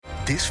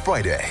This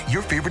Friday,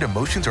 your favorite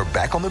emotions are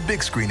back on the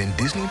big screen in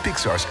Disney and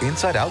Pixar's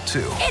Inside Out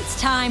 2. It's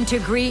time to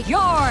greet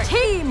your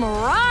Team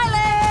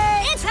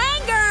Riley. It's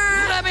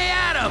anger. Let me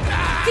at him.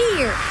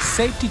 Fear.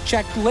 Safety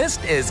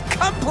checklist is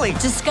complete.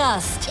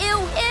 Disgust.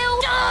 Ew.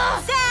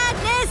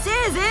 Sadness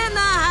is in the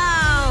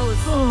house.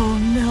 Oh,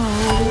 no.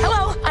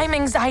 Hello, I'm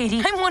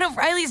anxiety. I'm one of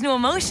Riley's new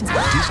emotions.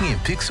 Disney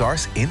and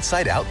Pixar's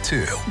Inside Out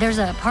 2. There's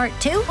a part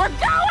 2? We're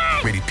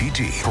going! Rated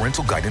PG.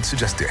 Parental guidance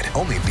suggested.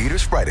 Only in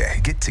theaters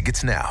Friday. Get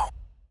tickets now.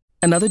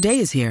 Another day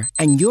is here,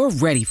 and you're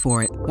ready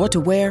for it. What to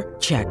wear?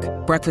 Check.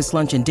 Breakfast,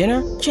 lunch, and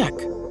dinner? Check.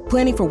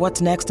 Planning for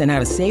what's next and how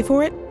to save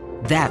for it?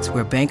 That's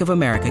where Bank of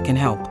America can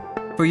help.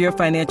 For your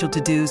financial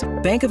to-dos,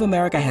 Bank of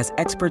America has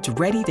experts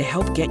ready to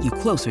help get you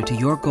closer to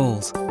your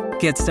goals.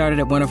 Get started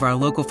at one of our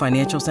local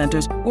financial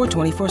centers or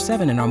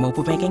 24/7 in our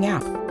mobile banking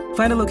app.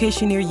 Find a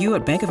location near you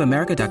at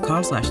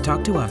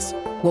bankofamerica.com/talktous.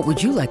 What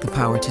would you like the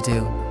power to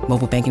do?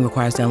 Mobile banking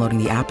requires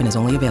downloading the app and is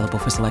only available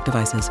for select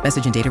devices.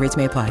 Message and data rates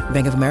may apply.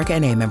 Bank of America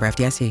N.A., member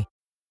FDIC.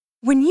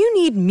 When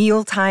you need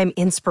mealtime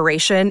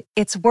inspiration,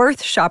 it's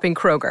worth shopping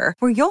Kroger,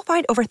 where you'll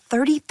find over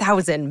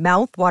 30,000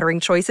 mouth-watering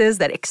choices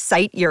that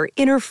excite your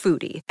inner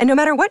foodie. And no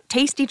matter what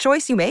tasty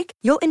choice you make,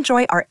 you'll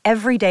enjoy our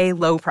everyday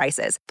low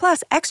prices,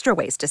 plus extra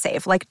ways to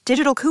save, like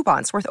digital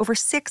coupons worth over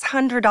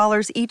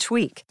 $600 each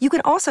week. You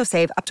can also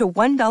save up to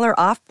 $1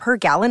 off per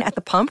gallon at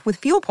the pump with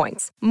fuel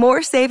points.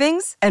 More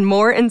savings and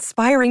more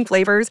inspiring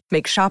flavors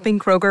make shopping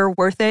Kroger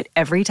worth it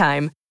every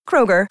time.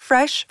 Kroger,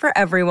 fresh for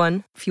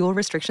everyone. Fuel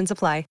restrictions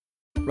apply.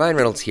 Ryan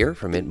Reynolds here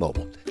from Mint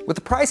Mobile. With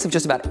the price of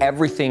just about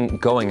everything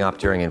going up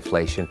during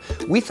inflation,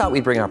 we thought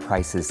we'd bring our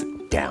prices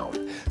down.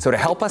 So to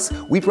help us,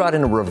 we brought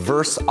in a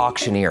reverse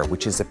auctioneer,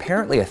 which is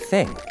apparently a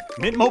thing.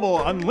 Mint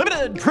Mobile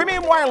Unlimited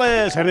Premium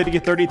Wireless. How to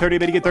get 30, 30,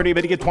 bit to get 30,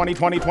 bit to get 20,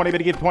 20, 20, bit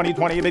to get 20,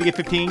 20, bit to get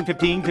 15,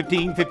 15,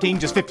 15, 15,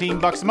 just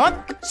 $15 a month?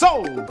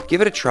 Sold!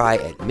 Give it a try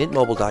at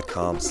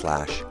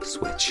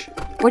mintmobile.com/switch.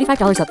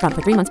 $45 up front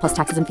for 3 months plus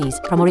taxes and fees.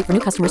 Promo rate for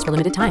new customers for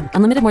limited time.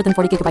 Unlimited more than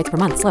 40 gigabytes per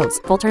month. Slows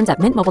full terms at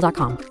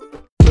mintmobile.com.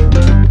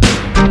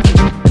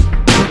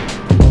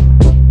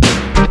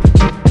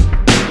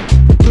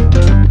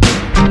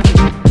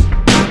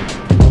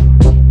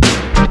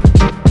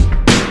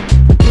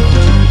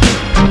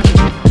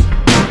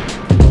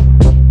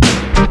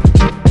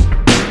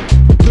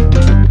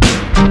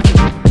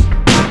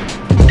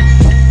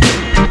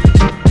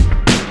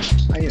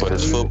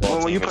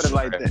 When you put it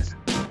like this,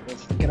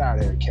 get out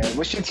of here, Kev.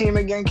 What's your team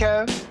again,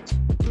 Kev?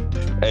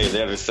 Hey,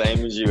 they're the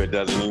same as you. It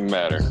doesn't even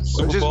matter.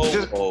 Super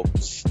Bowl.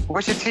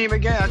 What's your team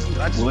again? I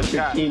just What's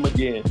forgot. your team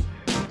again?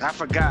 I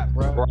forgot,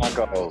 bro.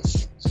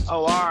 Broncos.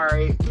 Oh, all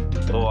right.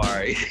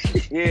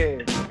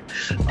 Yeah.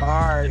 All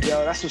right,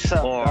 yo. That's what's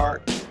up,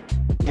 dog.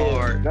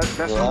 Yeah,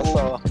 that's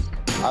well,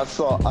 I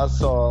saw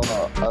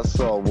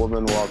a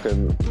woman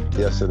walking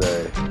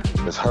yesterday.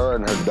 It's her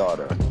and her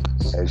daughter,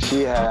 and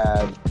she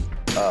had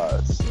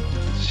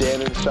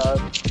Shannon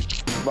Sharp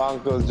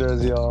Broncos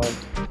jersey on,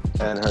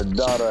 and her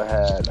daughter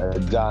had a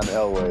John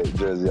Elway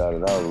jersey on,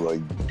 and I was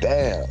like,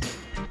 damn.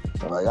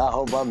 I'm like, I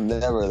hope I'm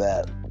never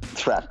that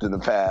trapped in the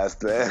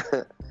past, man.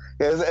 And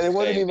it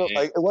wasn't even man.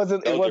 like it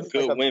wasn't Those like are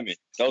good women.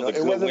 Those are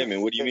good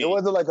women. What do you mean? It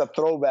wasn't like a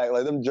throwback.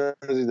 Like them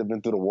jerseys have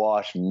been through the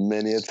wash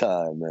many a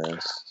time, man.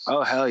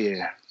 Oh hell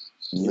yeah,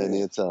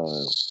 many a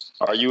time.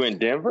 Are you in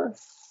Denver?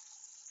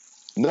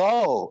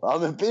 No,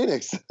 I'm in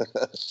Phoenix.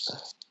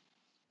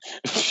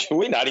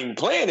 We're not even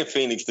playing in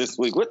Phoenix this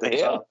week. What the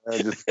hell?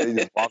 They just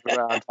walk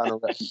around trying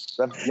to.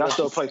 Y'all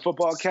still play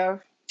football,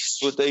 Kev?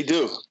 That's what they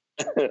do.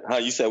 How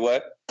you said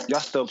what? Y'all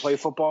still play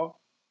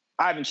football?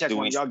 I haven't checked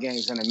one of y'all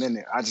games in a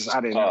minute. I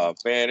didn't know. Oh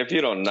man, if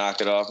you don't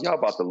knock it off, y'all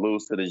about to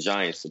lose to the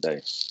Giants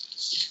today.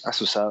 That's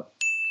what's up.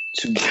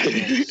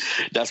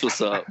 That's what's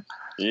up.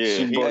 Yeah,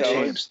 Super Bowl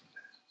games.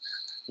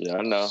 Yeah,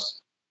 I know.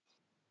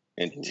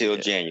 Until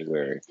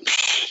January.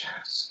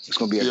 It's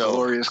gonna be a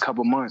glorious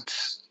couple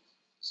months.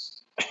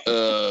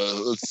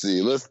 Let's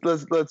see. Let's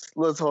hold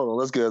on.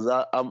 Let's get.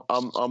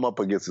 I'm up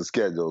against the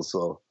schedule,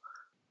 so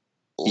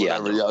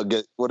whatever y'all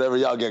get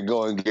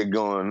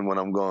going when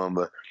I'm going.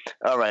 But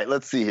all right,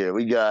 let's see here.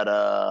 We got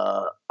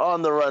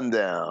on the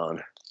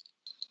rundown.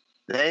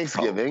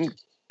 Thanksgiving,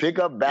 pick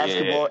up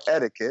basketball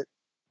etiquette,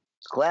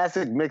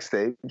 classic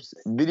mixtapes,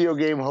 video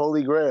game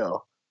holy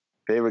grail,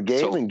 favorite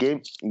game and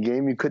game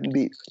you couldn't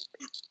beat.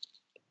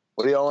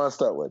 What do y'all want to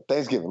start with?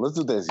 Thanksgiving. Let's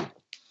do Thanksgiving.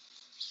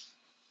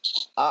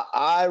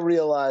 I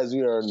realize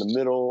we are in the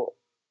middle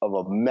of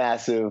a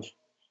massive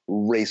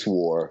race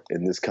war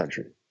in this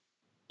country.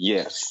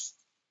 Yes.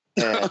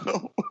 And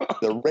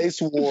the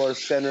race war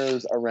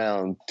centers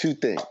around two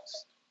things.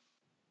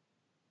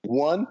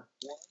 One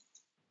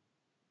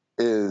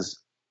is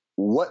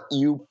what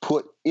you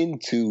put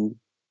into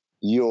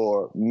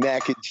your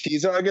mac and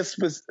cheese, or I guess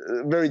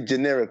very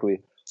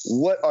generically,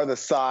 what are the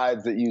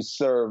sides that you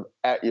serve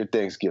at your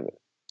Thanksgiving?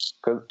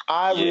 Because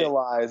I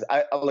realize,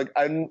 I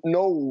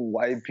know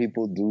white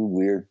people do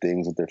weird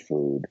things with their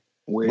food.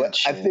 But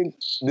shit. I think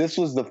this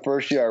was the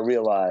first year I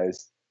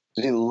realized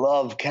they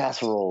love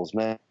casseroles,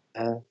 man.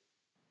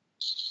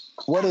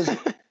 What is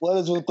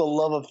with the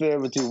love affair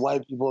between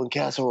white people and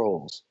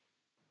casseroles?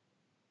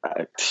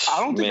 I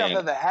don't think I've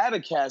ever had a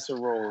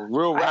casserole.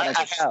 Real rap.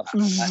 I have.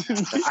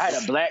 I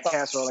had a black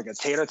casserole, like a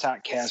tater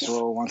tot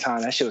casserole one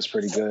time. That shit was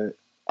pretty good.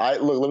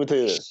 Look, let me tell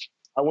you this.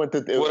 I went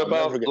to. What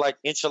about like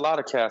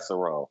enchilada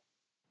casserole?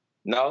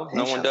 No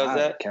one does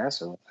that.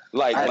 Casserole.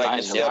 Like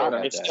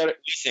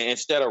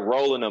instead of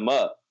rolling them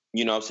up,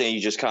 you know what I'm saying?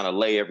 You just kind of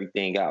lay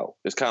everything out.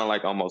 It's kind of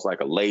like almost like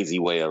a lazy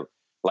way of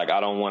like I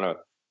don't want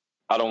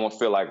to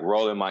feel like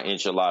rolling my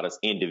enchiladas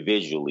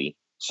individually.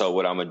 So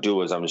what I'm going to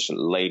do is I'm just going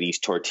to lay these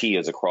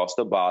tortillas across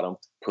the bottom,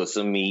 put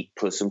some meat,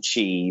 put some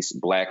cheese,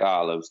 black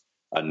olives,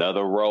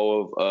 another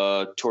row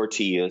of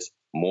tortillas,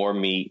 more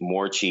meat,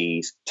 more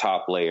cheese,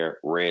 top layer,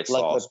 red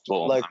sauce.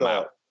 Boom, like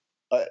an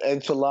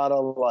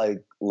enchilada,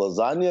 like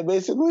lasagna,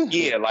 basically?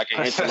 Yeah, like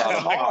an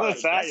enchilada.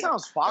 That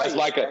sounds fire.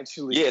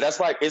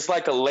 It's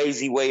like a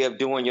lazy way of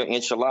doing your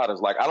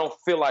enchiladas. Like I don't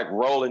feel like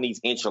rolling these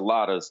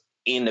enchiladas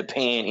in the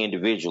pan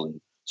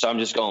individually. So I'm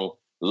just going to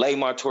lay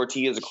my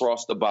tortillas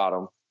across the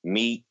bottom,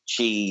 meat,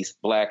 cheese,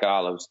 black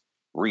olives,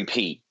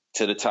 repeat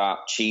to the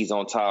top, cheese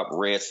on top,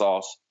 red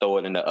sauce, throw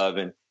it in the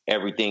oven.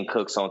 Everything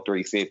cooks on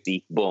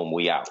 350. Boom,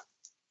 we out.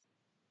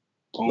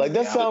 Like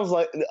that sounds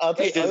like.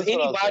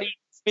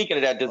 Speaking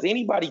of that, does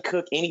anybody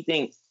cook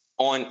anything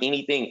on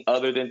anything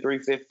other than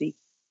 350?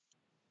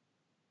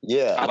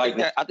 Yeah,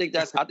 I think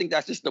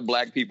that's just the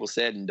black people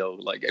setting though.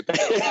 Like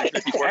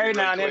every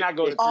now and then I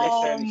go to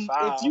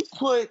 375. If you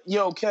put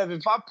Kev,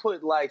 if I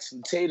put like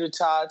some tater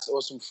tots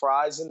or some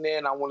fries in there,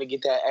 and I want to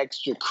get that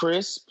extra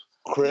crisp,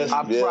 I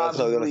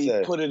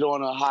probably put it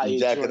on a higher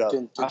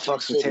joint. I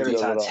fuck some tater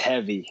tots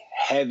heavy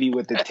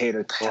with the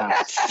tater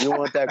tots. You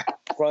want that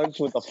crunch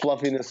with the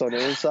fluffiness on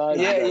the inside?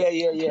 Yeah.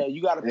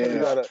 You gotta put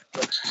it.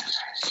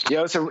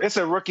 Yo, it's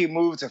a rookie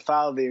move to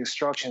follow the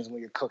instructions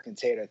when you're cooking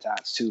tater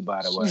tots too,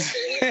 by the way.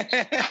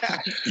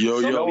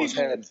 Yo.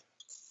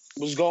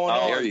 What's going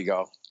on? There you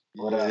go.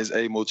 It's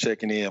Amo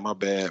checking in. My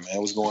bad, man.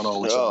 What's going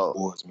on with y'all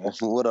boys, man?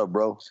 What up,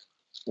 bro?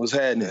 What's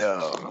happening?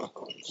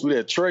 Who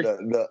that Trey?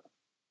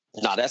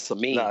 Nah, that's a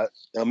me.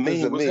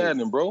 What's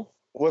happening, bro?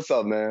 What's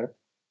up, man?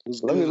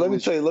 Let me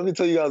tell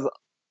you guys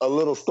a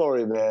little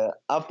story, man.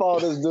 I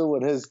followed this dude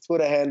when his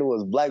Twitter handle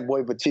was Black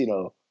Boy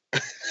Pacino.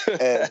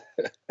 And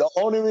the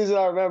only reason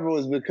I remember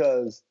was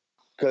because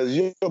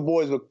you're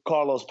boys with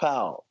Carlos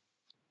Powell,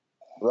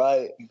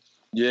 right?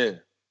 Yeah.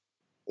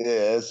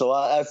 So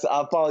I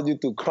followed you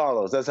through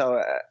Carlos. That's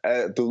how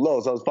through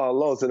Los. I was following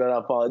Los, and then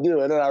I followed you,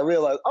 and then I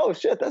realized, oh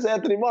shit, that's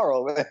Anthony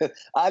Morrow, man.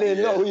 I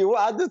didn't know who you were.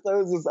 I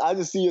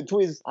just see your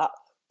tweets.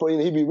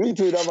 He'd be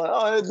retweeting. I'm like,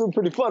 oh, that dude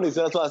pretty funny.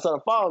 So that's why I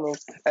started following him,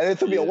 and it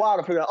took me a while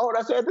to figure out, oh,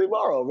 that's Anthony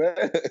Morrow,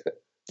 man.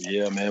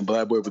 Yeah, man.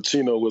 Black Boy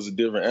Pacino was a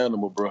different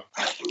animal, bro.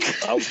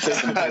 I was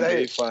taking the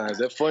big fines.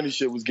 That funny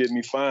shit was getting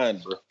me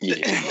fined, bro.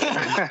 Yeah.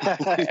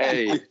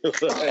 hey,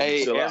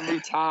 every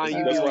time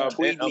you be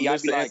retweeting me,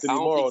 I'd be like,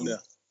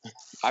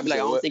 I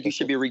don't think you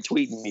should be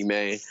retweeting me,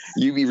 man.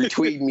 You be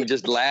retweeting me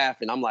just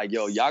laughing. I'm like,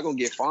 yo, y'all gonna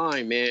get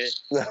fined, man.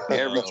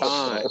 Every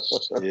time.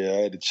 Yeah,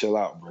 I had to chill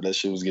out, bro. That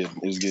shit was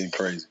getting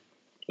crazy.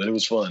 But it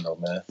was fun though,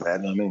 man. You know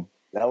what I mean?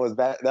 That was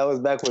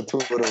back when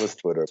Twitter was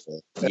Twitter,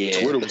 man. Yeah.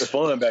 Twitter was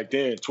fun back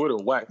then. Twitter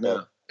whack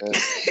now.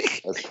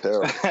 That's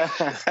terrible.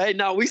 Hey,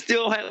 no, we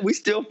still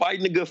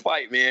fighting a good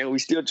fight, man. We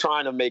still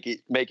trying to make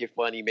it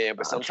funny, man.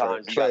 But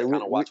sometimes you gotta kind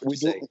of watch what you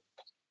say.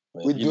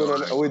 We're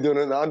doing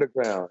it in the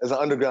underground. It's an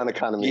underground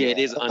economy. Yeah, it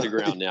is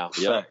underground now.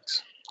 Yeah.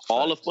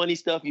 All the funny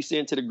stuff you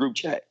send to the group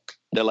chat.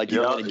 They're like,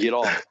 you want to get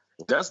off.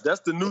 That's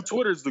the new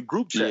Twitter is the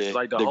group chat. Yeah,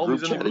 like the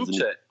homies in the group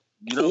chat.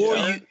 You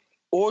know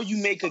or you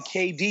make a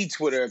KD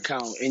Twitter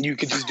account and you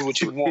can just do what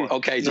you want.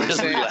 Okay,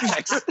 just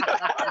relax. All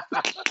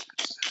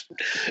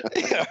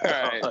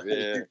right,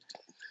 man.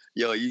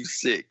 Yo, you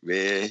sick,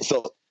 man.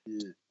 So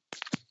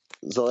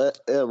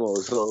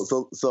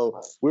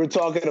we're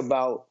talking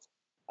about.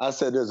 I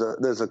said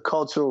there's a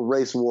cultural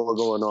race war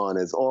going on.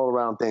 It's all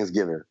around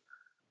Thanksgiving,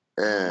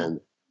 and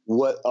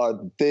what are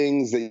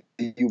things that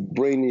you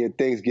bring to your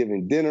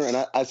Thanksgiving dinner?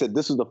 And I said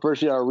this was the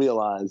first year I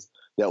realized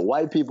that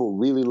white people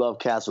really love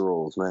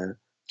casseroles, man.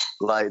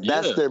 Like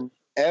that's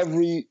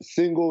every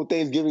single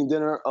Thanksgiving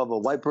dinner of a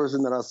white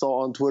person that I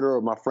saw on Twitter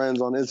or my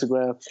friends on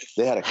Instagram,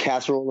 they had a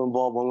casserole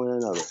involved one way or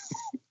another.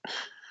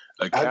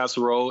 A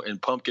casserole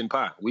and pumpkin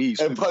pie. That's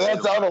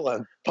the other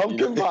one.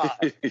 Pumpkin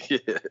pie.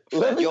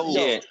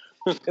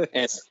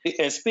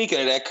 And speaking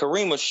of that,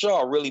 Karima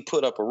Shaw really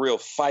put up a real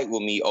fight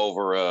with me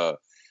over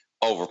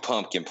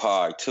pumpkin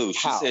pie too.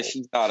 She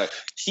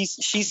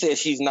said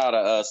she's not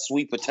a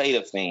sweet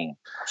potato fan.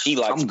 She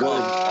likes pumpkin.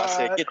 I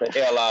said, get the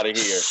hell out of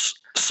here.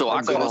 So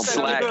I caught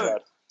slack.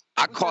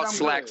 I caught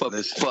slack for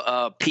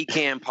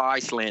pecan pie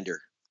slander.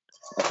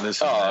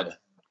 Listen, man,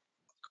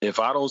 if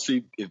I don't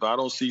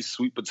see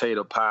sweet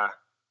potato pie,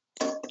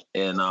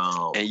 and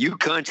you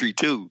country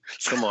too.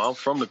 Come on, I'm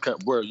from the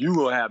country where you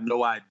gonna have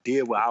no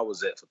idea where I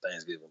was at for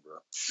Thanksgiving, bro.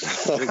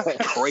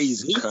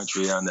 Crazy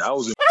country down there. I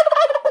was in.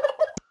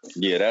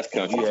 Yeah, that's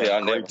country. Yeah,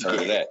 I never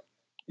heard of that.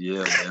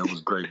 Yeah, man, it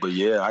was great. But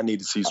yeah, I need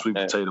to see sweet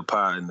potato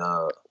pie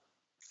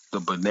the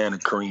banana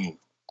cream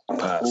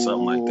pie,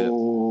 something like that.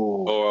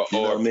 Or you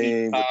know what I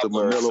mean, with the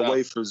vanilla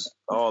wafers,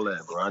 all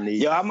that, bro. I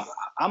need. Yeah,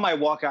 I might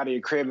walk out of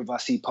your crib if I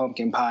see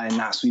pumpkin pie and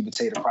not sweet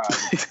potato pie.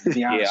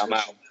 Yeah,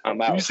 I'm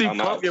out. You see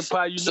pumpkin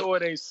pie, you know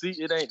it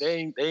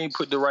ain't. They ain't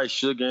put the right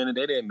sugar in it.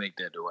 They didn't make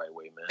that the right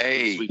way, man.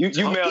 Hey,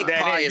 you mailed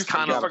that in. You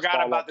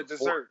forgot about the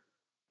dessert. dessert.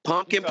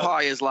 Pumpkin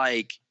pie is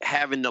like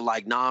having the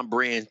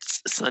non-brand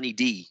Sunny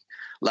D.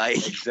 Like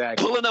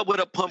pulling up with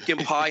a pumpkin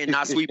pie and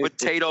not sweet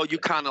potato, you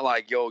kind of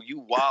like, yo,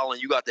 you wild,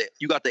 and you got the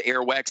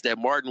Airwax that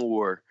Martin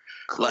wore.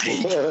 Like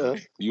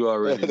you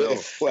already know.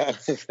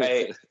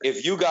 Hey,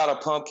 if you got a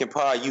pumpkin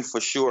pie, you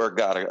for sure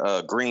got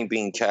a green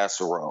bean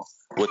casserole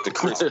with the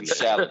crispy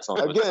shallots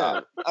on the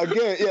top.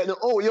 Again, yeah. No,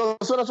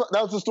 so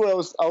that was the story I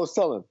was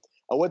telling.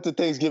 I went to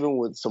Thanksgiving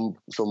with some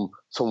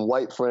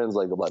white friends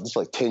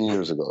like 10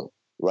 years ago,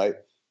 right?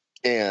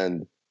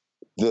 And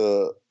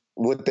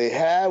what they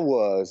had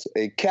was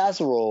a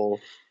casserole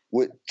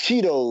with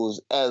Cheetos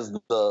as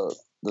the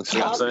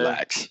top.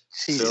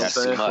 Jesus,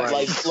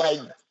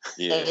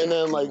 yeah. And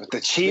then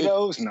the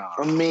Cheetos. No,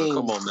 I mean,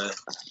 come on, man.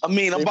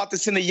 I'm about to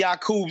send the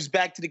Yakubs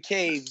back to the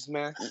caves,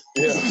 man.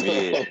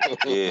 Yeah.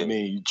 I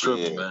mean, you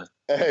tripping, man.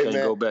 Hey, man.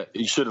 Go back.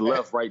 You should have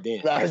left right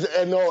then. And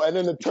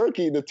then the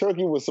turkey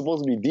was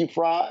supposed to be deep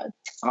fried,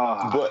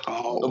 but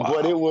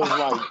it was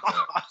like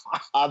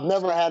I've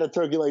never had a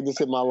turkey like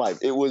this in my life.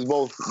 It was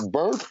both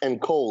burnt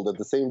and cold at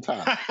the same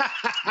time.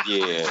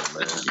 Yeah,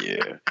 man.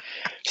 Yeah.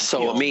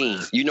 So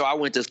I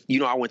went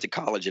to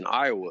college in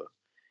Iowa.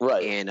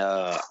 Right. And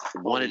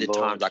one of the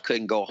times I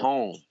couldn't go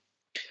home.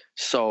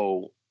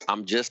 So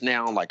I'm just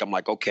now I'm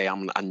like, okay,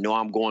 I know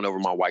I'm going over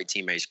my white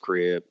teammate's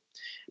crib.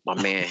 My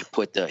man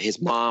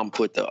his mom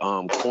put the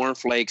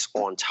cornflakes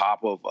on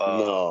top of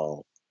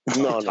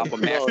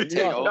mashed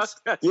potatoes.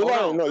 You're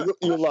lying. No,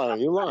 you're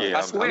lying. Yeah,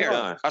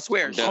 I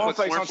swear.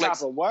 Cornflakes on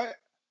top of what?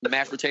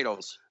 Mashed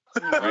potatoes.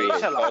 Right.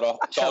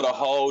 Throw the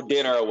whole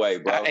dinner away,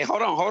 bro. Hey,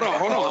 hold on.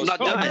 I'm not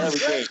done.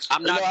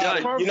 I'm not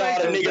done. You know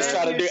how the niggas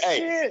try to do?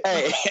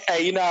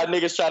 Hey, you know how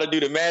niggas try to do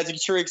the magic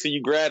tricks and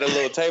you grab a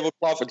little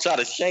tablecloth and try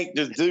to shake?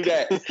 Just do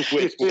that.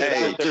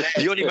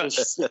 You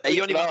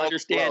don't even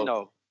understand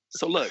though.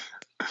 So look,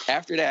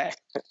 after that,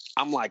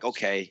 I'm like,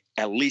 okay,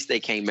 at least they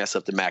can't mess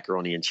up the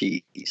macaroni and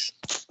cheese.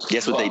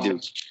 Guess what they do?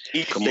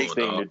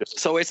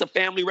 So it's a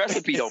family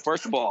recipe though.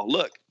 First of all,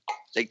 look.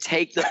 They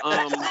take the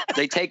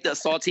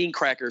saltine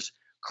crackers,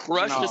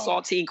 crush the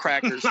saltine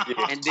crackers,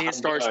 and then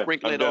start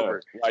sprinkling it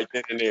over. Right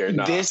then and there.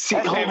 Nah.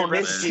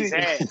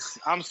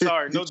 I'm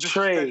sorry. No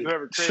Trey.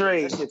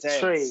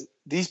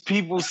 These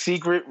people's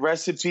secret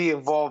recipe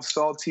involves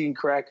saltine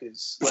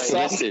crackers.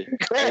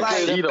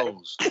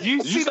 Cheetos.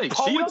 You see the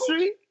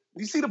poetry?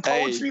 You see the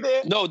poetry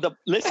there? No, the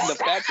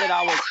fact that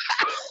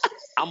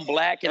I'm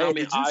black and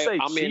did you say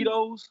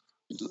Cheetos?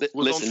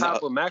 Was on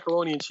top of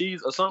macaroni and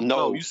cheese or something?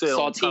 No, you said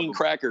saltine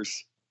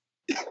crackers.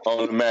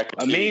 On the mac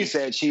and cheese.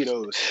 Said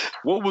Cheetos.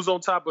 What was on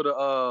top of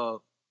the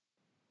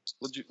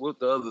what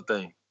the other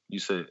thing you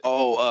said?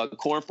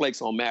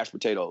 Cornflakes on mashed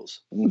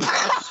potatoes.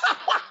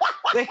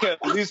 They could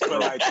at least put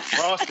like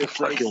frosted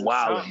flakes. Fucking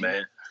wild,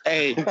 man.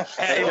 Hey, Mo.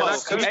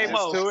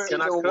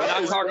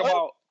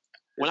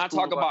 When I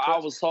talk about I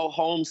was so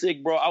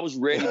homesick, bro, I was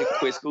ready to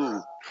quit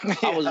school.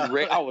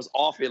 I was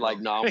off it like,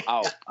 no, I'm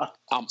out.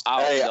 I'm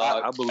out,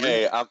 dog. I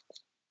believe.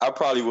 I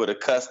probably would have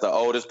cussed the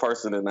oldest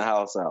person in the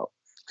house out.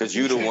 Because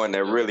you the one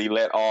that really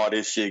let all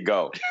this shit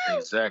go.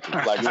 Exactly.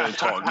 Like you ain't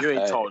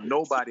taught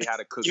nobody how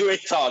to cook. You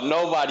ain't taught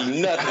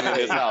nobody nothing in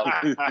this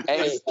house.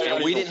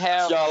 And we didn't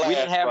have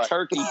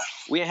turkey.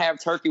 We didn't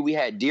have turkey. We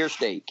had deer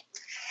steak.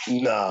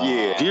 No.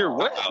 Yeah. Deer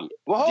what?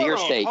 Well, deer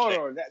steak. Hold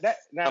on.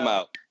 I'm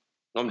out.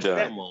 I'm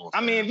done. I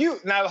mean,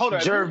 hold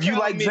on. Jerv, you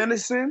like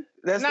venison?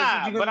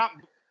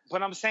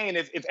 But I'm saying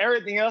if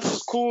everything else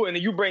is cool and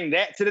you bring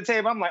that to the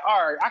table, I'm like,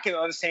 all right, I can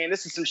understand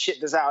this is some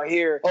shit that's out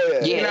here. Oh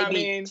yeah. You know what I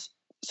mean?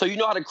 So you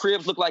know how the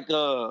cribs look like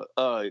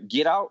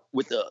Get Out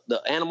with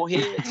the animal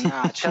heads?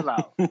 Nah, chill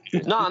out.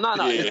 No.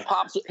 Yeah.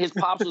 His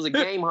pops was a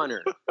game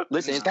hunter.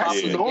 Listen, his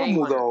pops was a game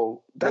hunter.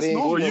 Though. That's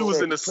normal. You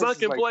was in the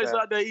sunken place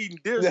out there eating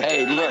deer.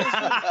 Hey, look.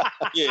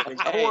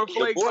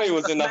 The boy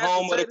was in the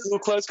home of the Ku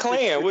Klux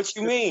Klan. What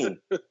you mean?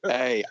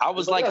 Hey, I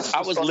was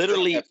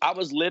literally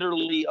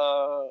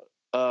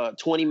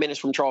 20 minutes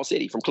from Charles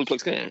City, from Ku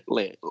Klux Klan.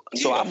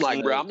 So I'm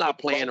like, bro, I'm not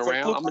playing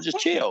around. I'm gonna just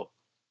chill.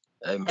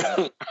 Hey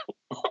man,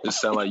 it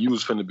sound like you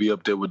was finna be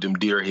up there with them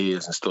deer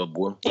heads and stuff,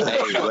 boy. Hey,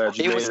 glad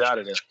you made it out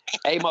of there.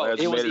 Hey Mo,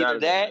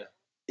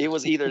 it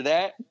was either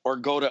that or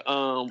go to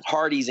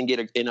Hardee's and get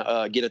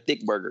a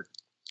thick burger.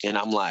 And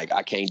I'm like,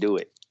 I can't do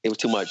it. It was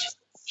too much.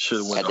 Should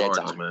have went to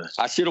Hardee's, man.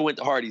 I should have went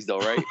to Hardee's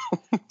though, right?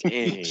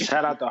 Dang.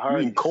 Shout out to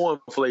Hardee's. Eating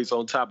cornflakes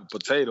on top of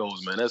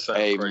potatoes, man. That sounds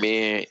crazy.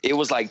 Man, it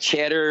was like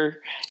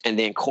cheddar and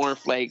then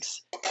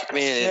cornflakes.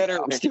 Man, cheddar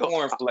and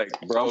cornflakes,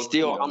 bro. I'm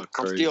still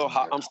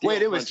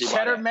Wait, it was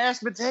cheddar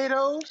mashed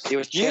potatoes? It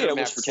was cheddar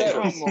mashed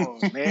potatoes. Come on,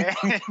 man.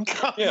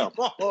 Come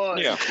on.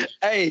 Yeah.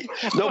 Hey,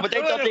 no, but they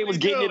thought they was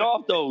getting it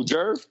off though,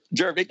 Jerv.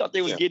 They thought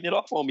they was getting it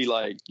off on me.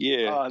 Like,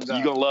 you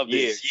gonna love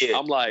this. Yeah.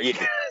 I'm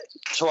like,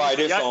 Try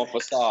this on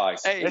for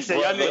size. Hey, they say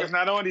y'all niggas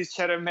not on these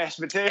cheddar mashed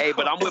potatoes. Hey,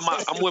 but I'm with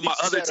my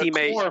other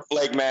teammate.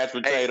 Cornflake mashed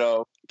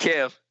potato. Hey,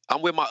 Kev,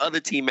 I'm with my other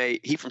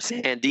teammate. He from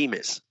San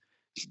Dimas.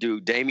 This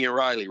dude, Damian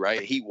Riley,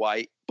 right? He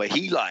white, but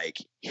he like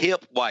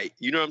hip white.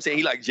 You know what I'm saying?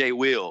 He like Jay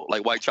Will,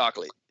 like white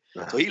chocolate.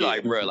 So he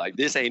like, bro, like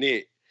this ain't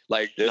it.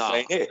 Like this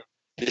ain't it.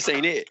 This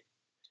ain't it.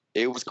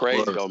 It was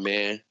crazy though,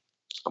 man.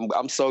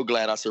 I'm so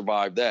glad I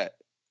survived that.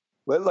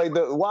 But like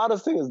the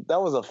wildest thing is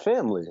that was a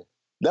family.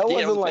 That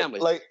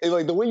wasn't like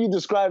the way you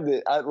described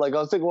it. I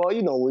was thinking, well,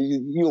 you know, when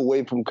you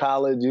away from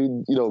college,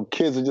 you know,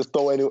 kids would just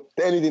throw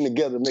anything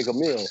together to make a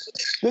meal.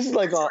 This is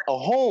like a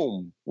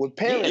home with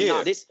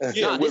parents.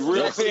 With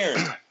real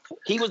parents.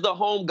 He was the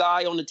home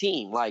guy on the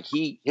team. Like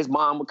his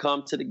mom would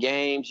come to the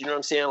games. You know what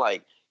I'm saying?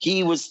 Like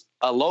he was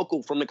a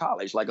local from the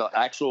college, like an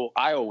actual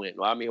Iowan.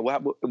 I mean,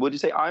 what did you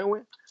say,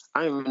 Iowan?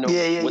 I don't even know.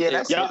 Yeah.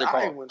 That's what they're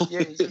called.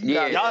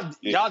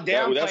 Y'all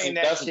downplaying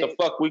that. That's what the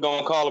fuck we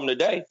gonna call him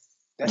today.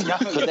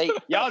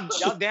 Y'all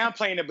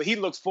downplaying it, but he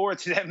looks forward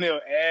to that meal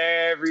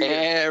every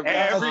year.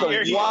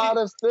 The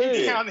wildest thing.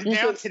 He counted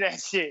down to that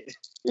shit.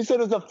 He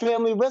said it's a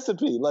family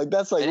recipe. Like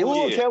that's like,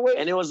 can't wait.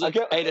 And it was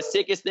the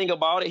sickest thing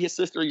about it. His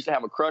sister used to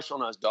have a crush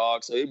on us,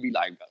 dog. So it'd be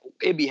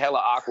hella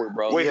awkward,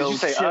 bro. Wait, did you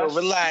say us?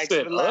 Relax.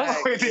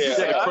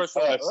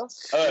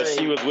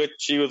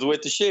 She was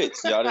with the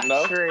shits. Y'all didn't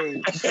know?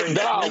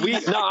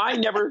 I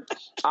ain't never.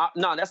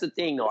 That's the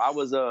thing though. I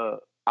was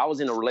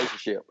in a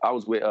relationship. I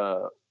was with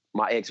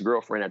my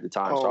ex-girlfriend at the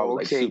time. So I was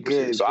like, super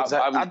good. So I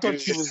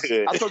thought you was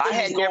going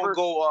to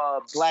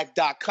go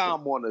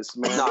black.com on us,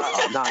 man. No.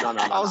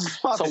 I was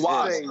about to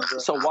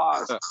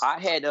say, I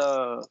had,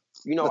 I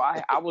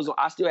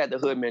still had the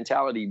hood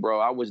mentality, bro.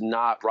 I was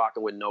not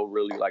rocking with no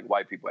really like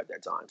white people at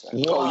that time.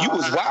 Wow. Oh,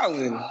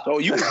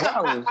 you was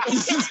wilding.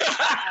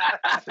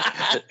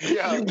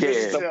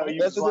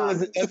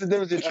 That's the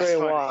difference between Trey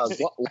and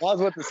Waz. Waz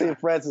went to St.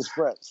 Francis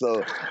Prep,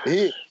 so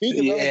he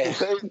developed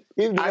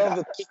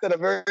the taste at a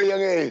very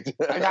young age.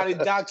 I got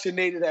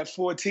indoctrinated at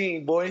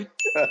 14, boy.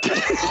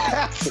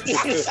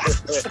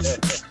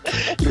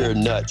 You're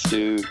nuts,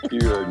 dude.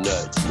 You're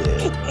nuts,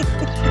 man.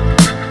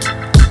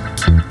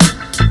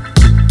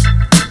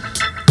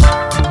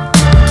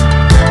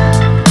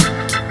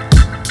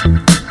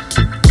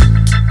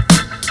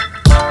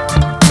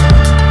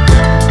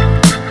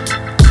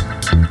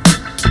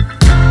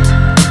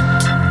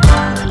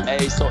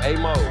 Hey, so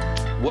Amo,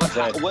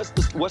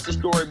 what's the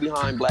story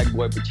behind Black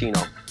Boy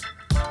Pacino?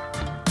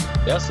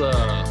 That's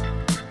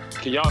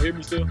can y'all hear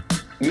me still?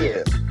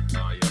 Yeah.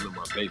 I'm in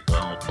my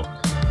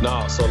basement.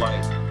 No, so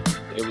like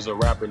it was a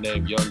rapper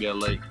named Young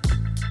LA.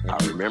 I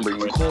remember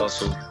you.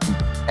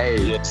 Hey,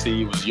 yeah, see,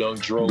 he was Young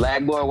Dro.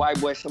 Black boy, white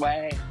boy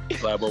swag.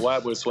 Black boy,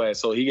 white boy swag.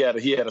 So he had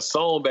a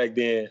song back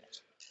then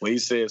where he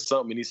said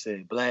something and he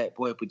said Black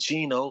Boy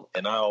Pacino,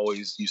 and I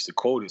always used to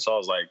quote it. So I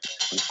was like,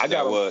 I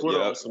got on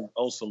Twitter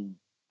on some.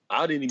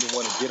 I didn't even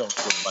want to get on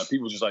Twitter. Like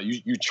people just like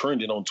you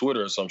trending on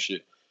Twitter or some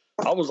shit.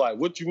 I was like,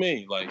 what you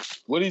mean? Like,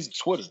 what is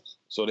Twitter?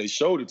 So they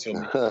showed it to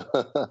me,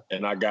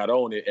 and I got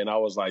on it, and I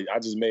was like, I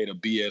just made a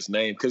BS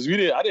name because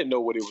I didn't know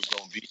what it was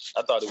gonna be.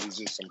 I thought it was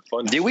just some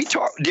fun. Did we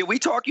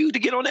talk you to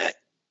get on that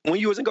when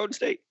you was in Golden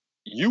State?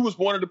 You was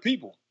one of the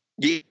people.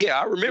 Yeah,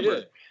 I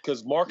remember.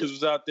 Because Marcus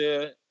was out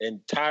there and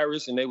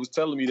Tyrus, and they was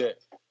telling me that,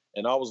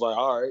 and I was like,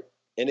 all right.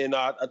 And then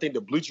I think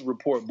the Bleacher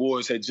Report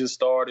boys had just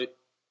started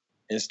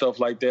and stuff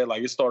like that.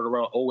 Like it started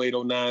around 08,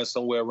 09,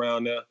 somewhere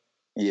around there.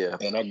 Yeah.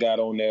 And I got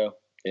on there.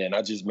 And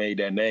I just made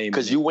that name.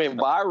 Because you went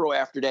viral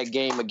after that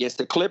game against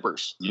the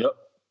Clippers. Yep.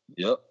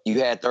 You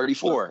had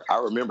 34. I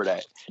remember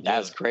that.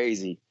 That's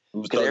crazy.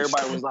 Because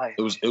everybody was like...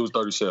 It was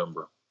 37,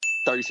 bro.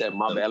 37,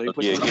 my bad. Let me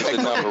put get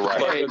the number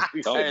right.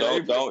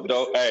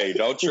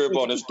 Don't trip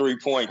on his 3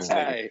 points.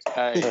 Hey.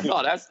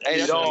 No, that's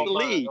the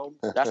league.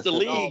 That's the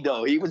league,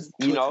 though. He was,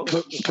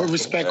 Put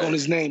respect on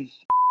his name.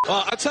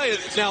 I'll tell you,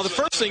 now, the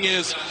first thing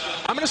is,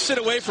 I'm going to sit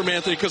away from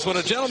Anthony because when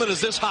a gentleman is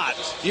this hot,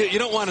 you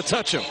don't want to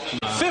touch him.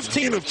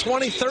 15 of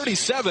 20,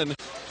 37,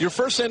 your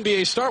first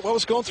NBA start. What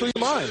was going through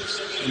your mind?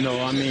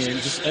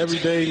 Just every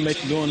day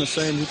doing the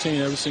same routine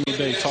every single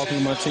day, talking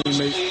to my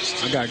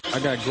teammates. I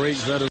got great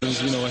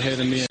veterans, ahead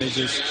of me, and they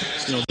just,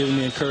 giving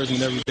me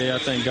encouragement every day. I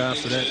thank God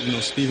for that.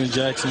 Steven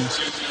Jackson,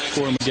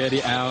 Corey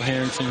Maggette, Al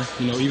Harrington,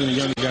 even the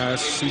younger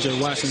guys,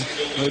 C.J. Watson,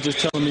 they're just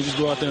telling me just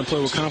go out there and play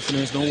with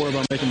confidence. Don't worry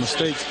about making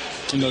mistakes.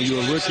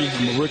 You're a rookie.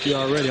 I'm a rookie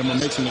already. I'm going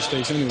to make some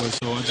mistakes anyway.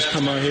 So I just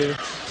come out here,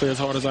 play as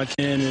hard as I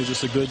can. It was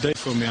just a good day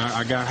for me.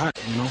 I got hot,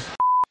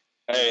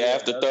 Hey,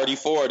 after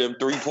 34, them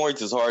 3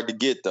 points is hard to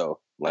get, though.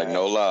 Like,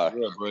 no lie.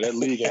 Yeah, bro. That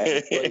league I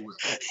had to play with.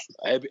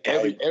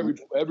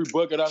 Every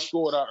bucket I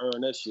scored, I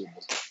earned that shit,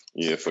 bro.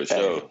 Yeah, for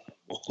sure.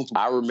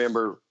 I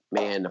remember,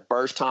 man, the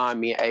first time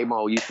me and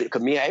Amo used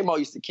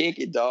to kick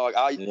it, dog.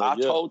 I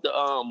told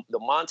the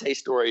Monte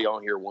story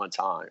on here one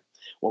time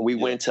when we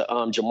went to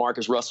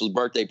Jamarcus Russell's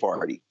birthday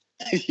party.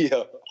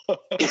 Yeah.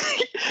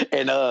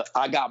 And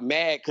I got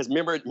mad because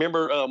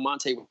remember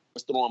Monte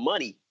was throwing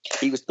money.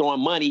 He was throwing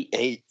money,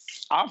 and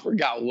I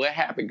forgot what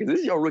happened because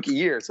this is your rookie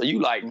year. So you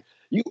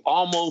you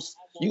almost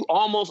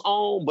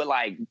own, but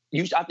like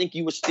I think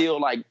you were still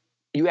like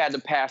you had to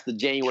pass the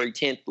January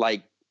 10th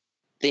like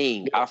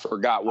thing. I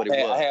forgot what it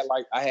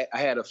was. I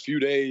had a few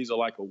days or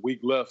like a week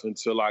left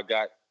until I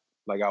got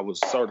like I was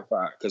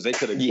certified because they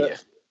could have.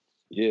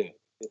 Yeah.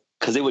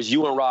 Because it was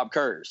you and Rob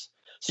Kurz.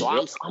 So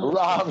I'm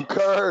Rob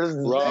Kurz.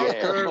 Rob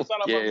Kurz.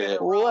 Yeah.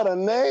 What a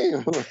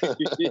name.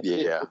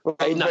 Yeah.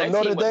 Hey,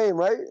 Notre Dame,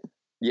 right?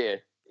 Yeah.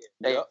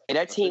 Hey,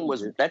 that team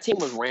was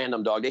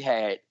random, dog. They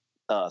had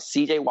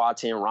C.J.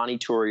 Watson, Ronnie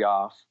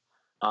Turioff.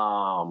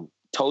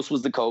 Toast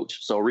was the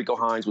coach, so Rico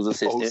Hines was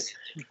assistant.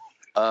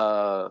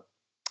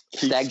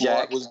 Stack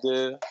Jack was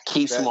there.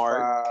 Keith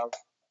Smart.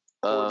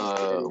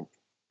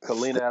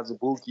 Kalina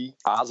Azubuike.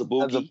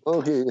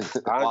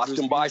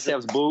 Boston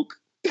Biceps Book.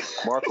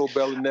 Marco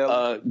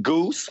Bellinelli.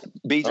 Goose.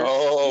 Beecher.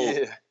 Oh,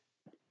 yeah.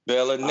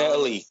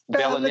 Bellinelli.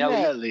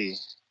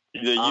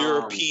 The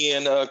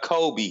European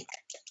Kobe.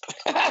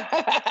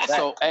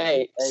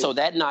 So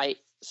that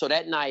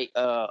night,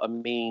 I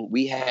mean,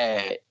 we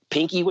had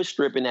Pinky was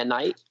stripping that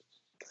night.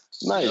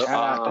 Nice.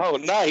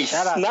 Nice.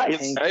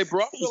 Nice. Hey,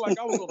 bro, I feel like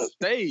I was on the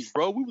stage,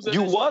 bro. We was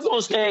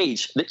on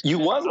stage. You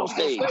was on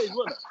stage.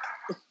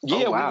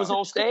 Yeah, we was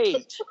on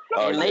stage.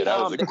 Oh, and that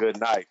was a good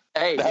night.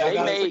 Hey,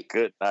 they made a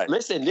good night.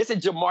 Listen, this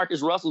is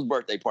Jamarcus Russell's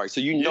birthday party, so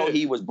you know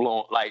he was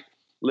blown. Like,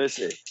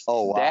 listen.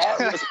 Oh wow. That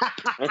was.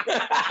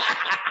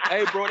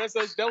 Hey, bro, that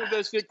was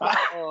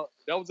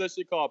that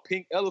shit called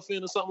Pink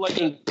Elephant or something like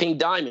that. Pink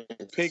Diamond.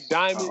 Pink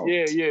Diamond. Oh.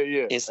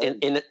 Yeah. It's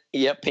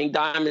Pink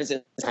Diamonds,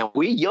 and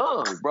we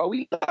young, bro.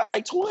 We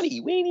like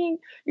 20. We ain't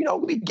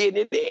even, we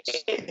getting it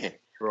in.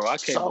 Bro, I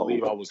can't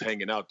believe I was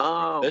hanging out there.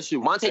 That shit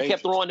was Monte dangerous.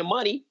 kept throwing the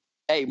money.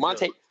 Hey,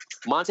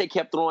 Monte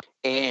kept throwing,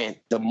 and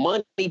the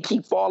money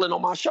keep falling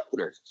on my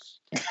shoulders.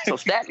 So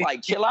Stack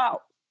like, chill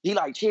out. He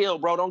like, chill,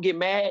 bro. Don't get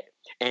mad.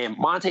 And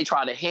Monte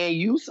tried to hand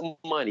you some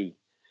money,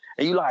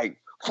 and you like,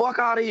 fuck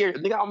out of here,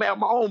 nigga. I'm at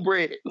my own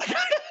bread.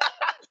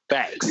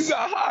 Facts. You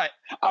got hot.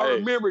 I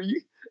remember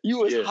you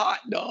was hot,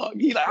 dog.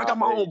 He like, I got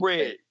my own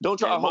bread. Don't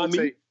try to hold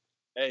me.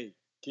 Hey,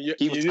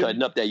 he was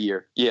cutting up that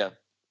year. Yeah.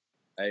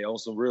 Hey, on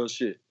some real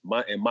shit.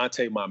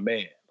 Monte, my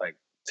man, like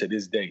to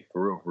this day,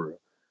 for real.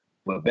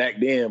 But back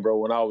then, bro,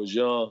 when I was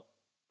young,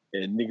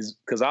 and niggas,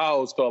 because I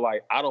always felt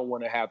like I don't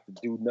want to have to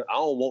do nothing. I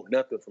don't want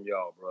nothing from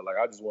y'all, bro. Like,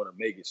 I just want to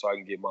make it so I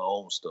can get my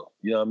own stuff.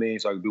 You know what I mean?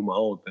 So I can do my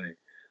own thing.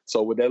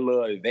 So with that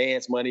little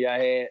advance money I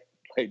had,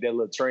 like that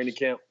little training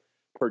camp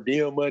per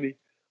diem money,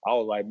 I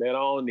was like, man, I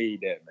don't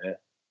need that, man.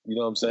 You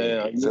know what I'm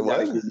saying? You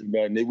gotta give me,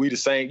 man. We the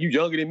same. You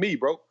younger than me,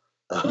 bro.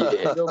 You know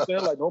what I'm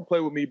saying? Like, don't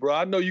play with me, bro.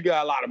 I know you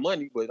got a lot of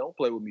money, but don't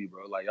play with me,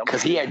 bro. Like,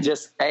 because he had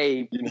just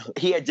signed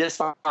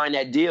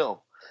that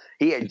deal.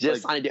 He had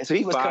just signed it, so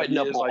he was cutting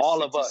up on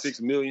all of us. 6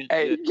 million.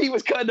 Hey, he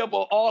was cutting up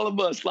on all of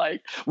us.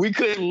 Like, we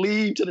couldn't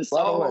leave to the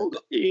song.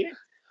 Yeah,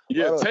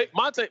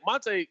 Monte.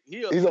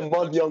 He's a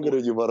month younger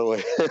than you, by the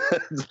way.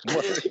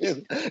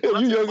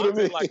 You younger than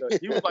me.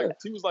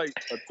 He was like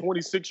a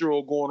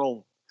 26-year-old going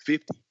on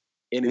 50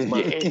 in his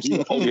mind. He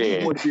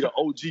wanted to be the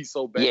OG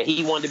so bad. Yeah,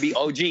 he wanted to be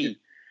OG.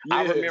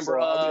 I remember.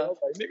 I was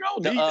like, nigga, I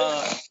don't need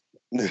that.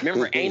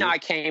 Remember,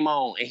 Ain't Came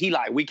on, and he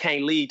like, we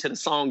can't leave to the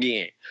song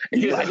end.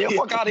 And you like,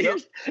 fuck out of here.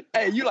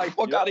 Hey, you like,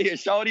 fuck out of here,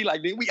 shorty.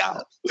 Like, dude, we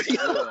out.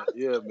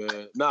 Yeah,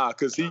 man. Nah,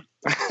 because he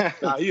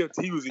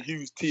was a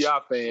huge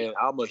T.I. fan.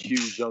 I'm a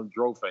huge Young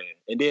Dro fan.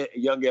 And then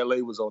Young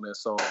L.A. was on that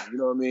song. You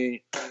know what I mean?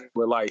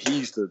 But like, he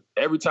used to,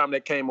 every time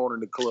that came on in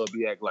the club,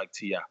 he act like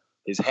T.I.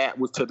 His hat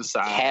was to the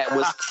side. Hat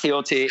was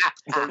tilted.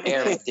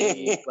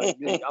 Everything. Like,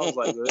 I was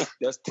like,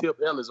 that's Tip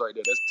Ellis right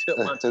there. That's Tip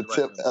Monte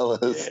Tip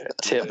Ellis. Yeah,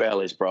 Tip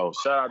Ellis, bro.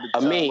 Shout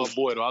out to my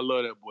boy, though. I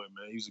love that boy,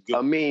 man. He's a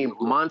good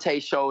Monte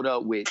showed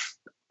up with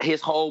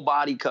his whole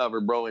body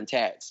covered, bro, in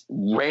tats.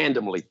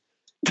 Randomly.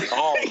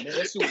 Oh, man.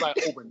 That shit was like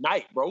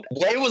overnight, bro.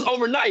 It was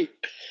overnight.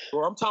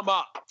 Bro, I'm talking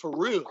about for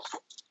real.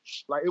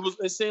 Like,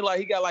 it seemed like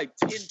he got like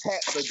 10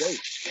 tats a day.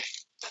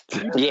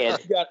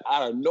 He got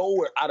out of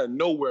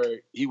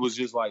nowhere, he was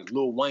just like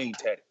Lil Wayne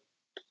tatted.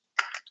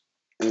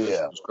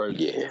 Yeah. It was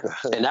crazy. Yeah.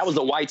 And that was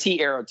the YT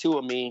era too,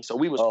 I mean. So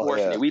we was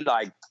fortunate. Yeah. We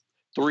like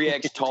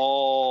 3X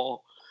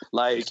tall.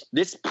 Like,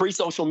 this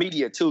pre-social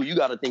media too. You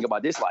got to think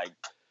about this like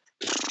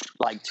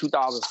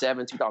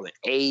 2007,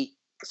 2008,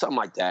 something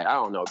like that. I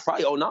don't know.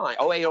 Probably 09,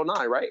 08,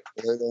 09, right?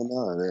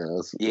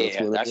 09,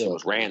 yeah. That shit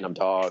was random,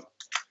 dog.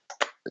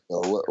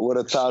 What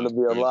a time to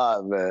be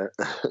alive, man.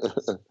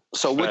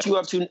 So what you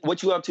up to?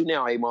 What you up to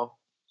now, Amo?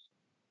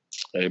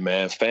 Hey,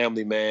 man,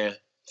 family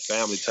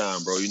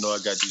time, bro. You know, I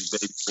got these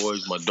baby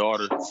boys. My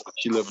daughter,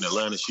 she live in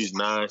Atlanta. She's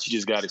 9. She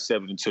just got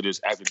accepted into this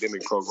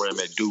academic program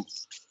at Duke,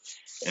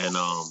 and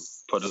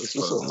for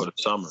the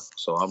summer.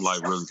 So I'm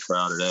like really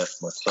proud of that.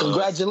 My son,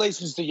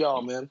 congratulations to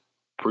y'all, man.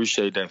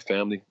 Appreciate that,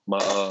 family. My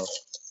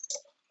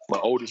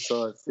oldest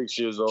son, 6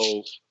 years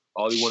old.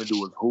 All he want to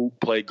do is hoop,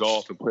 play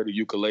golf, and play the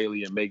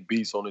ukulele and make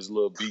beats on his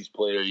little beats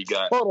player he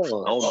got. Hold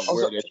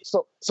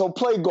on. So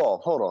play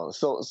golf. Hold on.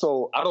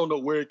 So I don't know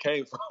where it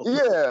came from.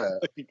 Yeah.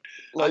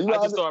 I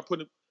just started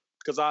putting,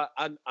 because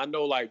I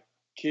know like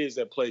kids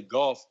that play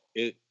golf,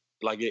 it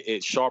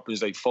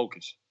sharpens their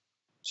focus.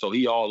 So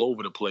he all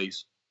over the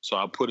place. So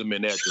I put him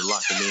in there to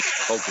lock him in,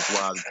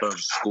 focus-wise, in terms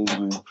of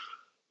school,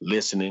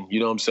 listening.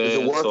 You know what I'm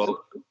saying?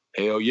 So,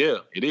 hell yeah,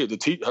 it is.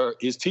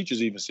 His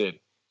teachers even said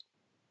it.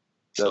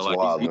 That's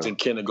wild, he's in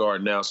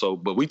kindergarten now. So,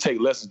 but we take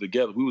lessons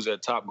together. We was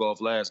at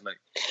Topgolf last night.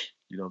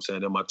 You know what I'm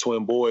saying? Then my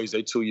twin boys,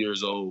 they 2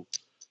 years old,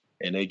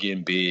 and they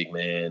getting big,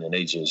 man. And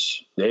they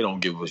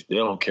don't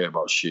care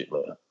about shit,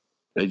 man.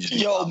 They just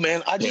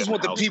man, I just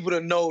want the people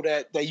to know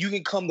that you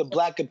can come to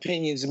Black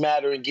Opinions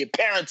Matter and get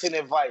parenting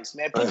advice,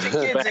 man. Put your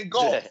kids in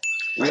golf.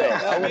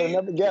 Yeah, I would have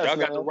never guessed. Y'all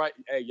got the right.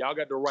 Hey, y'all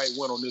got the right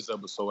one on this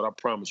episode. I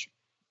promise you.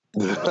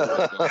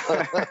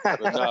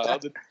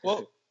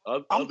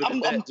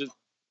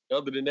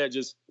 Other than that,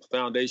 just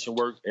foundation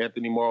work.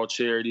 Anthony Morrow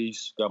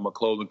Charities. Got my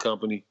clothing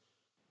company.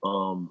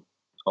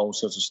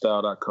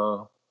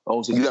 OwnSensorStyle.com.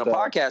 You got a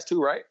podcast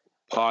too, right?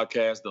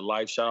 Podcast, The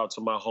Life. Shout out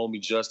to my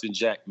homie Justin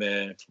Jack,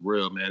 man. For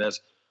real, man.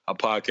 That's our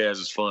podcast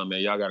is fun,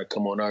 man. Y'all got to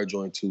come on our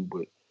joint too.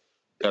 But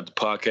got the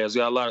podcast. We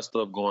got a lot of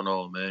stuff going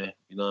on, man.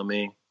 You know what I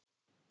mean?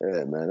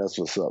 Yeah, man. That's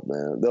what's up,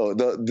 man.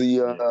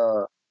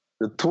 The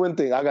twin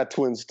thing. I got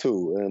twins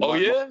too. And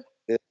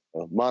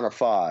mine are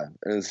 5,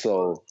 and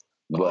so.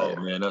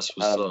 But, man, that's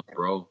what's up,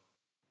 bro.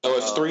 So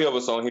it's 3 of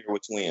us on here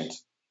with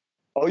twins.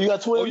 Oh, you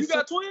got twins? Oh, you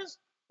got twins?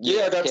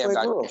 Yeah, I got twin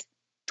girls.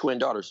 Twin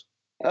daughters.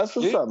 That's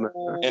what's up, man.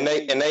 And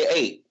they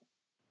 8.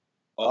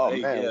 Oh,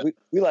 8, man, yeah.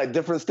 we like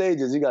different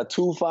stages. You got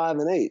 2, 5,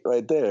 and 8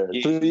 right there.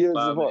 Yeah, 3 years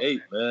 5 apart. and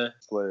 8, man.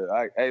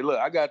 Hey, look,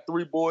 I got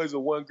 3 boys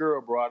and 1 girl,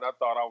 bro. And I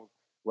thought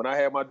when I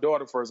had my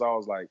daughter first, I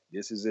was like,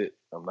 this is it.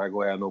 I'm not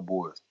gonna have no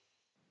boys.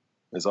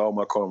 It's all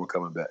my karma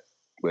coming back.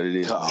 But it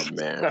is. Oh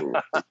man.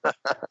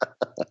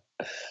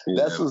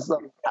 That's what's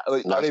up.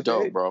 Are they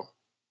dope, big, bro?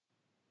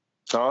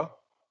 Huh?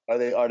 Are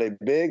they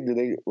big? Do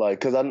they like?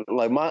 Because I'm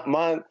like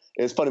mine.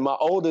 It's funny. My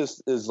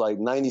oldest is like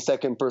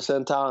 92nd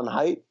percentile in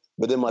height,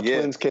 but then my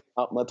twins came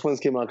out. My twins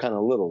came out kind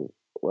of little.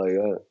 Like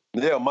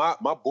my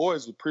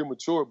boys were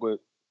premature, but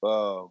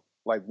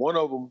like one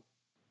of them.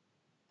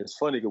 It's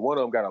funny because one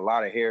of them got a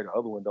lot of hair, the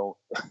other one don't.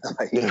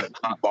 Like he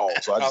bald,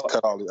 so I just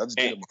cut all. I just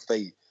get him a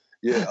fade.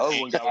 Yeah, the other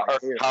one got a lot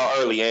of hair. How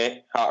early,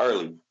 Ant? How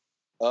early? It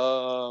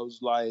was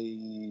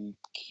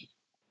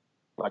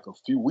like a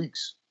few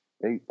weeks.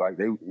 They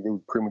were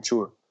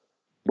premature,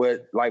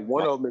 but like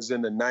one of them is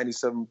in the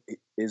 97,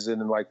 is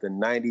in like the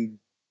 90th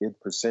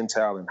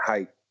percentile in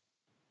height,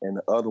 and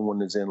the other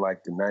one is in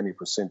like the 90th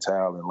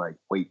percentile in like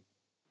weight.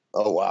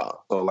 Oh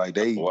wow! So like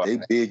they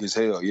big as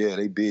hell. Yeah,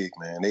 they big,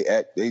 man.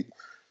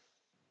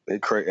 They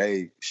crazy.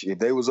 Hey, if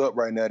they was up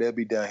right now, they'd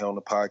be down here on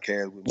the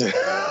podcast with me.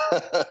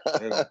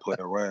 They don't play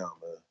around,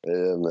 man.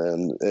 Yeah,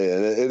 man.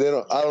 Yeah, they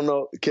don't. I don't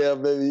know,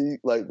 Kev. Maybe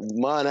like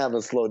mine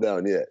haven't slowed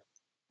down yet.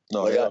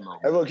 No, like, no.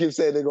 Everyone keeps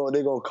saying they're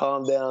gonna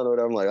calm down or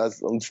whatever. I'm like,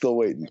 I'm still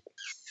waiting.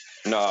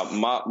 No,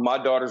 my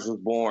daughters was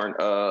born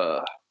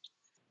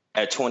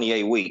at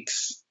 28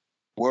 weeks.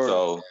 Word.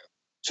 So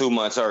 2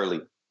 months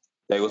early.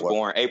 They was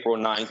born April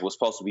 9th. Was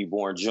supposed to be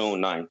born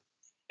June 9th.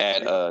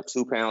 At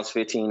 2 pounds,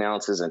 15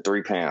 ounces, and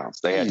 3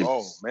 pounds. They had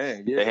to,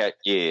 they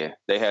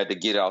had to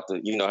get out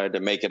had to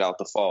make it out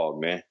the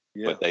fog, man.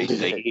 Yeah. But they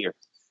here.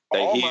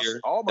 All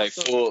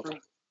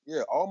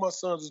my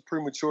sons is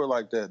premature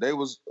like that. They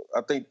was, I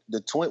think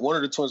one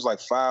of the twins was like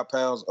 5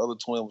 pounds, the other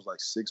twin was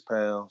like 6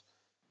 pounds.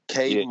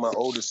 Caden, my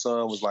oldest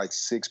son, was like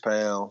 6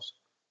 pounds.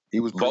 He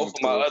was both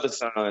of my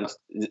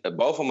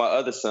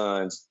other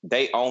sons,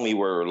 they only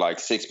were like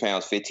 6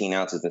 pounds, 15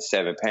 ounces, and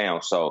 7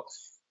 pounds. So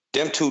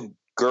them 2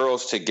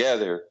 girls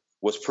together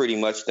was pretty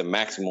much the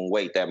maximum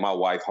weight that my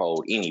wife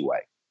hold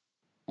anyway.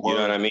 You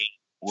know what I mean?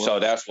 So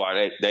that's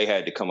why they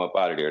had to come up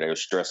out of there. They were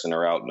stressing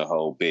her out in the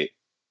whole bit.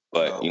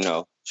 But,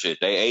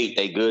 they ate,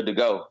 they good to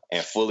go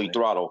and fully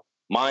throttle.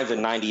 Mine's a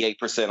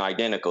 98%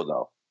 identical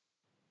though.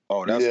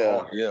 Oh, that's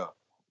hard. Yeah.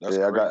 That's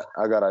I got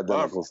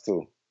identicals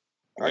too.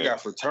 I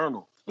got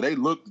fraternal. But they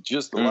look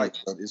just alike.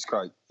 But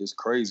it's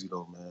crazy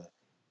though, man.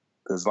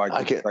 Because like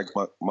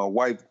my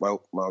wife, my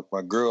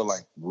girl,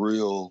 like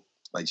real,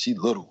 like she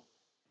little.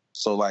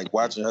 So like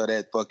watching her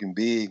that fucking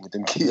big with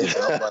them kids,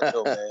 I'm like,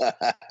 yo, man,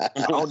 I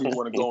don't even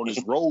want to go on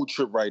this road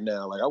trip right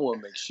now. Like I want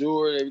to make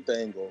sure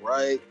everything go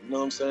right. You know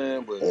what I'm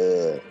saying? But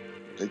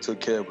they took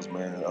care of us,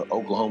 man.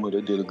 Oklahoma,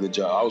 they did a good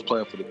job. I was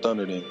playing for the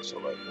Thunder then, so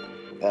like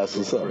that's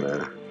what's up,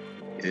 man.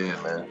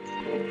 Yeah, man.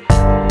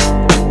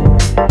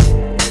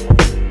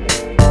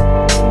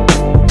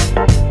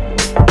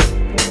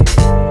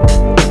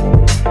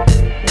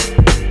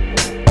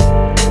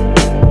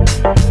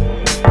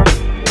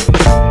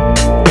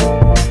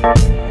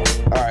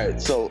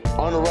 So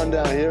on the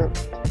rundown here,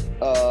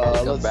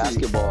 let's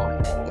basketball.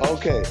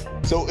 Okay,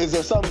 so is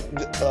there some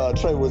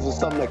Trey? Was there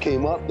something that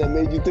came up that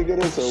made you think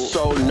of this?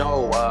 So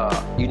no, I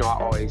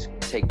always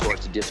take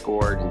towards the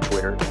Discord and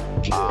Twitter.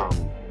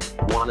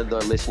 One of the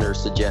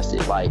listeners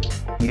suggested, like,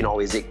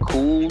 is it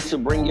cool to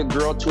bring your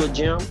girl to a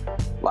gym?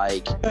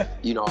 Like,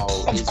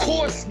 of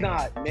course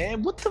not,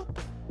 man. What the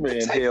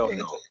man? Hell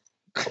no.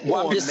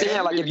 Well, I'm just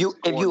saying, like, if you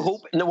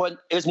hoop,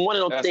 it's one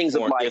of those things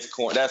of like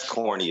that's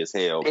corny as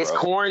hell. Bro. It's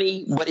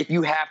corny, but if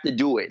you have to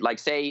do it, like,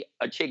 say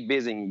a chick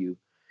visiting you,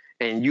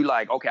 and you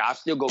like, okay, I'll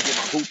still go get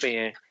my hoop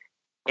in,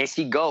 and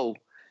she go,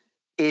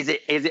 is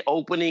it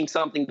opening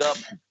something up?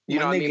 You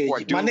know what I mean?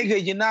 My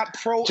nigga, you're not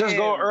pro. Just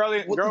go early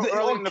in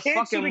the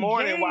fucking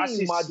morning while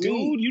she's my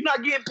dude. You're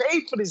not getting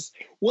paid for this.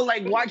 Well,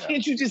 like, why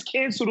can't you just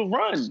cancel the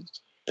run?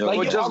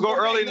 Or just go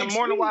early in the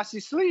morning while she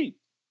sleep.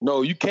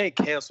 No, you can't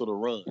cancel the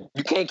run.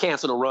 You can't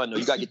cancel the run. No,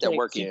 you got to get that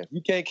work in.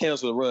 You can't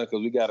cancel the run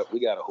because we got a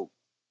hoop.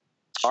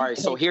 All right,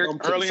 so here's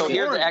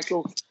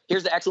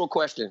the actual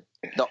question: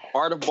 the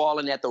art of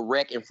balling at the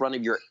rec in front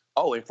of your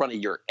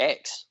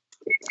ex.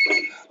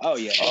 Oh yeah. Oh, you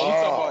talking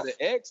about the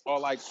ex or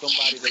like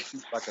somebody that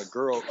you like a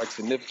girl, like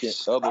significant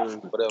other,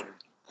 whatever?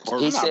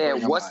 He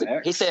said, "What's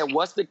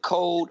the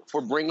code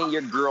for bringing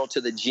your girl to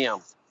the gym?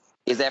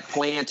 Is that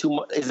playing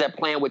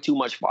with too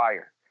much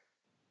fire?"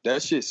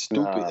 That shit's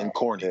stupid and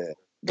corny. It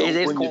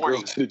is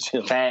corny. To the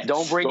gym.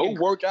 Don't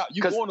work out.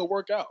 You going to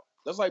work out.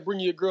 That's like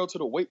bringing your girl to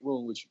the weight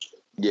room with you.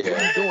 Yeah. What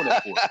are you doing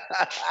that for?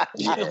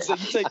 You know what I'm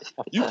saying?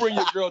 You bring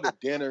your girl to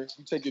dinner.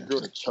 You take your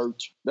girl to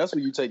church. That's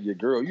where you take your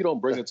girl. You don't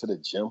bring her to the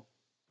gym.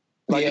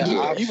 Like,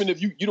 even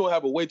if you don't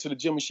have a way to the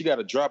gym and she got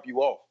to drop you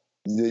off.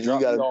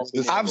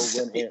 I've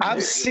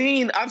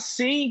seen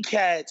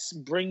cats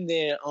bring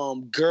their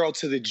girl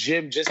to the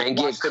gym just to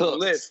watch them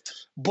lift.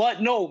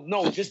 But no,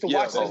 just to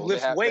watch them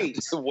lift weights.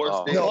 It's the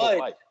worst thing of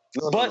life.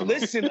 But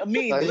listen,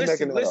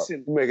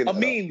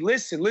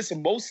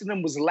 listen. Most of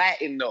them was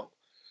Latin though.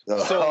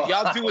 So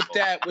y'all do with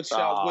that what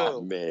y'all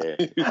will. Man,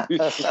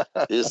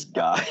 this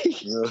guy.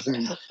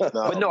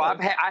 But no,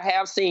 I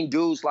have seen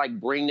dudes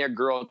like bring their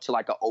girl to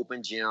like an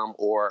open gym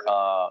or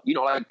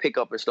like pick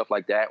up and stuff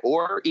like that,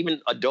 or even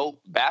adult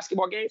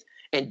basketball games,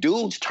 and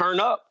dudes turn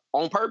up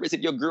on purpose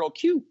if your girl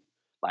cute.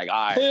 Like,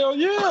 hell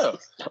yeah,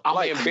 I'm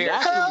like,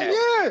 embarrassed. Hell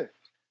yeah.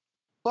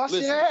 Bust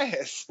your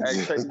ass.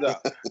 Hey, check it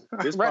out.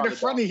 This right in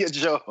front of you,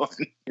 Joe.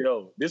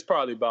 Yo, this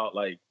probably about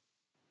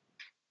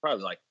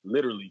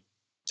literally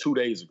 2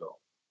 days ago.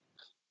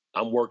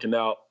 I'm working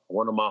out.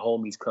 One of my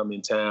homies come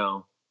in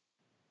town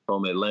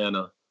from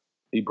Atlanta.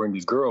 He bring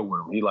his girl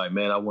with him. He like,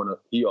 man,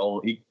 he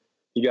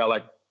got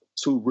like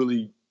 2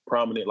 really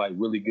prominent, like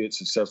really good,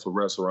 successful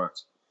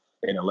restaurants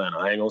in Atlanta.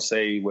 I ain't gonna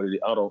say what it is.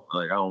 I don't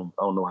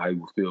know how he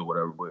would feel,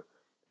 whatever, but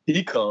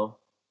he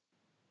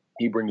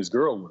bring his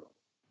girl with him.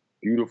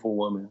 Beautiful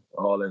woman,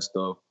 all that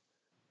stuff.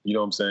 You know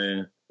what I'm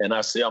saying? And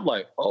I'm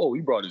like, oh, he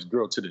brought his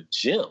girl to the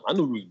gym. I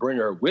knew he was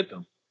bringing her with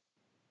him.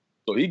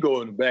 So he go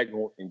in the back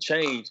and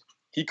change.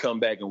 He come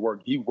back and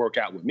work. He work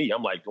out with me.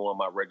 I'm like doing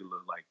my regular,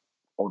 like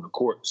on the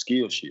court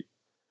skill shit.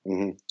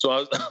 Mm-hmm. So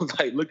I was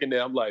like looking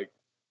there. I'm like,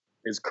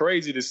 it's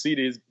crazy to see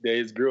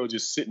his girl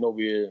just sitting over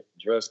here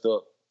dressed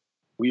up.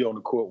 We on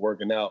the court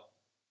working out.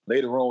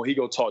 Later on, he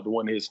go talk to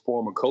one of his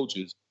former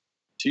coaches.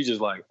 She's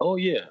just like, oh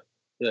yeah,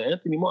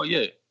 Anthony Moore,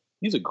 yeah.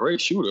 He's a great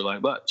shooter,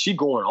 like, but she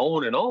going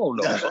on and on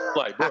though. So I'm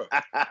like, bro,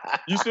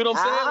 you see what I'm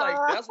saying? Like,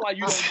 that's why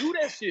you don't do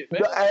that shit,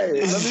 man.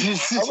 Hey,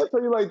 I'm gonna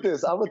tell you like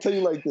this.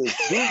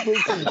 Dude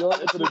brings his girl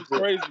into the gym.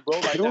 Crazy, bro.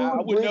 Like,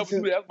 I would never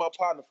do that. That's my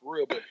partner for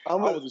real. But I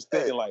was just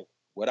thinking, like,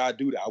 would I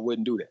do that? I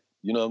wouldn't do that.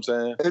 You know what I'm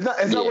saying?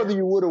 It's not whether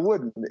you would or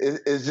wouldn't.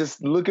 It's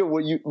just look at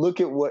what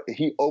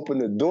he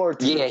opened the door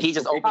to. Yeah, he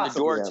just opened the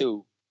door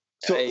to.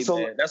 So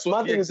man, that's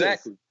what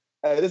exactly.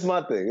 This is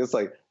my thing. It's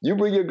like you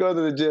bring your girl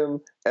to the gym,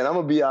 and I'm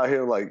gonna be out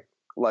here like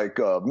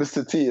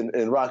Mr. T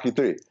in Rocky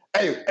 3.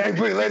 Hey,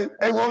 pretty lady.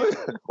 Hey, woman.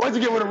 Why'd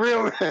you get with a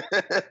real man?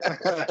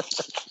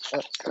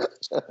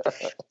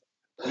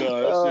 No, that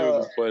shit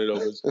was funny though.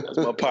 That's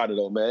my partner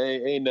though,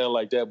 man. Ain't nothing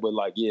like that, but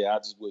like, yeah, I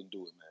just wouldn't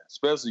do it, man.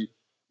 Especially,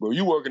 bro,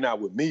 you working out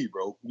with me,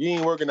 bro. You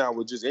ain't working out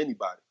with just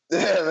anybody. Yeah,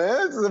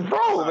 man. It's a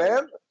pro,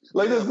 man.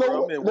 Like, there's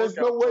no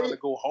way to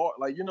go hard.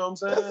 Like, you know what I'm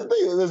saying? That's the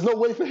thing. There's no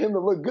way for him to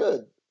look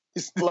good.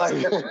 Like,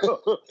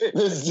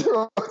 there's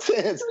zero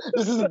chance.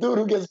 This is a dude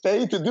who gets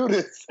paid to do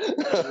this.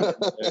 Yeah,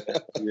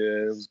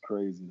 it was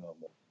crazy though,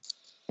 man.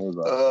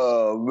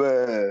 Oh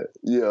man,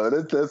 yo,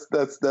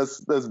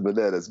 that's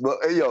bananas. But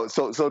hey, yo,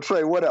 so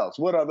Trey, what else?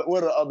 What are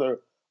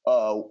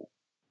other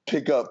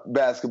pickup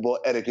basketball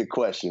etiquette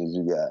questions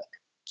you got?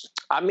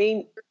 I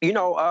mean,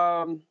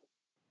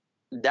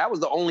 that was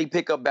the only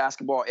pickup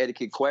basketball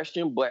etiquette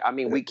question, but I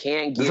mean, we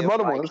can get some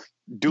other ones.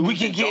 We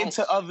can get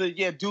into other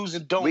do's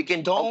and don'ts. We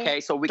can don't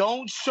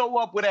show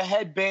up with a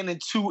headband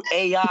and 2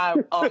 AI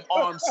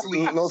arm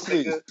sleeves. No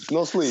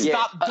sleeves.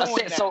 Yeah. Stop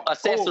doing that. So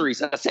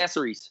accessories.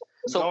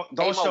 So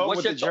don't show up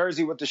with the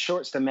jersey with the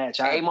shorts to match.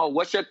 Amo,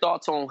 what's your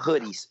thoughts on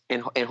hoodies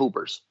and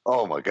hoopers?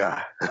 Oh my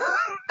god,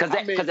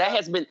 because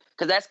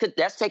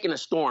that's taking a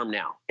storm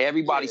now.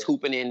 Everybody's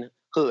hooping in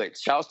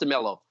hoods. Shout out to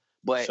Melo.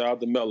 Shout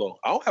out to Melo.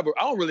 I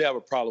don't really have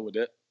a problem with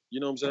that. You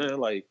know what I'm saying?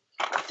 Like,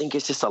 I think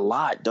it's just a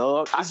lot,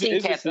 dog. I've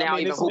seen cats now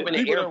even hooping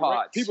in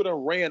AirPods. People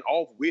done ran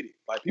off with it.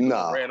 Like, people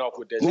done ran off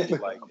with that shit.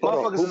 Like,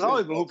 motherfuckers has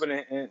always been hooping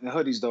in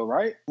hoodies, though,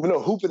 right? No,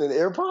 hooping in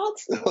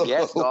AirPods?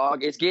 Yes,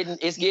 dog. It's getting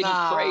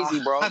crazy,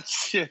 bro.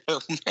 It's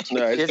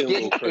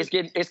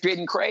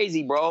getting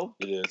crazy, bro.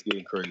 Yeah, it's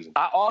getting crazy.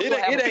 I also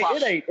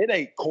it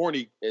ain't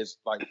corny as,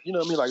 like, you know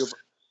what I mean?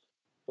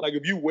 Like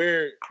if you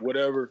wear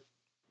whatever,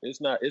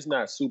 it's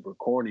not super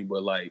corny,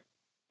 but like,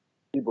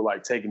 people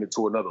like taking it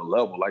to another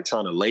level, like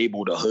trying to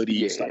label the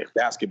hoodies like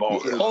basketball.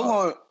 Hold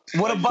on.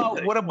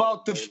 What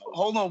about the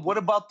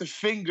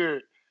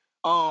finger?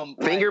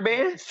 Finger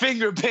bands?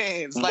 Finger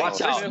bands. Like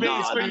watch out. Who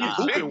wearing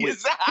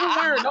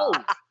those?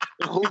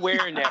 Who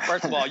wearing that?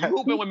 First of all, you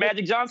hooping with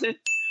Magic Johnson?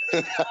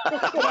 Hey,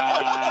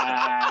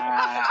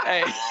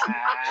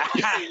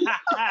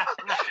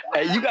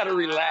 you gotta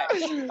relax.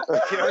 You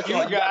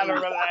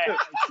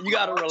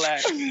gotta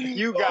relax.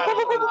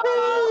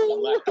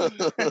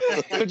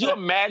 Could you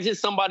imagine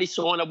somebody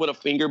showing up with a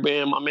finger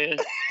band, my man?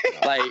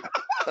 Like,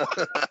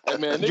 hey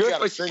man, they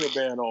got a finger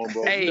band on,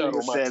 bro. Hey,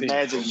 you said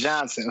Magic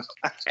Johnson.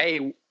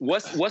 Hey,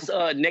 what's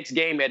next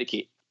game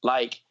etiquette?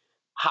 Like,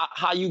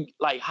 how do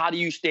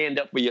you stand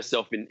up for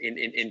yourself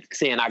in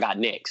saying I got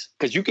next?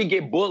 Because you can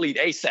get bullied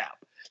ASAP.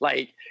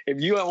 Like,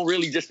 if you don't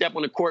really just step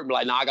on the court and be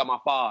like, nah, I got my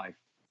 5.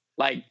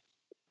 Like,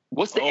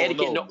 what's the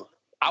etiquette? No,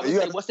 I would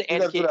say, what's the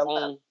etiquette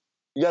on?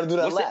 You got to do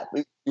that lap.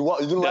 You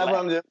do the lap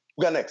around there.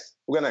 Who got next?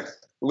 You got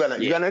next?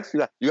 You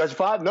got your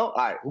 5? No? All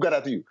right. Who got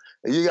after you?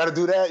 And you got to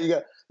do that.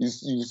 You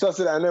suss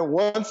it out. And then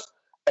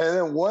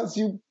once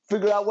you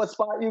figure out what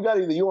spot you got,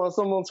 either you on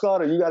someone's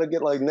squad or you got to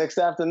get like next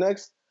after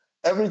next.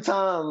 Every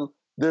time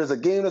there's a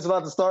game that's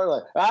about to start,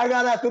 like, I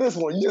got after this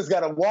one. You just got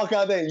to walk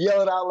out there and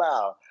yell it out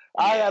loud.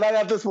 I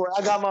got this one.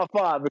 I got my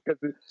 5. Because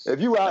if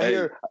you out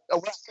here,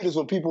 what I see is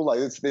when people like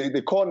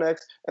they call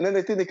next and then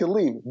they think they can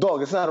leave.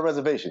 Dog, it's not a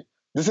reservation.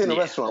 This ain't a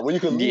restaurant where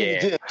you can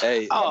leave the gym.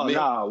 Hey,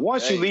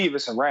 once you leave,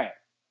 it's a wrap.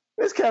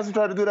 This cats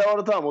try to do that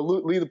all the time.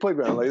 We'll leave the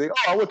playground. Like,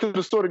 I went to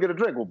the store to get a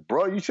drink. Well,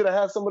 bro, you should have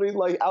had somebody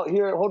like out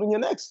here holding your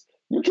necks.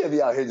 You can't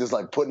be out here just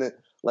like putting it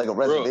like a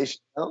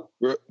reservation.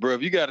 Bro,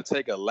 if you got to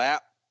take a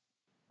lap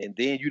and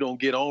then you don't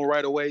get on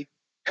right away,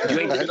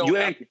 you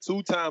ain't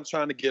 2 times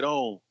trying to get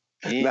on.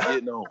 You ain't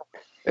getting on.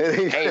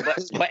 Hey,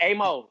 but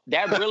Amo,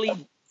 that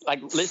really,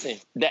 like, listen,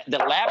 that the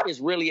lap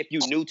is really if you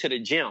new to the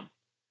gym.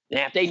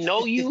 Now, if they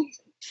know you,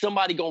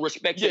 somebody gonna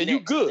respect you. You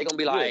good. They're gonna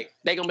be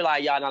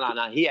like, yeah,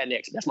 no, he had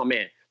next. That's my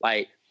man.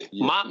 Like,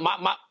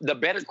 my the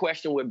better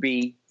question would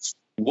be,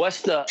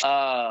 what's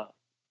the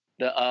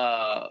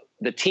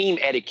team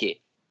etiquette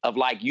of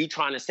like you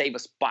trying to save a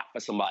spot for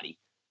somebody?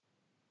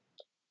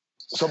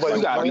 Somebody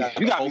you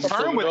got me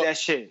firm with that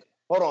shit.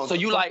 Hold on. So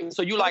you like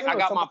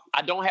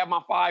I don't have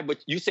my 5,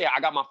 but you say I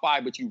got my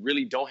 5, but you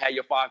really don't have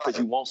your 5 because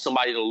you want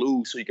somebody to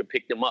lose so you can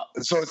pick them up.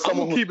 So I'm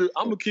gonna keep it real.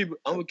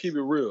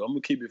 I'm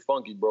gonna keep it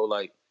funky, bro.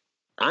 Like,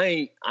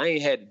 I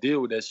ain't had to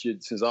deal with that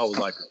shit since I was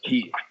like a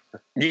kid.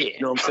 Yeah. You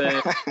know what I'm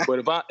saying? But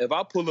if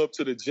I pull up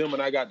to the gym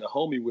and I got the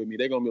homie with me,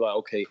 they're gonna be like,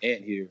 okay,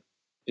 Ant here.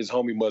 His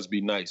homie must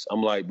be nice.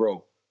 I'm like,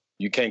 bro,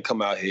 you can't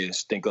come out here and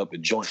stink up a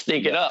joint.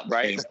 Stink it up,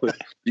 right?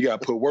 You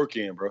gotta put work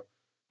in, bro.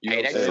 You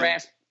know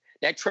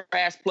that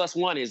trash plus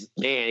 1 is,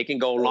 man, it can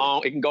go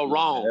long, it can go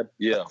wrong.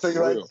 Yeah. That's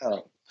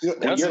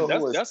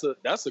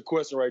a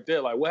question right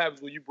there. Like, what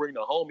happens when you bring the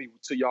homie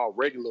to y'all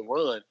regular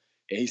run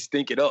and he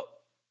stink it up?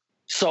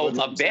 So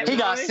he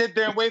got to sit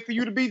there and wait for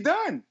you to be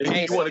done.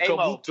 If you want to come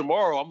hoop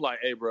tomorrow, I'm like,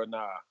 hey, bro,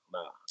 nah.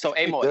 So,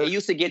 Amo, it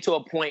used to get to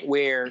a point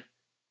where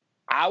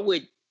I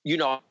would,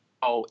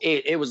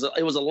 it was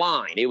a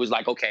line. It was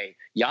like, okay,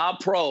 y'all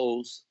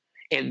pros,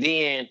 and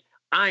then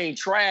I ain't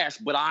trash,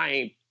 but I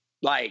ain't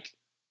like,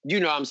 you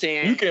know what I'm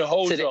saying? You can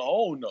hold your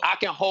own, though. I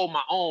can hold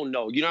my own,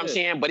 though. You know what I'm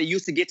saying? But it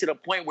used to get to the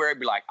point where it'd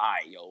be like, all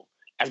right, yo,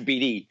 that's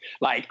BD.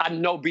 Like, I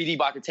know BD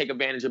about to take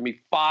advantage of me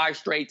 5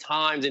 straight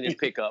times in this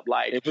pickup.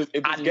 Like, if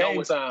it's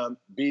game time,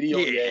 BD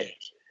on your ass.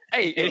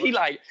 Hey, and he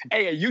like,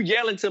 hey, you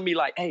yelling to me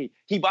like, hey,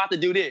 he about to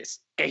do this.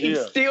 And he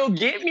still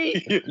get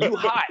me? You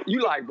hot.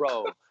 You like,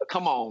 bro,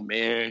 come on,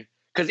 man.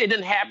 Because it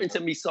didn't happen to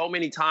me so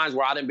many times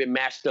where I done been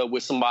matched up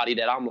with somebody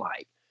that I'm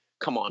like,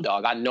 come on,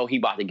 dog. I know he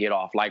about to get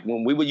off. Like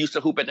when we would used to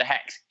hoop at the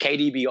Hacks,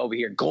 KD be over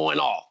here going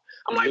off.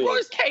 I'm like, bro,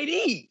 it's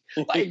KD.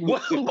 Like,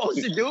 what am I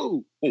supposed to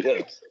do?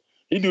 Yeah.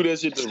 He do that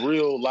shit to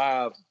real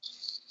live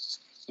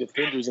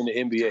defenders in the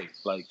NBA.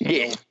 Like,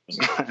 hey,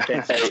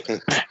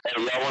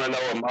 y'all want to know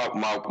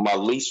what my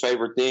least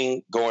favorite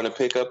thing going to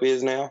pick up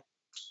is now?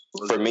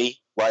 For me,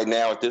 right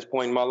now at this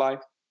point in my life?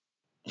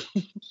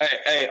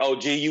 hey,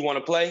 OG, you want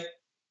to play?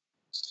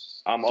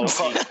 I'm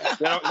OG.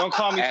 Don't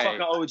call me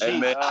fucking OG. Hey,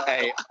 man.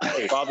 I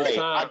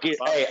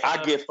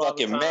get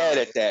fucking mad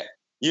at that.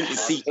 You can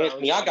see,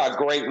 Anthony, I got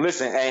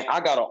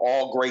an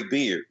all great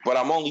beard, but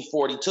I'm only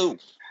 42,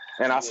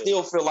 and I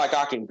still feel like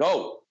I can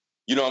go.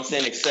 You know what I'm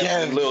saying?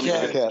 Except little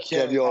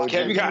Kev, you OG.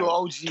 Kev, you got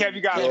OG. Kev,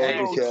 you got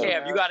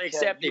Kev, you got to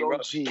accept it, bro.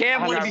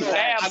 Kev want to be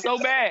Fab so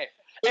bad.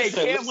 Hey,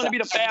 Kev want to be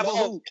the Fab of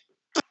hoop.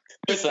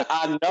 Listen,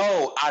 I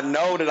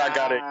know that I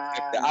gotta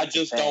accept it. I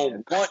just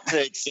don't want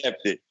to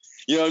accept it.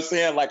 You know what I'm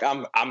saying? Like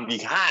I'm be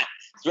hot,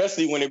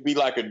 especially when it be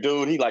like a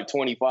dude. He like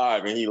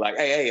 25 and he like,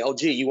 hey,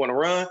 OG, you want to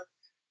run?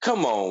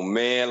 Come on,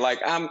 man. Like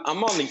I'm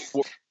only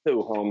 42,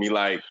 homie.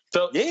 Like,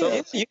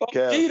 you OG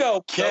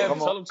though.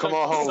 Kev, come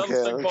on home,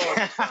 Kev.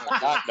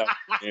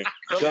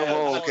 Come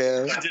on,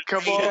 Kev.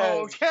 Come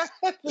on, Kev.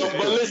 But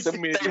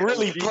listen, they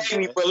really play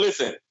me. But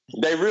listen,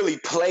 They really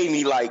play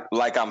me like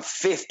I'm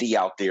 50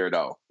 out there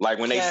though. Like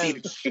when they see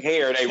the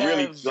hair, they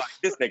really like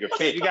this nigga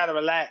 50. You gotta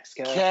relax,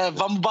 Kev.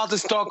 Kev, I'm about to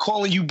start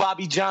calling you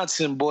Bobby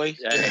Johnson, boy.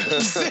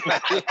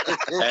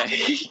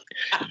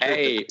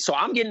 Hey, so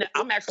I'm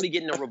actually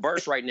getting the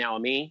reverse right now. I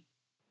mean,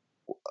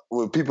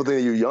 when people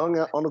think you're young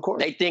on the court,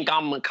 they think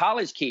I'm a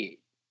college kid.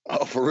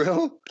 Oh, for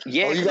real?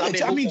 Yeah.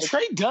 I mean,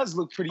 Trey does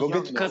look pretty young.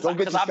 Because I've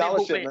been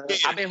hooping.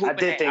 I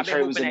did think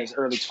Trey was in his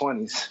early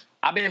 20s.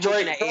 I've been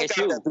hooping at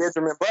ASU.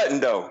 Benjamin Button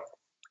though.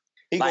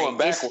 He like, going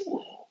backwards.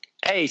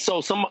 Hey, so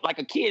some like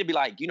a kid would be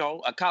like,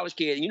 a college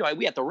kid,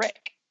 we at the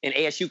rec. And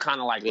ASU kind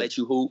of like let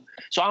you hoop.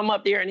 So I'm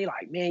up there and he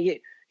like, man, yeah.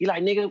 He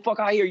like, nigga, fuck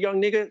out here,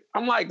 young nigga.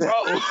 I'm like, bro,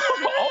 I'm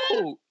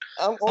old.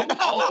 I'm old.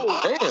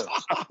 Damn.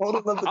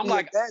 I'm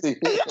like, daddy.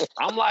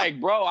 I'm like,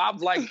 bro, I'm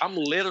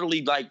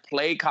literally like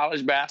play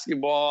college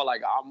basketball.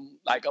 Like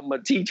I'm a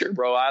teacher,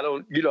 bro. I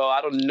don't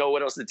know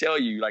what else to tell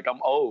you. Like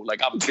I'm old.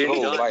 Like I've been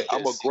done like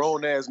I'm a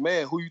grown ass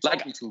man. Who you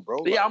talking to, bro?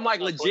 Yeah, I'm like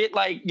legit,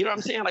 like, you know what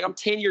I'm saying? Like I'm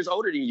 10 years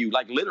older than you,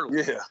 like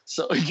literally. Yeah.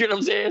 So you know what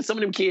I'm saying? Some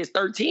of them kids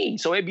 13.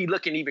 So it'd be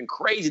looking even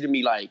crazy to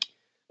me, like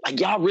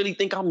y'all really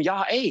think I'm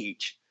y'all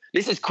age.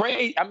 This is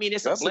crazy. I mean,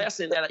 it's a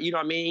blessing that, you know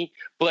what I mean?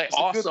 But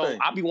also,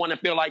 I be wanting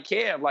to feel like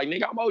Kev. Like,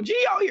 nigga, I'm OG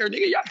out here.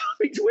 Nigga, y'all got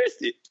me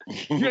twisted.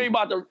 You ain't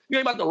about to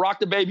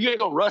rock the baby. You ain't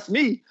gonna rust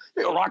me.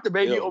 You gonna rock the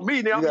baby on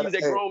me. Now I'm gonna use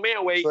that grown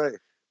man weight.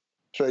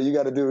 Trey, you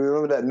gotta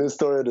remember that news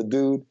story of the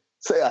dude?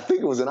 I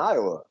think it was in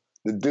Iowa.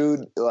 The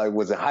dude like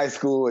was in high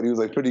school and he was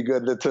like pretty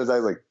good. It turns out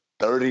he was like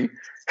 30.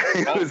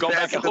 Go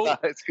back and hoop.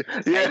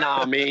 Yeah,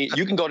 nah, man.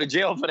 You can go to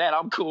jail for that.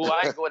 I'm cool.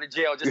 I ain't going to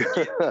jail just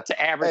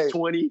to average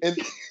 20.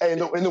 In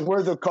the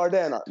words of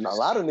Cardan, a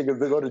lot of niggas,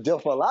 they go to jail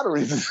for a lot of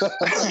reasons.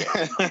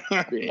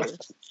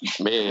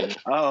 Man.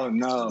 Oh,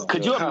 no.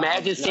 Could you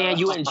imagine saying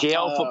you in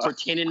jail for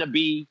pretending to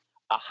be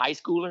a high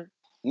schooler?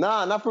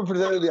 Nah, not for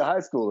pretending to be a high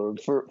schooler.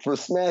 For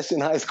smashing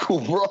high school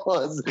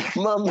bras.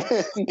 My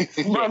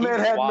man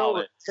had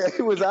no.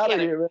 He was out of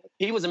here, man.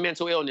 He was a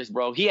mental illness,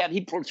 bro. He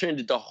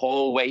pretended the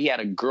whole way. He had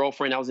a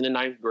girlfriend that was in the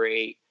 9th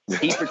grade.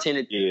 He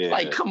pretended.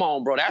 Like, come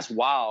on, bro. That's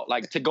wild.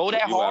 Like to go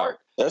that hard.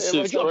 That's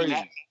just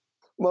crazy.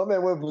 My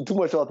man went for too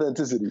much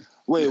authenticity.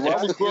 Wait,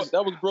 that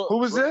was bro. Who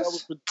was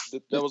this?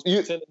 That was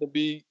pretending to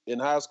be in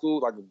high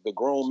school, like the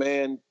grown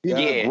man.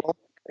 Yeah.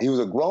 He was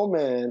a grown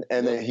man,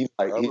 and then he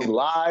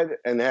lied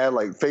and had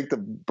like faked the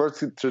birth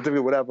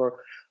certificate,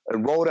 whatever,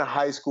 enrolled in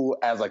high school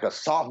as like a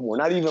sophomore,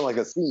 not even like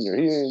a senior.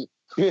 He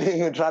didn't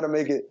even try to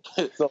make it.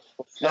 So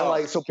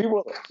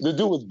the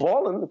dude was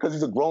balling because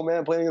he's a grown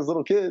man playing against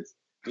little kids,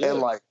 and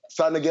like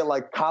starting to get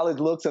like college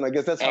looks, and I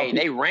guess that's how.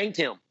 They ranked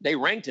him. Get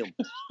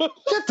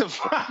the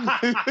fuck.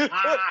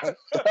 I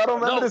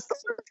don't remember this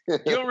story.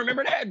 You don't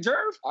remember that,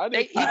 Jerv?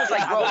 He was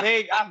like, bro,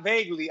 I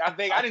vaguely. I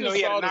didn't know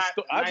he had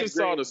I just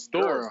saw the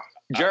story.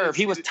 Jerv,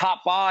 he was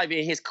top 5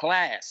 in his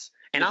class.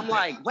 And I'm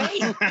like, wait.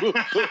 and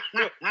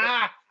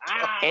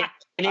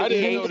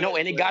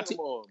it got to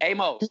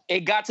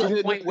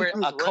the point where it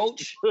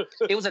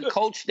was a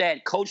coach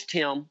that coached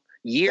him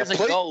years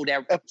ago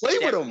that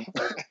played with him.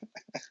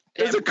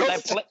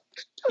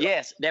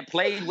 That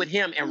played with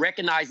him and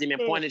recognized him and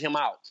pointed him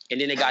out.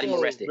 And then they got him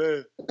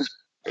arrested.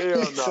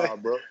 Hell nah,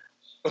 bro.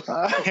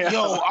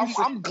 Yo,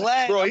 I'm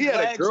glad. Bro, he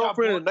had a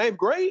girlfriend in 9th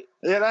grade?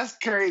 Yeah, that's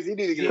crazy. He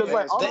need to get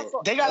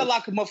they got to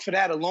lock him up for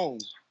that alone.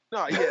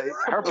 No, yeah.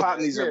 Her pop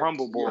needs a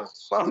rumble boy.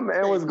 My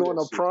man was going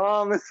to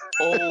prom.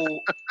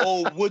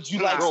 Would you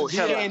like some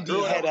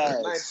candy head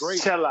ass?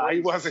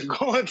 He wasn't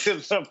going to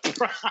the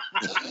prom.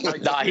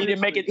 Nah, he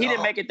didn't make it. He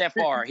didn't make it that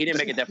far. He was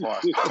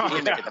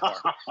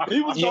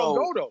gonna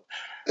go though.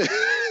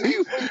 He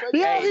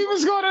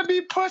was gonna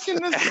be pushing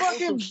this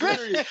fucking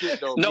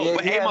bitch. No,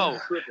 but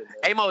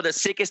Amo, the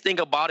sickest thing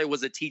about it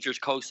was a teacher's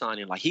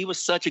co-signing. Like he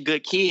was such a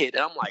good kid,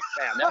 and I'm like,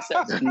 damn, that's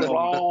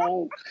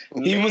wrong.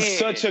 He was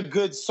such a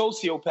good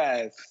sociopath.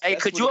 Hey,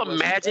 could you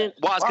imagine?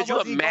 Could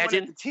you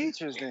imagine the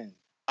teachers then?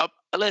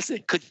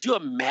 Listen, could you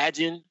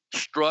imagine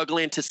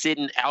struggling to sit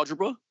in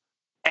algebra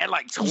at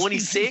like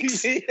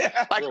 26?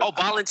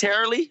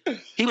 Voluntarily?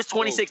 He was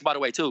 26, by the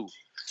way, too.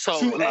 So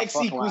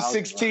 2x equals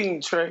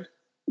 16, Trey.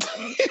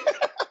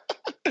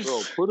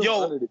 Bro, put him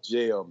under the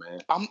jail, man.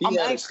 I'm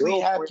actually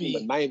happy.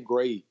 In the 9th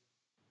grade.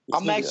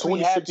 I'm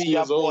actually happy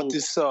y'all brought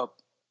this up.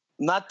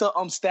 Not the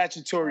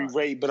statutory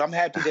rate, but I'm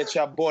happy that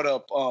y'all brought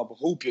up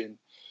hooping.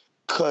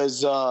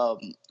 Because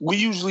we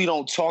usually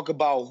don't talk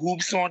about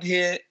hoops on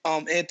here,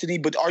 Anthony.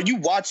 But are you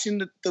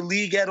watching the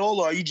league at all,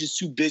 or are you just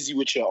too busy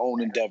with your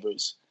own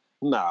endeavors?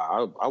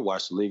 Nah, I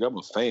watch the league. I'm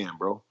a fan,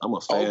 bro. I'm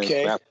a fan of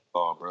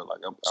basketball, bro. Like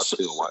I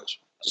still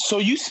watch. So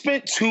you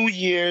spent 2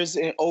 years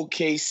in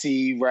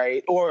OKC,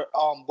 right? Or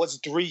was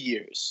it 3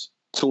 years?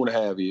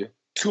 2.5 years.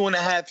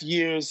 2.5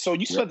 years. So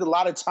you spent a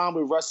lot of time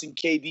with Russ and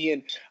KD.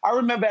 And I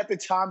remember at the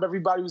time,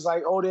 everybody was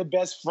like, oh, they're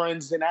best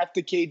friends. Then after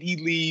KD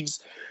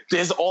leaves,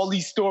 there's all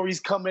these stories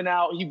coming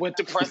out. He went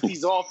to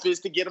Presti's office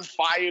to get him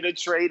fired or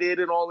traded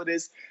and all of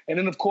this. And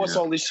then, of course,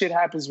 all this shit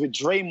happens with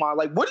Draymond.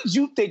 Like, what did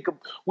you think of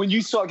when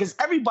you saw, because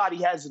everybody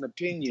has an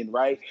opinion,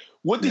 right?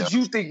 What did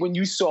you think when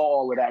you saw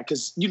all of that?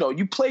 Because,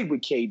 you played with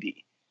KD.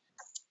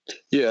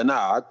 Yeah,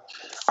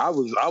 I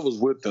was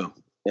with them,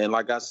 and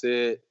like I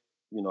said,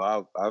 you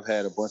know, I've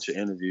had a bunch of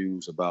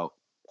interviews about,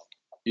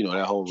 you know,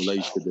 that whole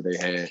relationship that they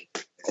had,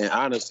 and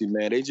honestly,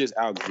 man, they just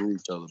outgrew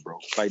each other, bro.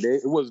 Like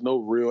it was no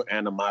real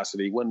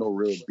animosity, it wasn't no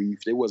real beef.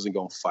 They wasn't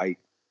gonna fight.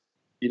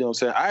 You know what I'm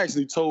saying? I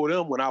actually told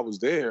them when I was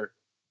there,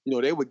 you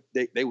know,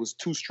 they was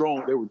too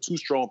strong. They were two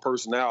strong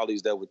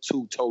personalities that were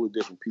two totally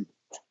different people.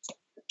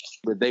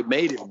 But they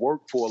made it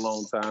work for a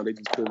long time. They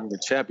just couldn't win a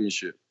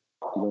championship.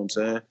 You know what I'm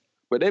saying?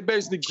 But they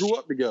basically grew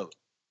up together.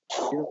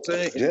 You know what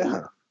I'm saying?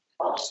 Yeah.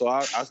 So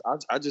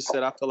I just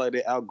said I feel like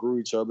they outgrew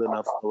each other, and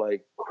I feel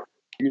like,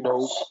 you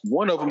know,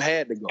 one of them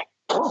had to go.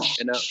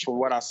 And from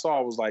what I saw,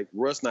 I was like,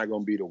 Russ not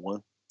gonna be the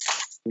one.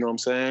 You know what I'm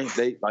saying?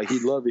 He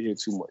loved it here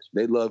too much.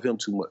 They love him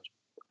too much.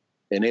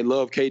 And they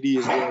love KD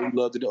as well. He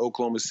loved it in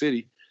Oklahoma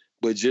City,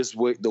 but just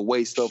the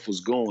way stuff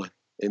was going.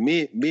 And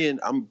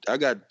I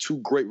got two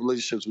great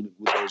relationships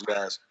with those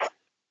guys,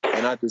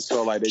 and I just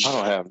felt like I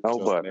don't have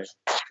nobody.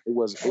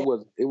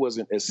 It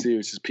wasn't as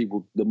serious as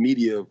people. The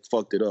media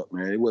fucked it up,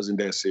 man. It wasn't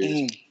that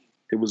serious.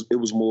 It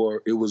was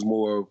more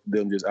of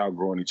them just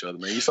outgrowing each other,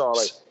 man. You saw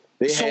like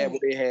they had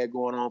what they had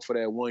going on for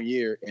that 1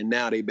 year, and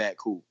now they back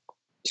cool.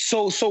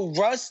 So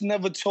Russ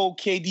never told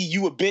KD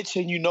you a bitch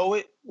and you know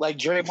it, like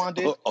Draymond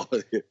did.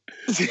 Yeah.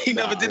 He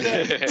never did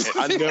that.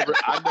 I never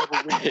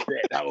read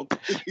that. I don't.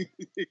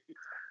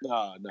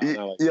 Nah.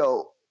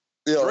 Yo,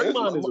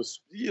 Draymond is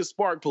a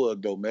spark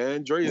plug though,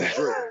 man. Dre is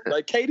Dre.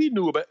 Like KD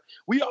knew about.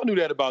 We all knew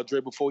that about Dre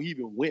before he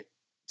even went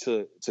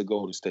to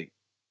Golden State.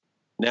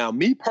 Now,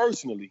 me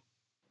personally,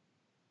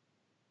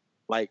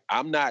 like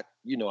I'm not,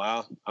 you know,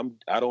 I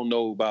don't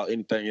know about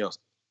anything else.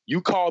 You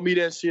call me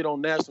that shit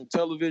on national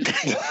television,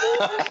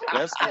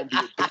 that's gonna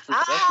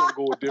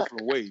go a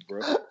different way, bro.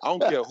 I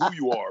don't care who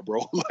you are,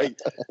 bro. like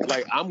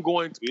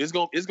it's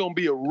gonna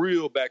be a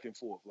real back and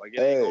forth. Like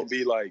it ain't gonna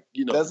be like,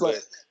 you know,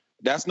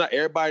 that's not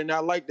everybody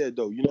not like that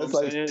though. You know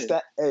what I'm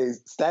saying?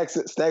 Stack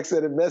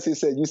said it best. He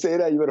said, "You say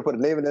that, you better put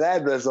a name and an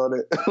address on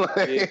it."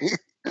 Like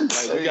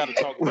we got to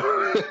talk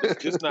about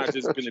it. It's not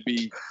just gonna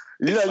be.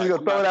 You're not just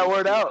gonna throw that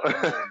word out.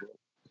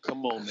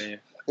 Come on, man.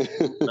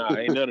 Nah,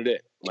 ain't none of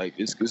that. Like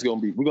it's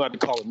gonna be. We're gonna have to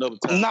call it another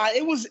time. Nah,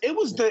 it was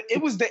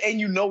the and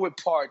you know it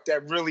part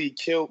that really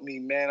killed me,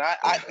 man.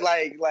 I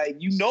like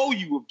you know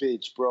you a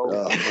bitch,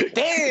 bro.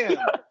 Damn.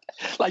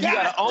 Like you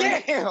gotta own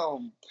it.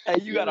 Damn.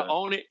 Hey, you gotta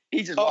own it.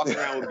 He just walking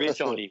around with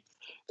bitch on him.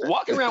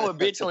 Walking around with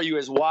bitch on you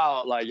is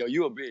wild. Like, yo,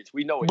 you a bitch.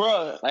 We know it.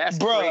 Bruh, like, that's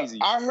crazy.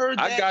 I heard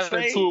that I got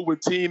into it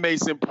with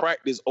teammates in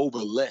practice over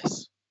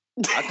less.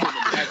 I couldn't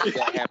imagine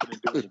that happening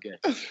during the game.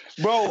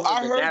 Bro,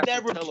 I heard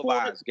that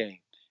televised game.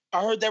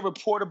 I heard that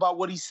report about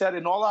what he said,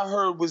 and all I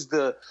heard was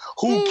the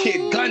who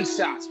kid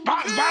gunshots.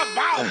 Bow, bow,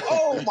 bow.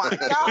 Oh, my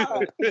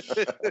God.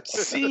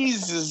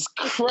 Jesus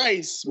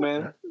Christ,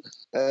 man.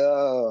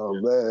 Oh,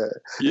 man.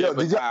 Yeah, yo,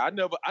 but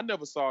I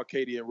never saw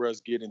KD and Russ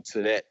get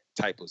into that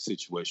type of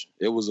situation.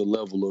 It was a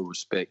level of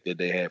respect that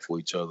they had for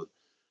each other.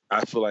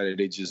 I feel like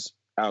they just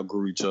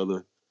outgrew each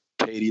other.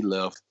 KD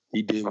left.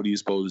 He did what he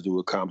was supposed to do,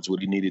 accomplish what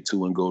he needed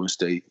to in Golden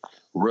State.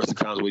 Russ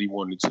accomplished what he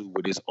wanted to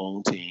with his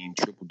own team,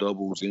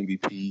 triple-doubles,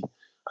 MVP.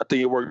 I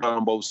think it worked out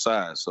on both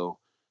sides. So,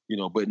 you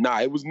know, but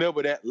it was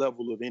never that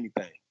level of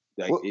anything.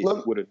 Like,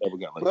 it would have never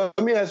got like that.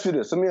 Let me ask you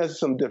this. Let me ask you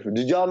something different.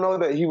 Did y'all know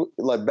that he,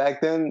 like back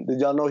then, did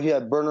y'all know he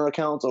had burner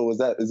accounts, or is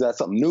that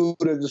something new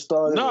that just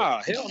started?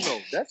 Nah, hell no.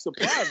 That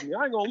surprised me.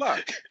 I ain't gonna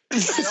lie.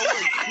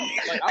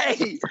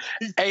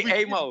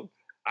 Hey, Mo.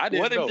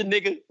 What if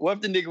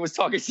the nigga was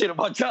talking shit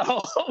about y'all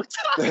the whole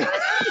time?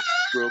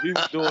 Bro, if he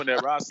was doing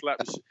that, bro, I'd slap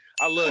the shit.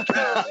 I love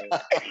Kevin, man.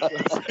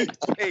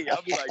 Hey,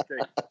 I'll be like, hey,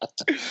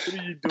 what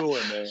are you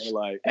doing, man?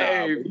 Like,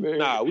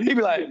 he'd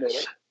be like,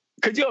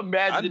 could you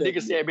imagine the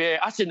nigga saying, man,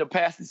 I shouldn't have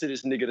passed it to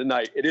this nigga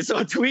tonight. And it's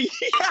on tweet.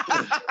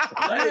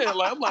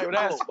 I'm like,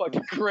 that's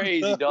fucking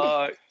crazy,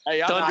 dog.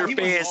 Hey, Thunder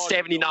fan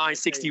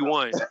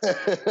 79-61.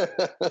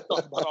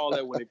 Talk about all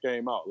that when it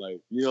came out. Like,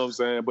 you know what I'm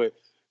saying? But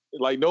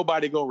like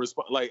nobody gonna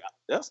respond. Like,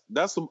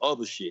 that's some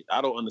other shit.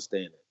 I don't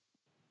understand that.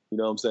 You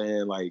know what I'm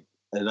saying? Like,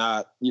 and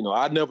I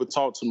never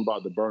talked to him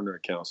about the burner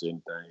accounts or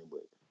anything,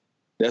 but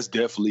that's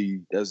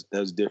definitely that's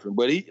different.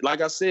 But he,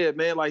 like I said,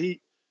 man, like he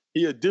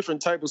a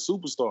different type of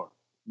superstar.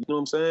 You know what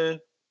I'm saying?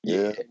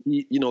 Yeah.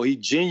 He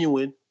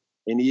genuine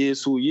and he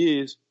is who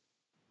he is.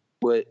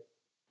 But,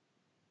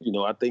 you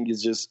know, I think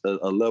it's just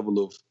a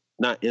level of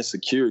not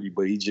insecurity,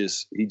 but he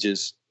just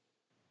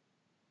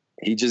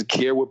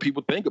care what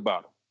people think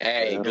about him.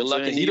 Hey, good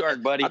luck in New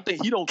York, buddy. I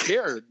think he don't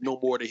care no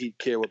more than he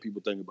care what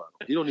people think about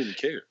him. He don't even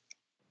care.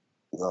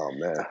 Oh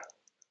man,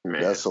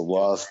 that's some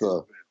wild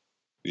stuff.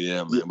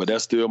 Yeah, man. But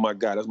that's still my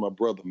guy. That's my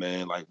brother,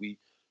 man. Like we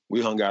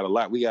hung out a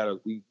lot. We have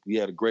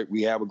a great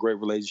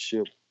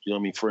relationship. You know what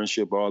I mean?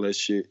 Friendship, all that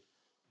shit.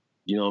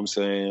 You know what I'm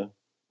saying?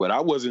 But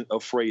I wasn't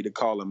afraid to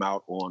call him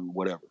out on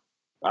whatever.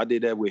 I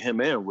did that with him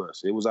and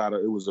Russ. It was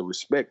a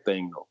respect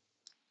thing though.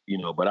 You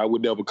know, but I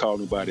would never call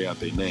nobody out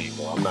their name.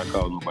 Though. I'm not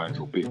calling nobody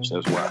no bitch.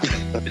 That's why.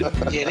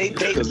 Yeah, they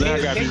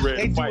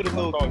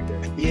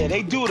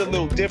do it a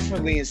little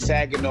differently in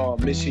Saginaw,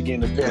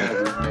 Michigan,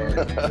 apparently,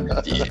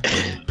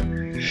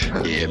 man.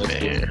 Yeah,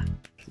 man.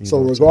 So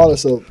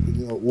regardless of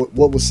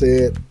what was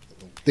said,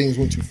 things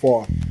went too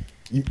far.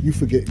 You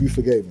forgave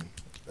him.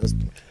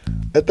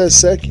 At that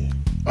second,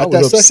 I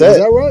was upset. Is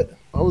that right?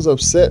 I was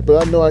upset,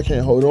 but I know I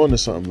can't hold on to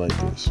something like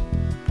this.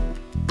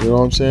 You know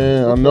what I'm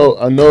saying? I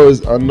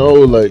know.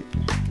 Like,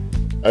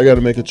 I got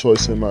to make a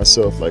choice in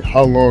myself. Like,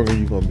 how long are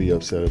you gonna be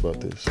upset about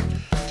this?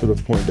 To the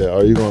point that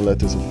are you gonna let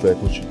this affect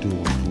what you do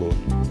on the floor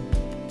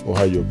or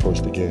how you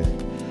approach the game?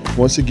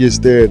 Once it gets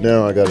there,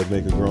 now I got to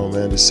make a grown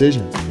man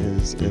decision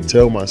and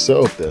tell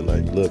myself that,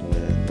 like, look,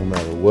 man, no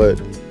matter what,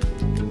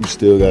 you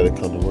still got to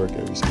come to work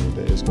every single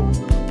day. It's going.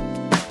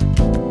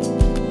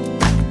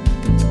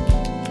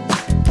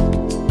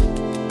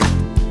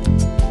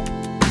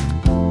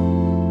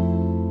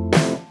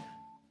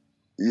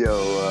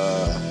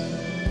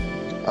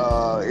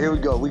 Here we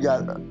go. We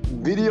got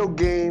video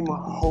game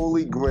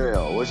Holy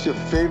Grail. What's your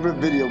favorite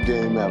video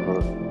game ever?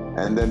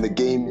 And then the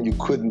game you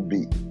couldn't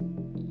beat.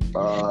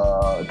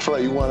 Troy,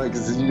 you want to,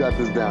 because you got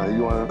this down.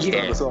 You want to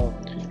start us off?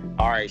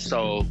 All right,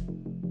 so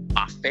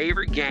my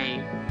favorite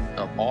game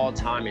of all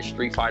time is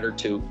Street Fighter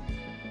 2.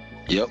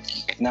 Yep.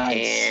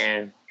 Nice.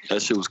 And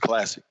that shit was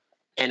classic.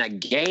 And a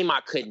game I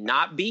could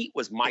not beat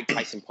was Mike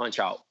Tyson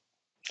Punch-Out.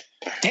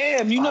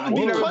 Damn, you never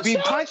beat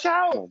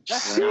Punch-Out?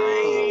 That's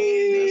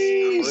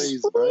crazy,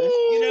 bro.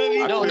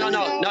 No. I'm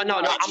lying.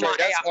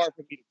 That's hard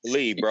for me to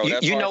believe, bro.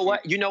 You know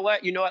what?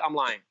 I'm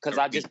lying because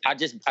I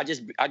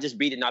just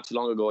beat it not too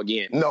long ago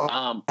again. No.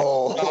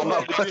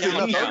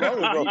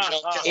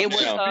 It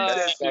was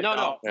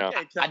no.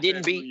 I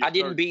didn't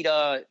beat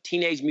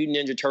Teenage Mutant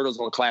Ninja Turtles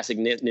on classic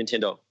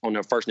Nintendo, on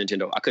their first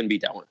Nintendo. I couldn't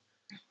beat that one.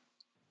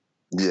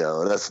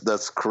 Yeah,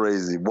 that's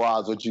crazy.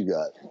 Woz, what you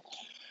got?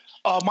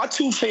 My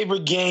two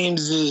favorite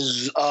games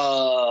is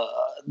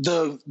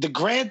the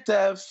Grand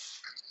Theft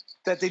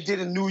that they did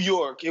in New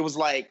York. It was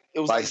like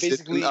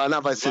basically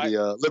not Vice City,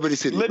 Liberty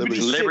City. Liberty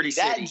City.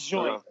 That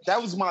joint,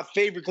 that was my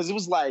favorite because it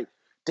was like,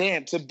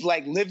 damn, to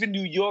like live in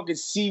New York and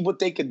see what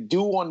they could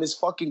do on this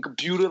fucking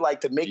computer,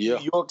 like to make New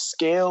York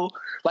scale.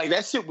 Like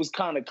that shit was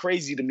kind of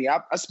crazy to me.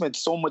 I spent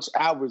so much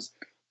hours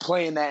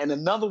playing that. And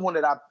another one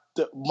that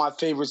my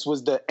favorites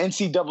was the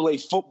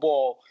NCAA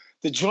football,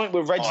 the joint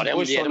with Reggie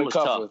Bush on the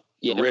cover. Tough.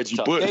 Yeah, Reggie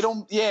Bush. The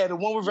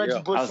one with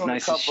Reggie Bush on the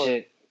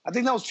cover. I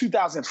think that was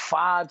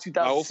 2005,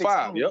 2006.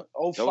 05, yep.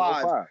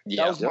 05.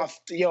 Yeah, that was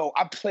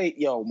I played,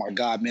 my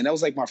God, man. That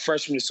was like my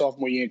freshman and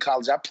sophomore year in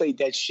college. I played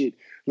that shit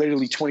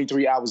literally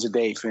 23 hours a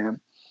day,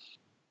 fam.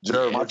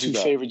 My two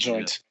favorite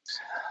joints.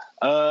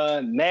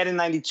 Madden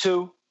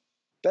 92.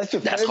 That's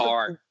your favorite?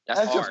 Hard.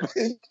 That's hard.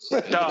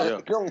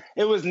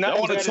 It was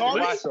nothing better than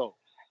watch.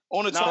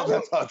 On the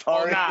Atari?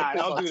 Oh, nah,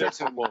 don't do that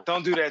to me.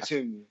 Don't do that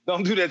to me.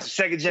 Don't do that to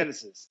Sega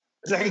Genesis.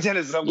 Sega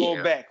Genesis, I'm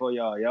going back for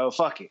y'all. Yo,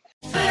 fuck it.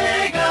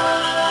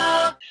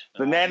 Sega!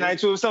 The Madden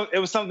 92, it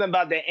was something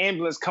about the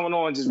ambulance coming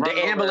on just running.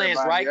 The ambulance,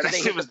 right? That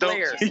shit was dope.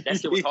 That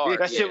shit was hard.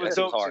 That shit was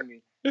dope to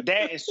me.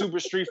 That and Super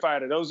Street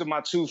Fighter, those are my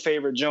two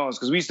favorite joints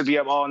because we used to be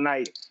up all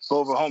night, go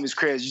over homies'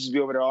 cribs. Used to be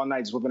over there all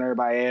night, just whooping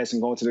everybody's ass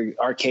and going to the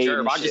arcade. Sure,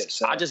 and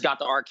I just got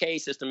the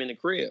arcade system in the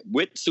crib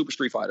with Super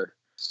Street Fighter.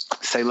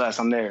 Say less,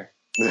 I'm there.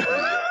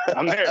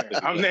 I'm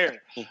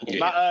there.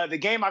 The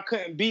game I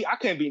couldn't beat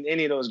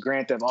any of those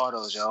Grand Theft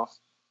Autos, y'all.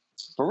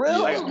 For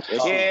real? I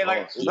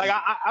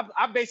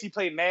basically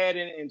played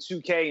Madden and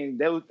 2K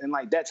and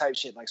like that type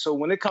shit. Like, so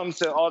when it comes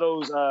to all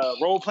those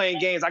role playing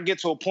games, I get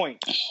to a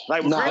point.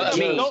 Like, you gotta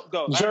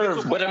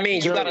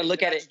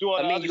look at it.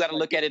 You gotta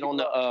look at it on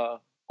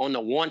the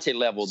wanted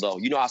level though.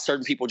 You know how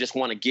certain people just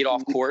want to get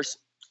off course.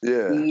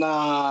 Yeah.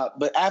 Nah,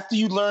 but after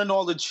you learn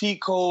all the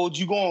cheat codes,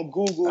 you go on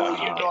Google and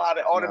you know how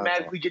to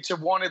automatically get your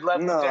wanted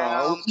level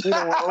down.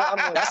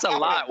 That's a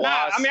lot.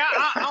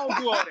 I don't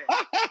do all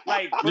that.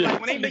 Like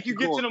when they make you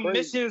get to the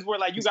missions where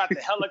like you got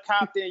the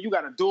helicopter and you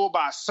got to do it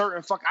by a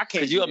certain fuck. I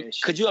can't.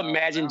 Could you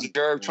imagine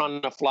Jerv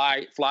trying to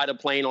fly the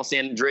plane on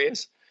San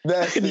Andreas?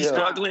 He's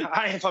struggling.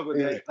 I ain't fuck with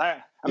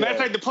that. Matter of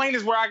fact, the plane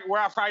is where I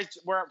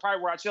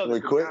chill.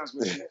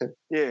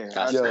 Yeah,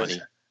 that's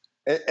funny.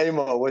 Hey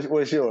Mo,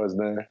 what's yours,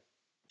 man?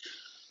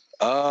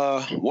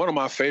 One of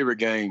my favorite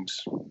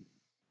games,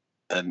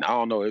 and I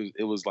don't know,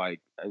 it was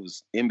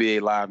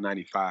NBA Live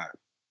 95.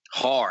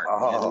 Hard.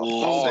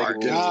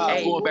 Hard.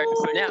 That was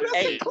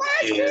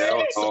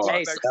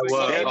classic.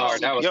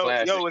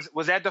 Yo,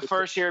 was that the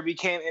first year it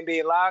became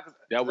NBA Live?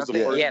 That was the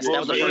first year.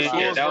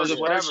 That was the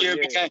first year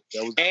it became.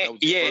 And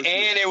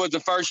it was the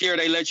first year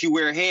they let you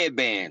wear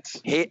headbands.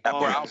 Like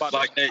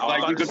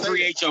you could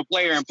create your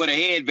player and put a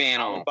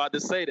headband on. I was about to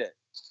say that.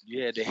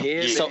 Yeah, the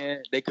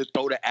headband. They could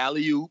throw the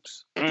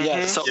alley-oops.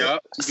 Yeah.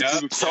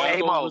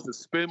 The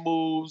spin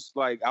moves.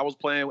 Like I used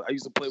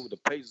to play with the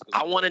Pacers.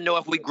 I want to know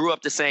if we grew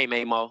up the same,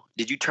 Amo.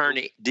 Did you turn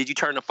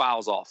the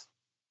fouls off?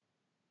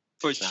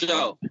 For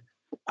sure.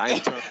 I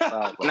ain't turned the fouls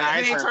off. I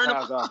ain't turned the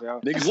fouls off, yo.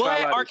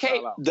 What?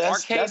 Arcade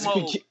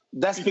mode.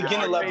 That's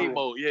beginner level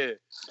mode. Yeah.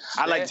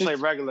 I like to play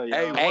regular.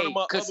 Yo.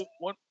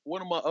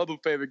 One of my other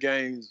favorite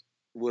games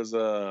was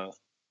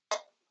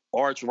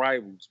Arch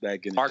Rivals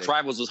back in the Arch day.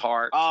 Rivals was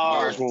hard.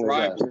 Arch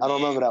Rivals. I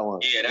don't remember that one.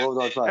 Yeah, what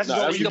was Arch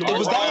Rivals?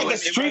 Was that like a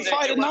Street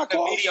Fighter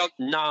knockoff?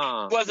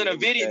 Nah. It wasn't a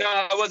video.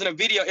 No, it wasn't a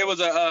video. It was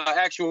a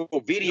actual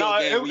video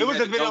game. It was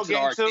a video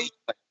game too.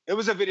 It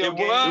was a video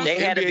game. They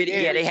had a video.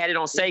 Yeah, they had it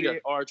on Sega.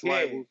 Arch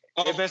Rivals.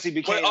 Eventually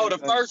became. The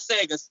first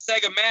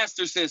Sega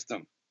Master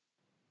System.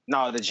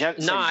 No, the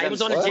Genesis. Nah, it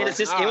was on the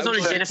Genesis. It was on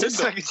the Genesis.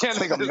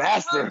 Sega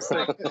Master.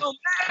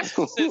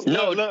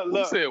 No,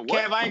 look.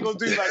 Kev, I ain't gonna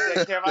do you like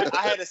that, Kev.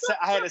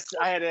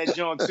 I had that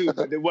joint too,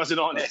 but it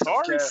wasn't on that.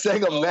 Sorry,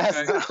 Sega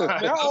Master.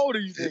 How old are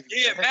you thinking?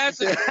 Yeah,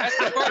 Master. That's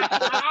the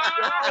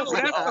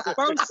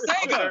first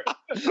Sega.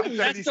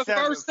 That's the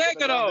first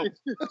Sega, though.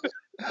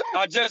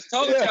 I just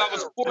told you I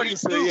was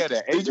 42. Did you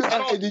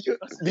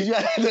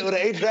have that with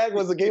an 8-track?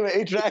 Was the game an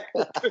 8-track?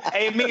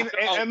 Hey,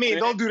 I mean,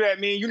 don't do that,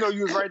 man. You know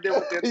you was right there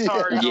with the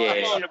Atari.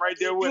 Yeah. Right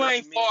there with you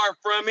ain't far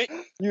from it.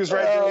 You was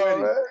right there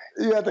with it.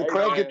 You had to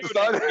crank it to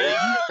start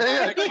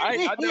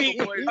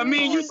I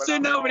mean, you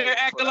sitting over there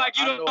acting like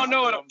you don't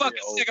know what a fucking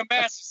Sega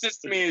Master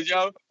System is,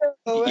 yo.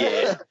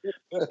 Yeah.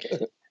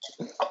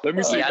 Let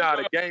me see. Now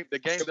the game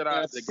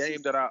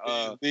that I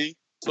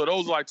so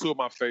those are like two of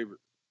my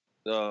favorites.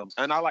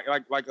 And I like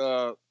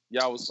y'all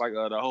was like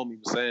the homie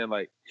was saying,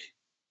 like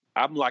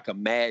I'm like a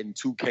Madden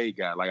 2K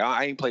guy. Like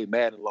I ain't played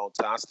Madden in a long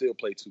time. I still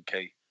play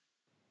 2K.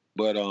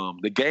 But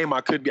the game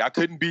I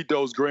couldn't beat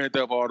those Grand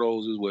Theft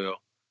Autos as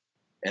well.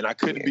 And I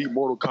couldn't beat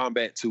Mortal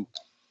Kombat 2.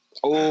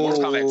 Oh,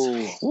 Mortal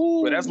Kombat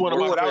 2. But that's one of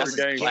my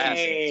favorite games.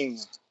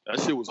 Games. That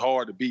shit was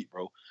hard to beat,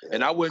 bro.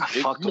 And I wouldn't,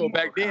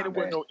 back then it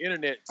wasn't no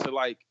internet to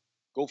like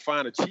go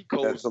find a cheat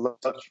code, find out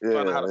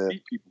how to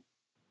beat people.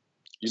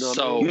 You know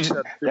what I mean?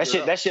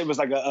 That shit was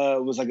like an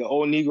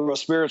old Negro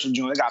spiritual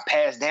joint. It got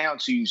passed down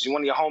to you. So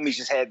one of your homies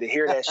just had to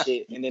hear that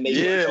shit, and then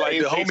they like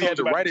the homie had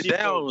to write it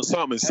down or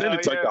something and send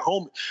it to like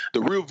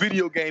the real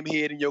video game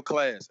head in your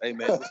class. Hey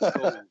man, what's the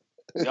code?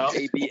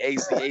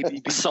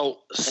 ABAC.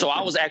 So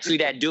I was actually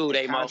that dude,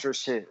 Contra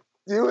shit.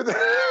 You was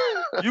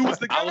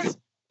the guy.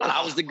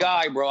 I was the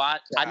guy, bro. I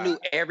knew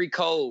every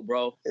code,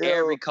 bro.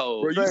 Every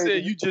code. Bro, you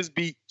said you just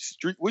beat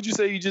Street. What'd you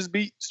say you just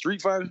beat?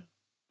 Street Fighter?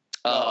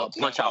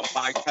 Punch Out.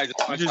 Mike Tyson.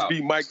 You just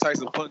beat Mike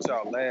Tyson Punch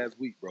Out last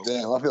week, bro.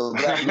 Damn, I feel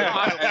bad.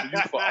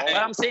 But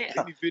I'm saying,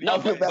 I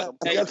feel bad.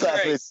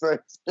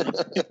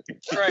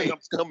 Trey, I'm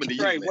coming to you.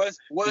 Trey, what's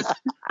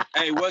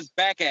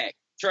back act?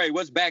 Trey,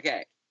 what's back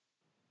act?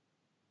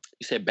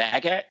 You said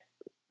back act?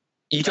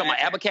 You talking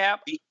about Abacab?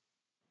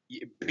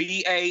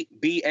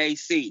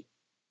 BAC.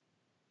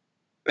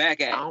 Back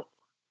act.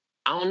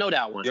 I don't know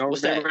that one. You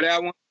don't remember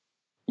that one?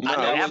 No,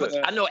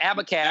 I know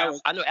Abacab.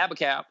 I know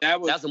Abacab.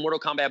 That's the Mortal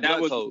Kombat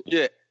blood code.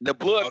 Yeah, the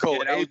blood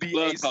code.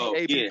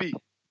 ABAC.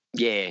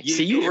 Yeah.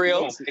 See, you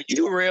real.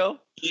 You real.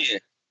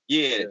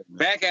 Yeah.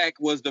 Back act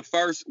was the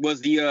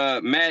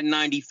Madden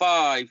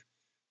 95.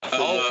 For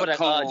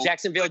the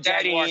Jacksonville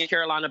Jaguars,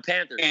 Carolina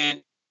Panthers.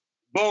 And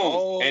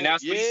boom. And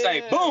that's what he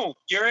say. Boom.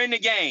 You're in the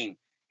game.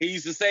 He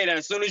used to say that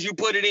as soon as you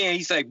put it in,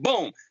 he say,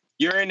 boom,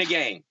 you're in the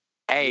game.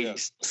 Hey,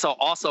 so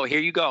also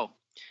here you go.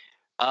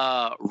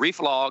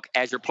 Reflog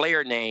as your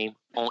player name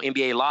on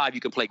NBA Live, you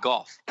can play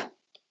golf.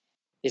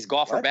 It's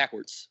golfer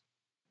backwards.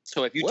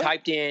 So if you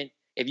typed in,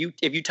 if you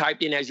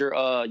typed in as your,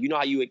 you know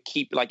how you would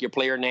keep like your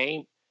player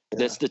name,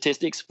 the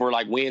statistics for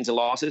like wins and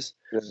losses.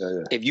 Yeah.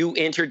 If you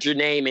entered your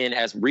name in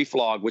as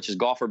Reflog, which is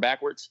golfer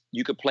backwards,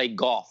 you could play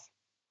golf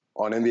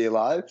on NBA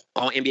Live.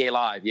 On NBA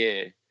Live,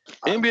 yeah.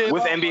 NBA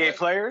with NBA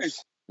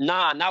players.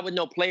 Nah, not with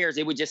no players.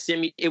 It would just send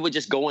me. It would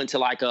just go into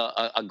like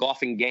a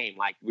golfing game,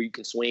 like where you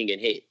can swing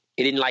and hit.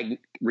 It didn't like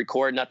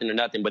record nothing or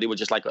nothing, but it was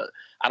just like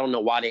I don't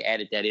know why they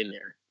added that in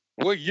there.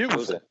 What year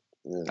was that?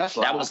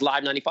 That was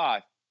Live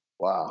 95.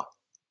 Wow.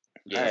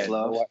 Yeah. That's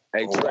love.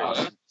 Hey,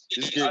 I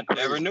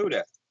never knew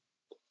that.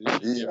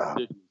 Yeah.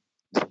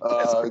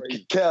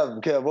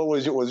 Kev, what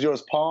was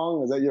yours?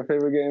 Pong? Is that your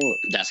favorite game?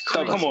 That's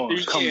crazy. Come on.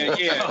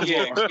 Yeah.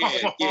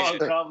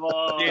 Come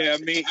on. Yeah, I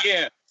mean,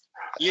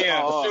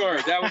 yeah, sure.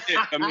 That was it.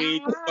 I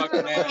mean,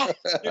 fucking ass.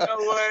 You know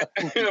what?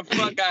 Get the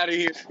fuck out of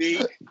here,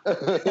 Steve.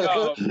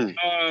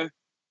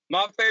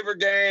 My favorite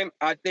game,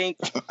 I think,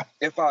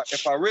 if I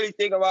really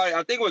think about it,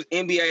 I think it was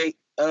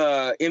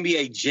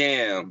NBA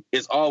Jam.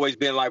 It's always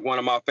been like one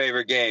of my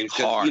favorite games.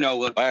 Hard. You know,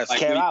 like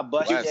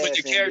remember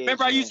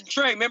I used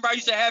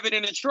to have it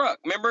in the truck.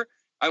 Remember?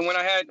 When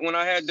I had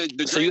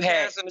the so you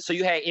had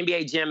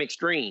NBA Jam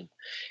Extreme,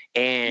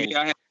 and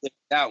I had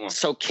that one.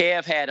 So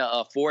Kev had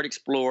a Ford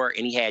Explorer,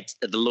 and he had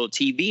the little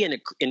TV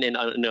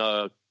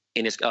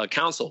in his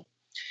console,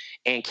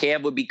 and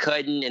Kev would be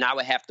cutting, and I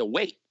would have to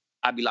wait.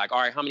 I'd be like, "All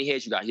right, how many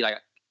heads you got?" He's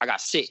like, "I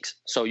got 6."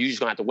 So you just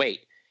gonna have to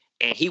wait,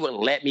 and he wouldn't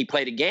let me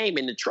play the game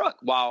in the truck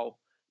while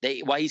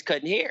he's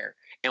cutting hair.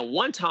 And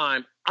one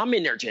time, I'm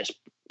in there just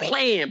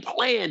playing,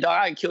 dog.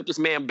 I killed this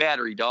man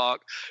battery,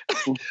 dog.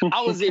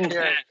 I was in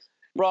there.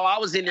 Bro, I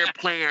was in there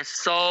playing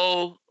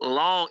so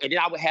long, and then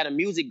I had a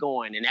music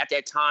going, and at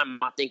that time,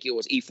 I think it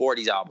was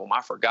E40's album.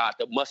 I forgot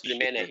the Mustard and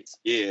Mayonnaise.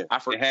 Yeah,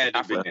 it had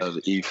to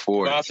be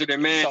E40. Mustard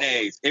and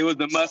Mayonnaise. It was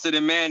the Mustard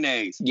and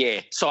Mayonnaise. Yeah,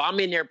 so I'm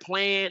in there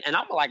playing, and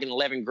I'm like in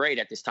 11th grade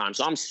at this time.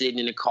 So I'm sitting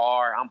in the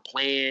car, I'm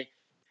playing.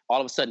 All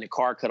of a sudden, the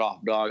car cut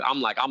off, dog.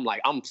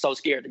 I'm so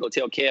scared to go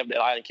tell Kev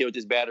that I done killed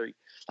this battery.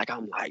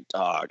 I'm like,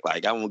 dog,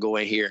 I'm gonna go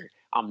in here.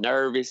 I'm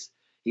nervous.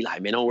 He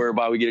like, man, don't worry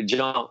about it. We get a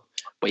jump.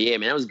 But yeah,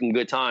 man, that was some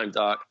good times,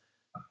 dog.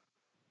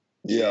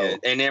 Yeah.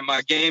 And then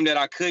my game that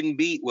I couldn't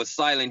beat was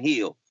Silent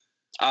Hill.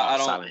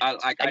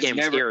 That game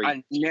was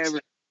scary. Yeah,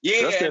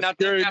 that's and I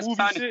think that's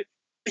kind of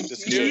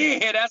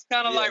that's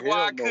kind of like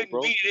why I couldn't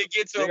beat it. It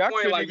gets to a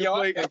point like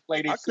y'all can't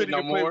play this shit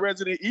no more. I couldn't even play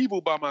Resident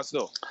Evil by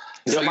myself.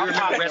 Yeah, my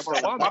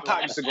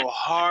pop used to go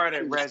hard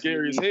at Resident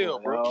Evil, scary as hell,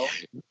 bro.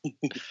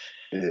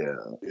 Yeah.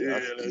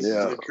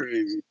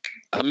 Crazy.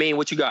 I mean,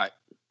 what you got?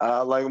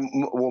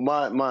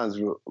 Mine's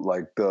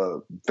like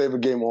the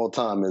favorite game of all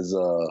time is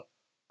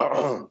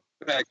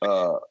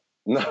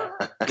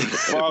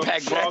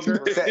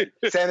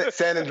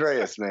San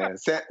Andreas, man.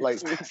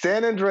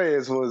 San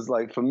Andreas was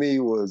like, for me,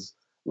 was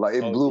like,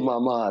 it blew my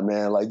mind,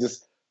 man. Like,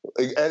 just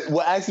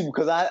well, actually,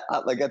 because I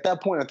like at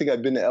that point, I think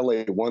I'd been to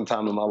LA one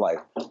time in my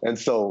life, and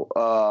so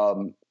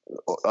for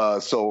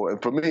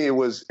me, it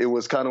was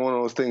kind of one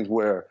of those things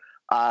where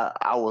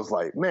I was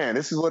like, man,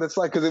 this is what it's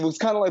like, because it was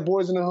kind of like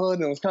Boys in the Hood,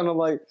 and it was kind of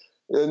like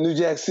New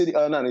Jack City,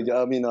 Menace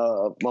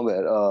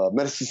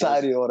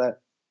Society, all that.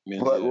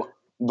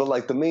 But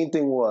like the main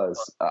thing was,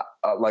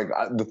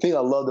 the thing I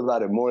loved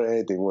about it more than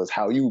anything was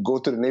how you go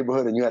to the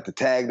neighborhood and you have to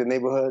tag the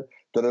neighborhood.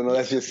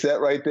 That's just set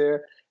right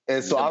there.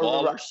 And so I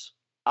remember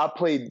I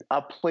played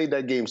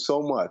that game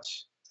so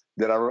much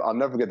that I'll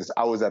never forget this.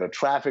 I was at a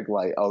traffic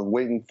light. I was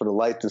waiting for the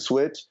light to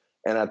switch,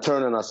 and I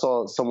turned and I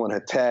saw someone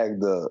had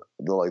tagged the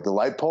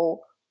light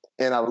pole,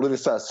 and I literally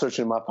started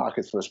searching in my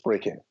pockets for a spray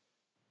can.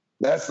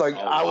 That's like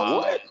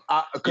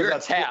You're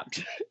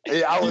tapped.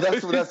 Yeah,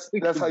 that's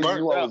how you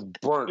knew I was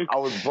burnt. I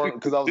was burnt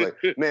because I was like,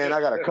 man,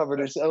 I gotta cover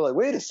this. I was like,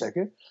 wait a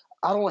second,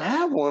 I don't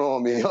have one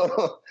on me. And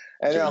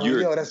then I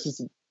was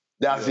like,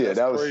 that's it.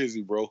 That was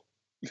crazy, bro.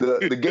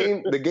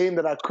 The game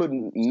that I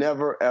couldn't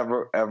never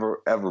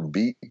ever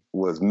beat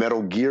was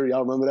Metal Gear.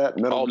 Y'all remember that?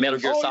 Metal Gear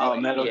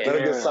Solid. Metal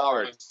Gear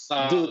Solid.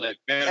 Dude,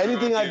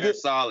 anything I did,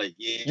 solid.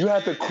 Yeah. You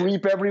have to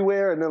creep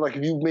everywhere, and then like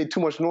if you made too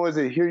much noise,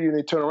 they hear you and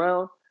they turn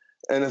around.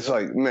 And it's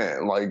like,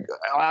 man, like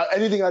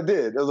anything I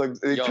did, it was like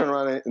they turned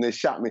around and they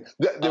shot me.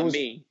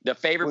 The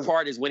favorite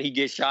part is when he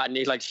gets shot and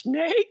he's like,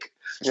 Snake.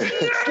 I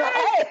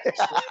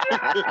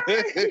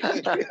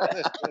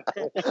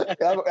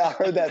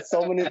heard that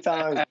so many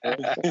times. I heard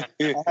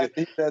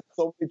that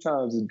so many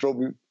times. It drove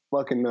me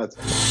fucking nuts.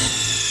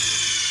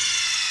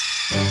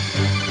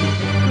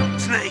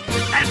 Snake,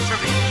 answer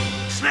me.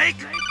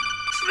 Snake.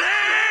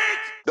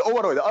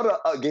 By the way, the other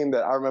game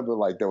that I remember,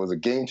 like, there was a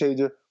game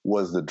changer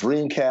was the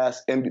Dreamcast,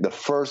 the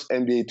first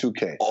NBA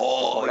 2K.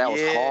 Oh, that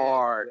was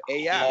hard.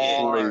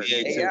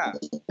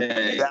 That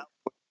was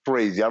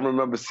crazy. I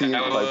remember seeing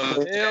hell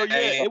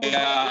yeah. It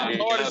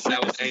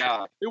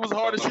was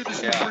hard as shit to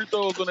shoot free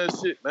throws on that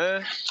shit,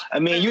 man. I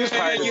mean, you was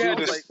probably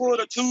pull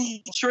the two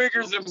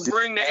triggers and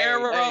bring the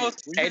arrows.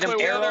 Hey, them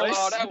arrows.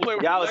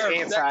 Y'all was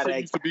anti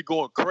that. Used to be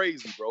going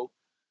crazy, bro.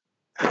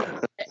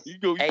 So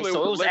it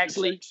was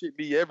actually shit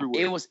be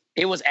everywhere.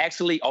 It was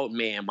actually, oh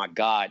man, my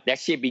God, that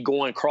shit be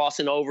going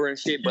crossing over and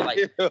shit. But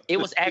like it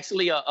was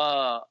actually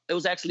a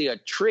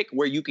trick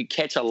where you could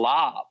catch a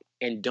lob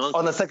and dunk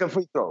on the second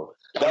free throw.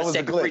 That was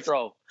the glitch. Free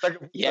throw.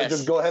 Yes.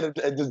 Just go ahead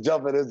and just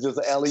jump it. It's just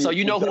an alley. So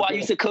you know who I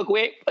used to cook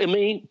with? I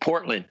mean,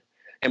 Portland,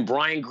 and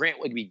Brian Grant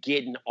would be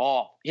getting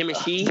off. Him and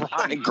she.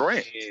 Brian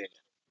Grant.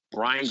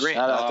 Brian Grant.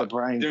 Shout out to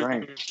Brian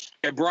Grant.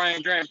 And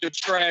Brian Grant, the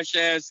trash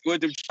ass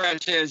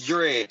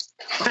dreads.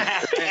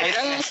 Hey,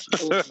 that's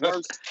the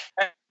worst.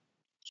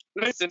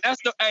 Listen,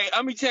 that's the. Hey,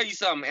 let me tell you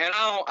something. And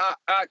I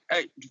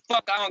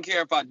don't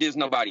care if I diss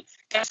nobody.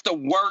 That's the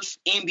worst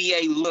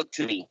NBA look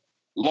to me.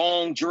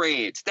 Long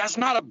dreads. That's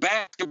not a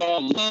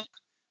basketball look.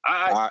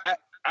 I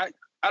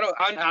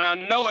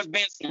know it's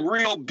been some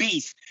real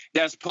beasts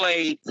that's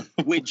played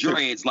with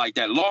dreads like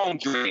that. Long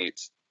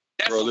dreads.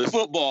 That's a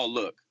football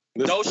look.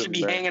 Those should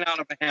be hanging out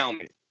of a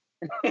helmet.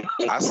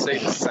 I say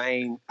the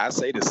same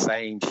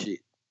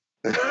shit.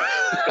 But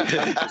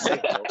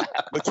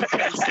you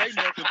can't say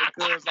nothing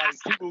because like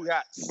people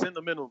got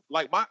sentimental.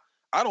 Like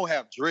I don't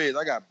have dreads.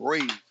 I got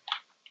braids.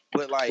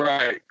 But like,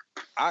 right.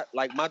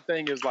 My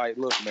thing is like,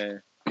 look,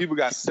 man, people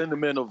got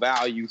sentimental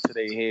value to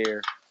their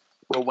hair.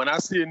 But when I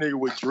see a nigga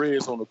with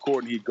dreads on the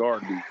court and he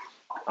guarding me,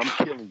 I'm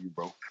killing you,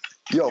 bro.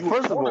 Yo,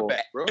 first of all,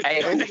 bro.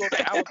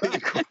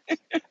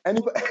 I'm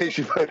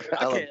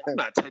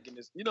not taking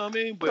this. You know what I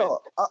mean?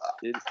 But I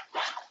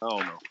don't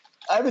know.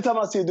 Every time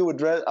I see a dude with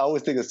dread, I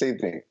always think the same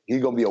thing.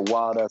 He's gonna be a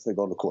wild ass nigga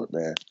on the court,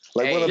 man.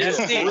 Like that's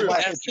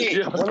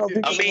it.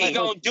 I mean, he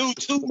gonna do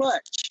too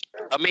much.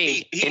 I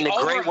mean, in the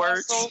great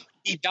words,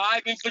 he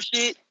diving for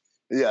shit.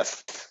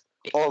 Yes.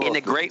 In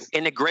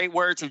the great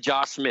words of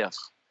Josh Smith,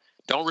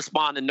 Don't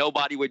respond to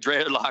nobody with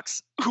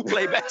dreadlocks who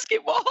play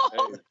basketball.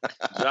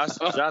 Josh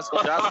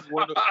is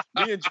one of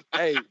me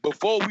and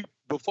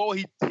before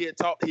he had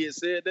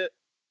said that,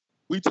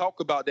 we talk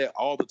about that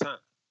all the time.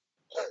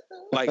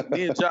 Like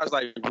me and Josh,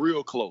 like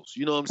real close.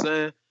 You know what I'm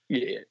saying?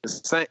 Yeah.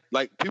 It's same,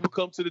 like people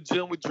come to the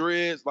gym with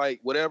dreads, like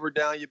whatever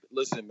down you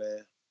listen,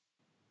 man.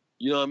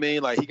 You know what I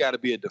mean? Like he got to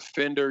be a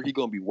defender. He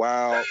gonna be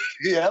wild.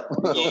 Yeah.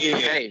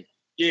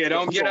 Yeah,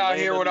 don't get out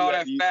here with all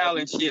that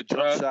fouling shit,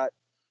 bro.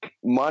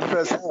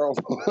 Montrezl Harrell.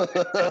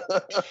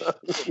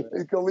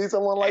 He's gonna be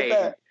someone like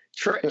that.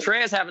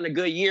 Trez having a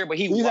good year, but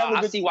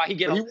I see why he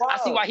get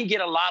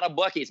a lot of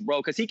buckets, bro.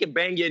 Because he can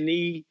bang your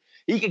knee.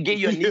 He can get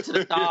your knee to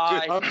the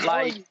thigh.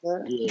 Like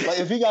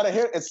if he got a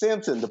hair, it's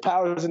Samson. The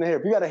power's in the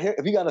hair.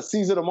 If he got a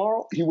Caesar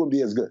tomorrow, he wouldn't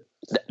be as good.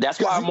 That's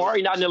why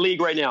Amari not in the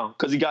league right now,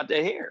 because he got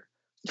that hair.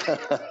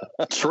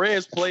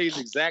 Trez plays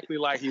exactly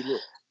like he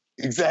looked.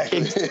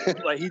 Exactly.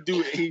 Like he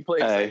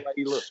plays like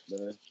he looked,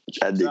 man.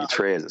 That nigga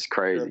Trez is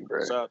crazy,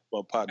 bro.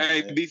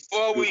 Hey,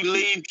 before we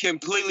leave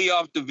completely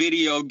off the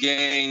video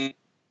game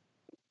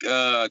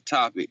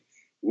topic,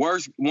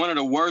 one of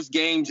the worst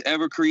games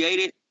ever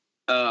created.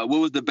 What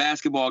was the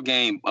basketball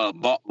game?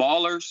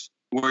 Ballers,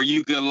 where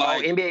you could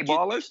like NBA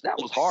Ballers. That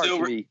was hard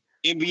to me.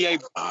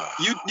 NBA,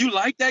 you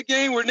like that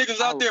game where niggas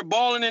out there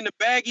balling in the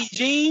baggy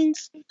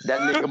jeans? That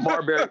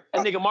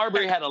nigga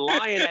Marbury had a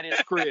lion at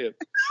his crib.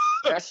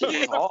 That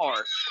shit was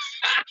hard.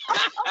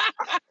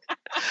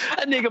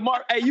 That nigga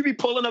hey, you be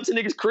pulling up to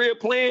niggas' crib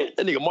playing.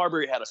 That nigga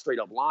Marbury had a straight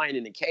up lion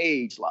in the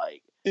cage,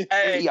 like. And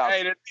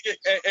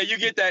you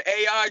get that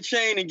AI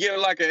chain and get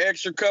like an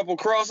extra couple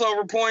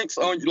crossover points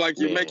on, like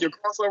you make your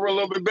crossover a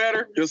little bit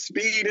better, your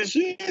speed and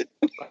shit.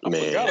 I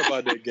forgot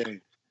about that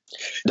game.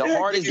 The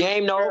hardest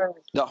game, though,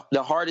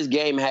 the hardest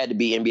game had to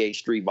be NBA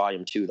Street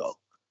Volume 2, though.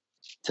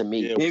 To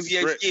me,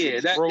 NBA,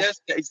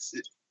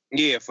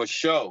 for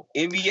sure.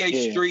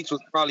 NBA Streets was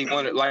probably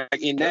one of like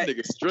in that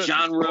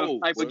genre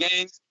type of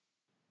games.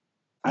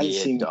 I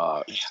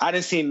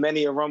didn't see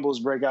many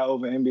Rumbles break out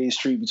over NBA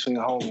Street between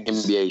the homies.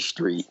 NBA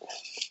Street.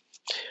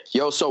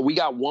 Yo, so we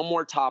got one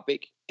more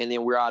topic, and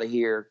then we're out of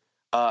here.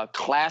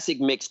 Classic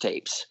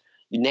mixtapes.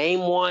 Name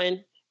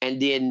one,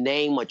 and then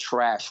name a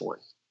trash one.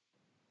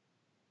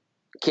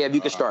 Kev,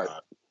 you can start.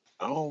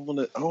 I don't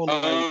know.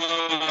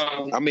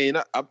 I mean,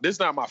 this is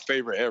not my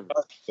favorite ever,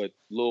 but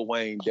Lil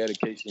Wayne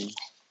Dedication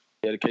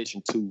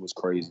 2 was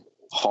crazy.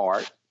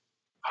 Hard.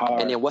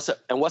 And then what's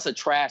a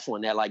trash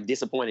one that like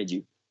disappointed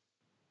you?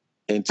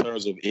 In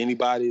terms of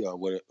anybody or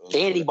what?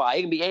 Anybody.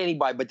 It can be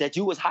anybody, but that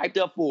you was hyped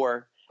up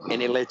for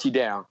and it let you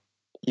down.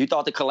 You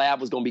thought the collab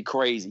was going to be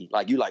crazy.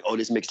 Like, you like, oh,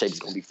 this mixtape is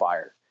going to be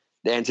fire.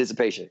 The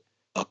anticipation.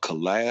 A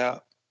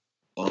collab?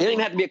 It didn't even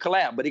have to be a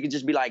collab, but it could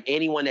just be like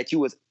anyone that you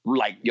was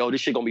like, yo,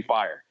 this shit going to be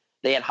fire.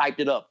 They had hyped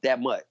it up that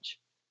much.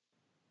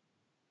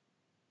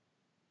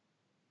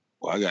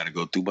 Well, I got to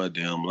go through my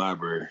damn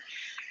library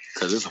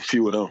because there's a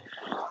few of them.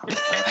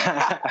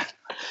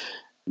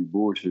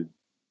 Bullshit.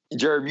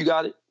 Jerv, you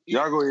got it?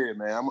 Y'all go ahead,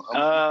 man.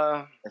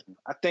 I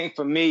think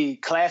for me,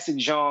 classic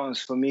genres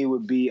for me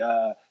would be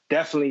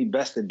definitely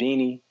Best of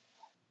Dini.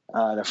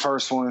 The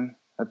first one,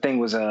 I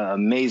think, was an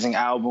amazing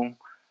album.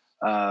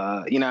 You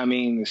know what I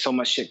mean? So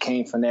much shit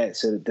came from that.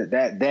 So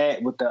that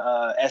with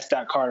the S.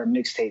 Carter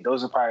mixtape,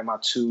 those are probably my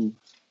two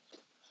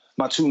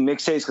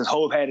mixtapes, because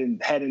Hov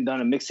hadn't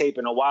done a mixtape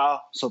in a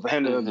while. So for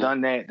him to have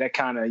done that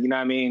kind of, you know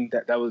what I mean?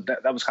 That was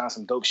kind of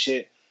some dope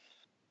shit.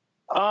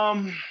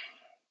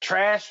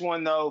 Trash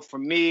one though for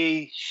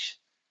me.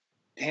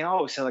 I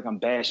always feel like I'm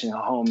bashing a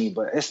homie,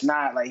 but it's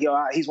not like,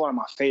 yo, he's one of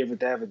my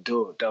favorite to ever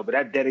do it though. But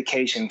that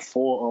Dedication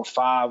 4 or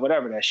 5,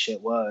 whatever that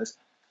shit was,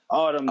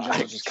 all them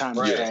joints was kind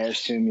of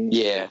trash to me.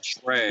 Yeah,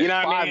 you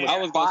know what I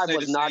mean? Five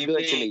was not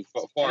good to me.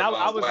 And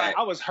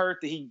I was hurt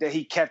that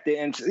he kept it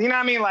into. You know what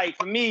I mean? Like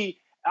for me,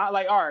 I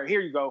like, all right,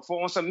 here you go.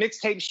 On some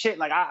mixtape shit,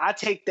 like I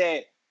take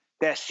that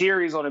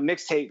series on the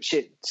mixtape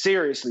shit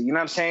seriously. You know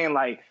what I'm saying?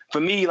 Like for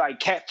me, like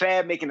Cat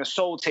Fab making a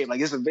soul tape, like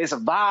it's a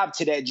vibe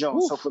to that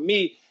joint. So for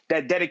me,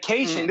 that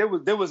Dedication,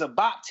 there was a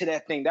bop to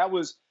that thing. That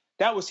was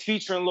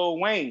featuring Lil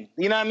Wayne.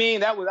 You know what I mean?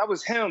 That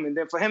was him. And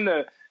then for him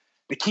to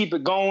keep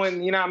it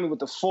going, you know what I mean, with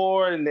the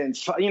 4, and then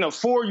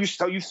 4,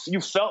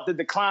 you felt the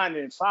decline,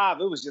 and 5,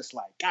 it was just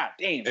like, God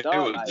damn, dog. It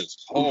was like,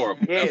 just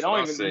horrible. Yeah,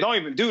 don't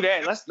even do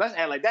that. Let's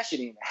act like that shit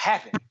didn't even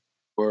happen.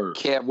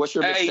 Kev, what's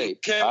your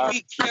mixtape?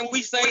 Can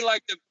we say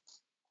like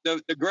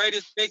the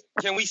greatest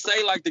can we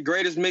say like the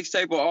greatest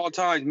mixtape of all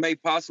time may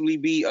possibly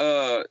be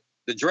the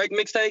Drake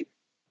mixtape?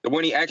 The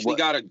one he actually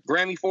got a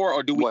Grammy for,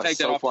 or do we take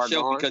that off the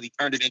shelf because he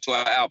turned it into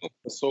an album?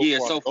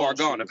 So Far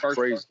Gone. The first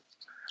one.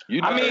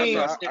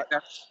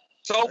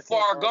 So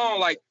Far Gone,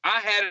 like I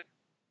had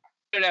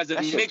it as a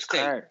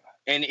mixtape,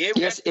 and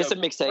it's a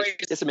mixtape.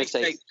 It's a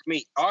mixtape for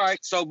me. All right,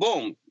 so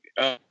boom,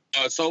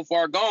 So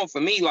Far Gone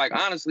for me, like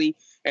honestly,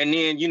 and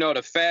then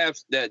the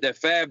Fabs,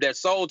 that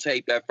soul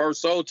tape, that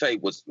first soul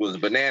tape was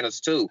bananas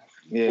too,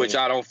 which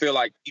I don't feel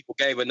like people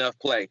gave enough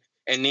play.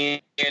 And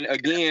then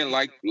again,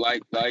 like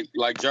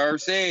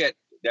Jerv said,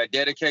 that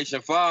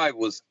Dedication 5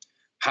 was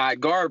hot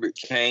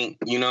garbage. Can't,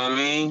 you know what I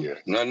mean? Yeah.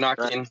 No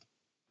knocking.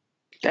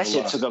 That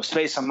shit took up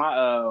space on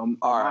my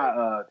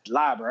my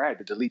library. I had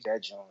to delete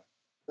that joint.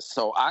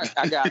 So I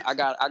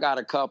got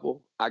a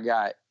couple. I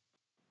got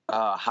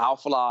How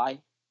Fly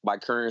by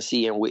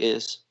Currency and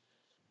Wiz.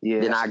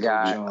 Yeah. Then I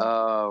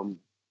got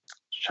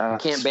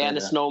Can't Ban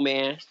the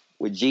Snowman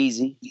with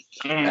Jeezy.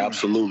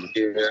 Absolutely.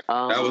 Yeah.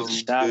 That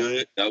was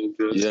good. That was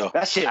good. Yeah.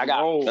 That shit.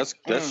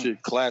 That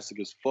shit classic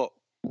as fuck.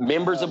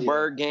 Members of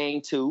Bird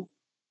Gang 2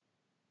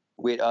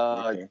 with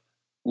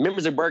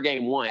Members of Bird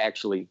Gang 1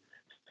 actually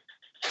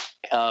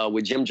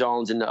with Jim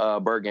Jones and the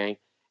Bird Gang,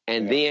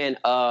 and then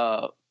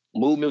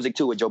Mood Music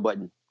 2 with Joe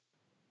Budden.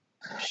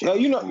 Yo,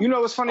 you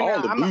know what's funny?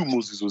 All the Mood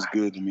Music was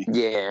good to me.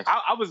 Yeah,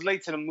 I was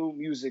late to the Mood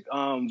Music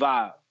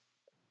vibe.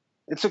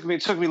 It took me a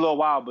little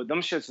while, but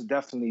them shits are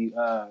definitely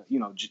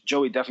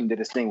Joey definitely did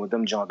his thing with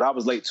them Jones. I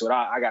was late to it.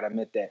 I gotta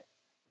admit that.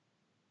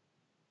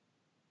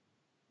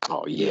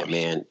 Oh yeah,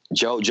 man.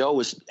 Joe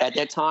was at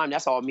that time.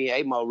 That's all me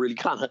and A-Mo really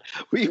kind of.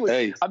 We was.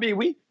 Hey,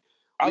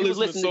 I listen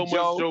listening to so to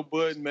Joe. much Joe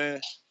Budden, man.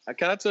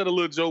 Can I tell the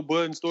little Joe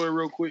Budden story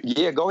real quick?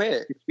 Yeah, go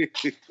ahead.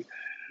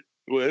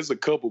 Well, it's a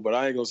couple, but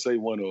I ain't gonna say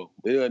one of them.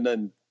 It ain't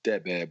nothing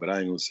that bad, but I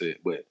ain't gonna say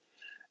it. But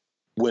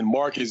when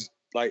Marcus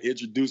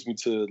introduced me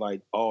to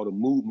all the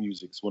Mood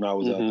Musics when I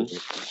was out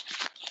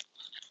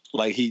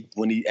there,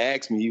 when he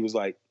asked me, he was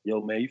like,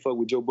 "Yo, man, you fuck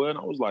with Joe Budden?"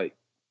 I was like,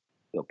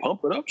 "The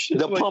Pump It Up shit."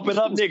 The Pump It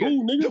Up nigga.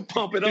 Cool, nigga. The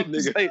Pump It Up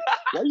nigga. Like,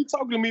 why you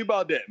talking to me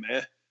about that,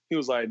 man? He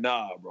was like,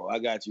 "Nah, bro, I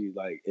got you."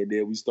 And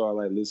then we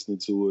started listening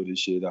to it and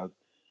shit. I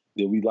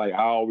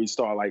always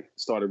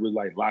started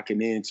really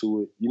locking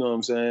into it. You know what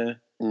I'm saying?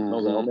 Mm-hmm. I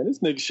was like, "Oh man, this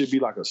nigga should be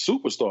like a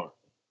superstar."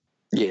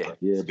 Yeah,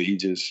 yeah, but he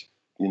just,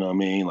 you know what I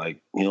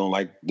mean? He don't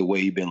like the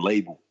way he been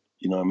labeled.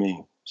 You know what I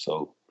mean?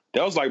 So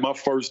that was my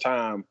first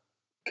time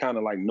kind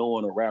of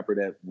knowing a rapper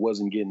that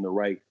wasn't getting the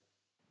right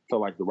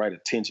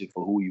attention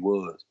for who he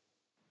was.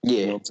 Yeah.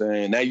 You know what I'm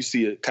saying? Now you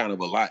see it kind of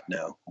a lot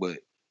now, but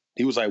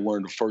he was one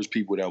of the first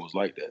people that was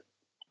like that.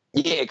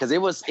 Yeah, because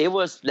it was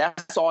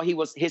that's all he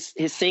was. His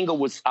single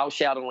was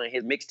outshadowing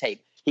his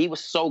mixtape. He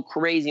was so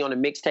crazy on the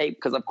mixtape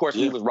because of course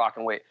we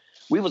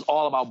was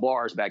all about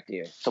bars back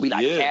then. So we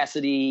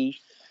Cassidy.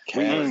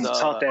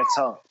 Talk that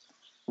talk.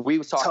 We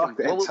was talking.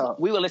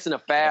 We would listen to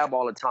Fab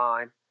all the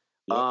time.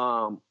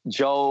 Yep.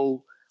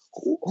 Joe.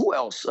 Who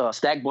else?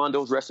 Stack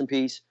Bundles, rest in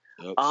peace.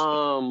 Yep.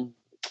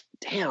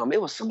 Damn,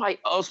 it was somebody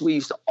else we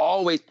used to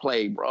always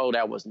play, bro.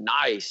 That was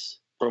nice.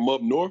 From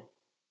up north?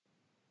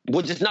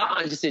 Well, just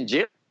in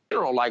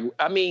general.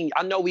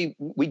 I know we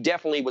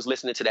definitely was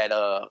listening to that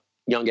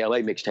Young LA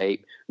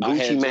mixtape.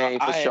 Gucci Mane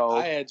for sure.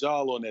 I had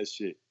y'all on that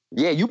shit.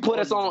 Yeah, you put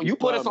us on. You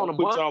put us on a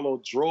bunch. Y'all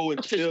on Dro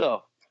and Chip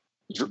stuff.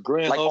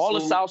 Grand Hustle. All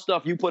the South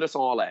stuff. You put us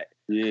on all that.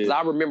 Yeah.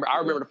 I remember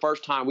the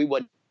first time we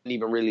wasn't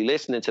even really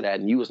listening to that,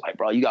 and you was like,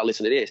 "Bro, you gotta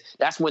listen to this."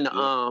 That's when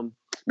the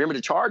remember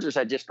the Chargers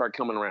had just started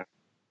coming around,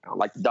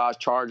 like the Dodge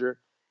Charger,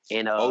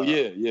 and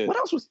yeah. What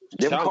else was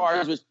them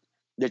cars? Was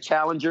the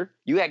Challenger?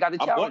 You had got the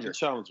Challenger. I bought the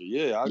Challenger.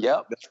 Yeah.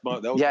 Yep.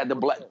 That was the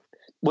black.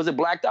 Was it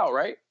blacked out?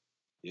 Right.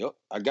 Yep.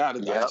 I got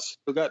it. Yep. I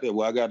still got that.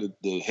 Well, I got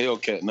the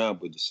Hellcat now,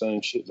 but the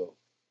same shit though.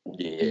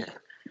 Yeah.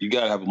 You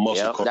gotta have a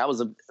muscle car. That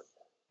was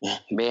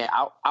man.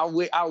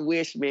 I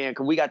wish, man,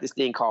 because we got this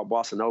thing called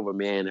Bossa Nova,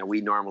 man, and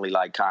we normally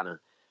kind of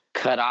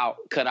cut out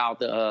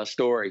the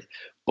stories.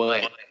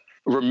 But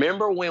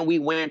remember when we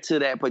went to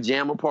that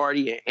pajama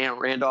party and Aunt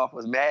Randolph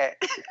was mad?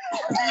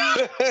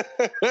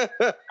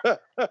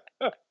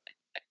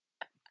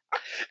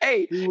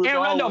 Hey, Aunt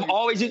Randolph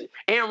always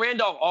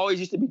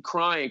used to be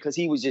crying because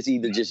he was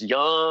either just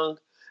young,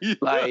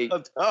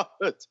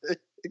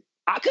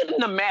 I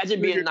couldn't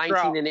imagine being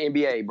 19 in the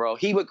NBA, bro.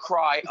 He would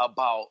cry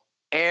about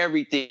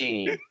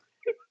everything.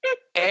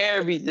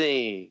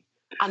 Everything.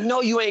 I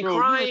know you ain't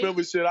crying. You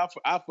remember shit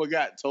I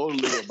forgot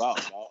totally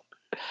about,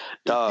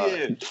 dog.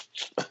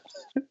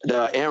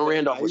 Aaron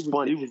Randolph was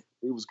funny.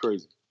 He was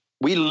crazy.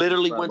 We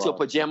literally went to a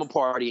pajama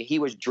party and he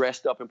was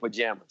dressed up in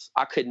pajamas.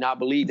 I could not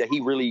believe that he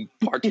really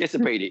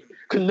participated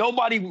because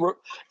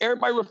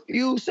everybody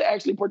refused to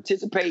actually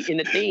participate in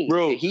the theme.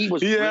 Bro, he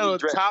was he really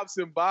had dressed. Tops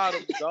and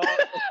bottoms, dog.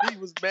 He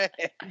was mad.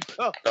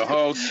 The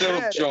whole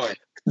silk joint.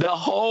 The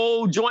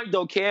whole joint,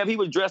 though, Kev. He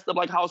was dressed up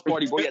like house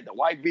party boy. He had the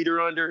white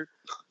beater under.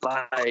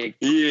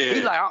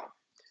 He's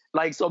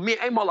so me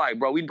and Amo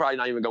bro, we probably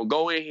not even gonna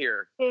go in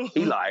here.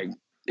 He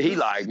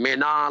like, man,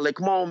 nah,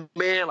 come on,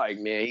 man.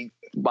 He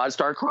about to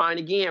start crying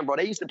again, bro.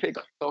 They used to pick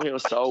on him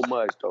so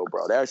much, though,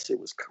 bro. That shit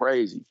was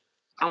crazy.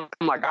 I'm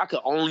like, I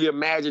could only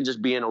imagine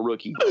just being a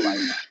rookie, bro.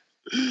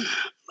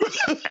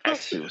 That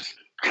shit was...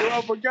 Bro,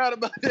 I forgot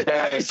about that.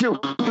 That shit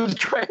was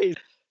crazy.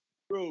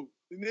 Bro,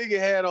 the nigga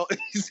had on,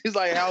 he's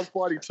like house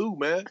party too,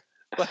 man.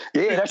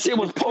 Yeah, that shit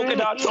was polka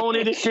dots on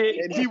it and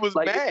shit. And he was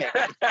mad.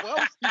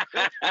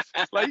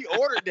 He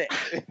ordered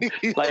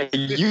that.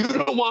 You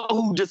the one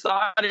who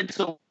decided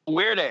to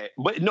wear that.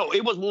 But no,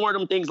 it was one of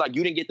them things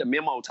you didn't get the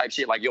memo type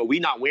shit. We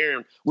not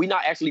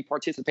actually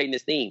participating in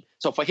this theme.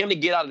 So for him to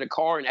get out of the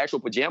car in actual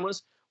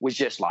pajamas was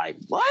just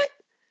what?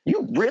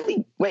 You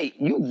really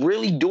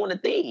doing the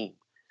theme?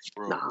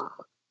 Bro. Nah.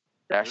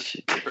 That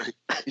shit.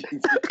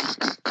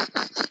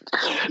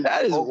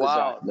 That is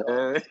wild,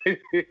 man. Hey,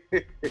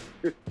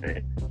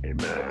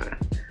 man.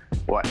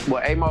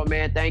 Well, Amo,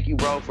 man, thank you,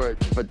 bro, for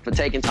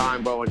taking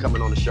time, bro, and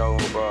coming on the show,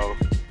 bro.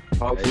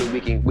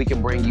 Hopefully we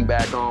can bring you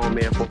back on,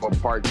 man, for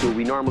part 2.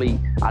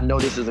 I know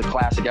this is a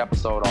classic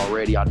episode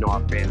already. I know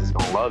our fans is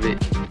gonna love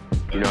it.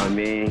 You know what I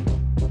mean?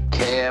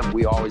 Kev,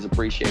 we always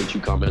appreciate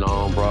you coming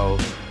on, bro.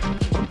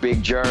 For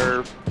Big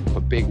Jerv,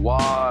 for Big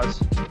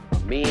Waz,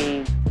 for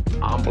me,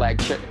 I'm Black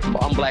Trey. I'm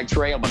about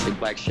to say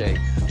Black Shay.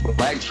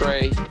 Black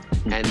Trey,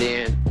 and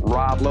then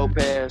Rob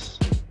Lopez,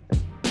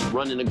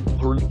 running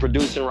and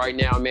producing right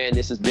now, man.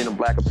 This has been a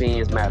Black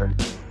Opinions Matter.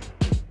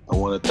 I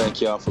want to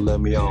thank y'all for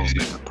letting me on.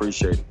 I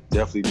appreciate it.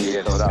 Definitely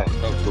need no doubt.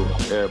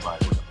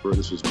 Everybody, bro,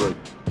 this was great.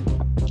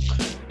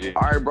 Yeah.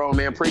 All right, bro,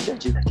 man.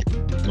 Appreciate you.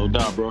 No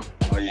doubt, bro.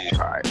 Oh, yeah.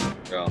 All right.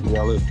 Yeah.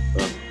 Y'all live.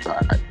 All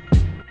right.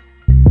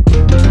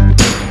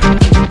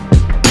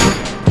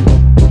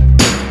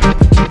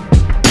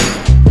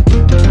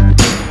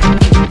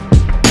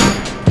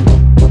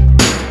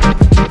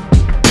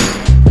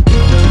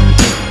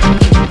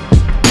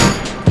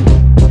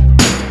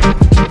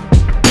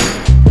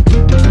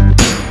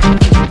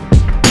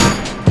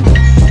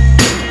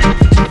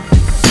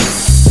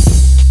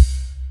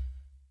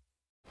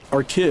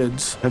 Our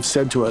kids have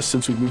said to us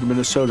since we moved to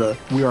Minnesota,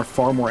 we are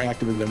far more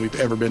active than we've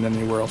ever been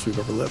anywhere else we've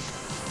ever lived.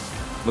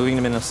 Moving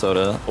to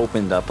Minnesota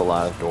opened up a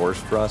lot of doors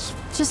for us.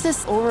 Just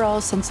this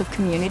overall sense of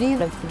community,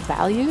 the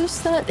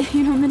values that,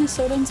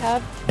 Minnesotans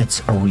have.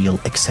 It's a real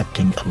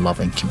accepting,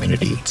 loving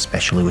community,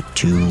 especially with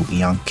 2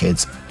 young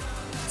kids.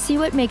 See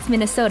what makes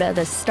Minnesota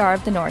the star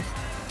of the North.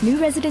 New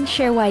residents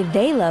share why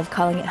they love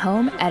calling it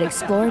home at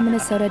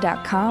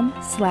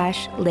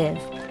exploreminnesota.com/live.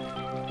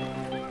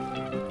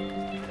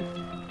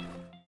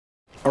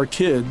 Our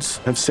kids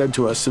have said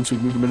to us since we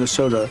moved to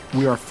Minnesota,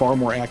 we are far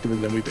more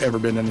active than we've ever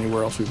been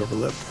anywhere else we've ever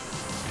lived.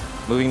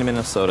 Moving to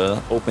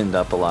Minnesota opened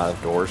up a lot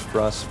of doors for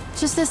us.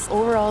 Just this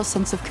overall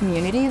sense of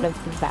community, the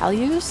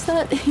values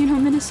that,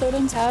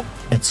 Minnesotans have.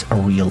 It's a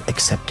real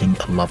accepting,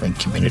 loving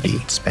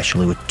community,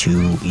 especially with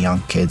 2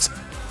 young kids.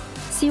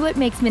 See what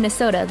makes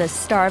Minnesota the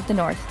star of the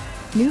North.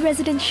 New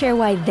residents share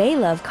why they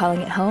love calling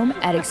it home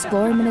at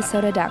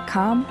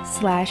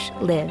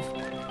exploreminnesota.com/live.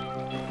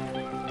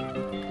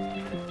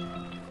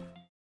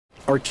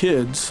 Our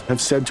kids have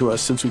said to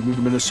us since we moved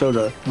to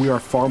Minnesota, we are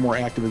far more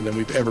active than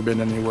we've ever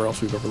been anywhere else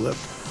we've ever lived.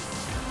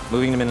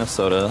 Moving to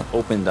Minnesota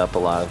opened up a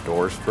lot of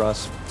doors for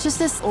us. Just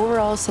this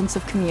overall sense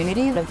of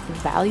community, the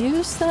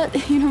values that,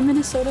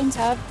 Minnesotans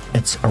have.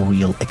 It's a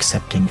real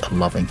accepting,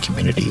 loving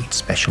community,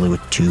 especially with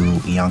 2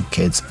 young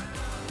kids.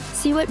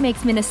 See what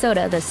makes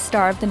Minnesota the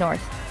star of the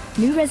North.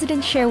 New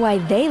residents share why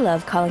they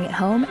love calling it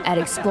home at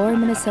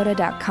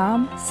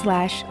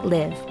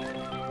exploreminnesota.com/live.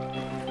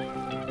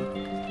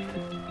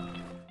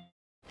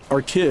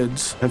 Our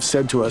kids have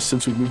said to us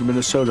since we moved to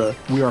Minnesota,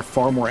 we are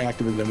far more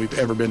active than we've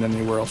ever been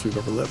anywhere else we've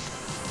ever lived.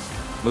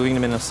 Moving to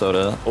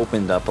Minnesota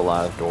opened up a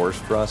lot of doors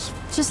for us.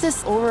 Just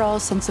this overall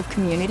sense of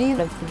community,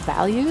 the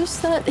values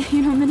that,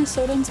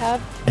 Minnesotans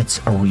have. It's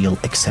a real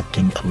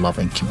accepting,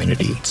 loving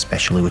community,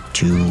 especially with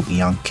 2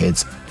 young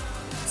kids.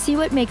 See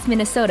what makes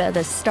Minnesota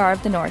the star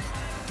of the North.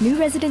 New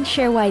residents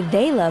share why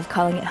they love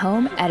calling it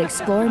home at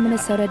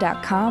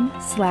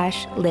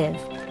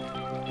exploreminnesota.com/live.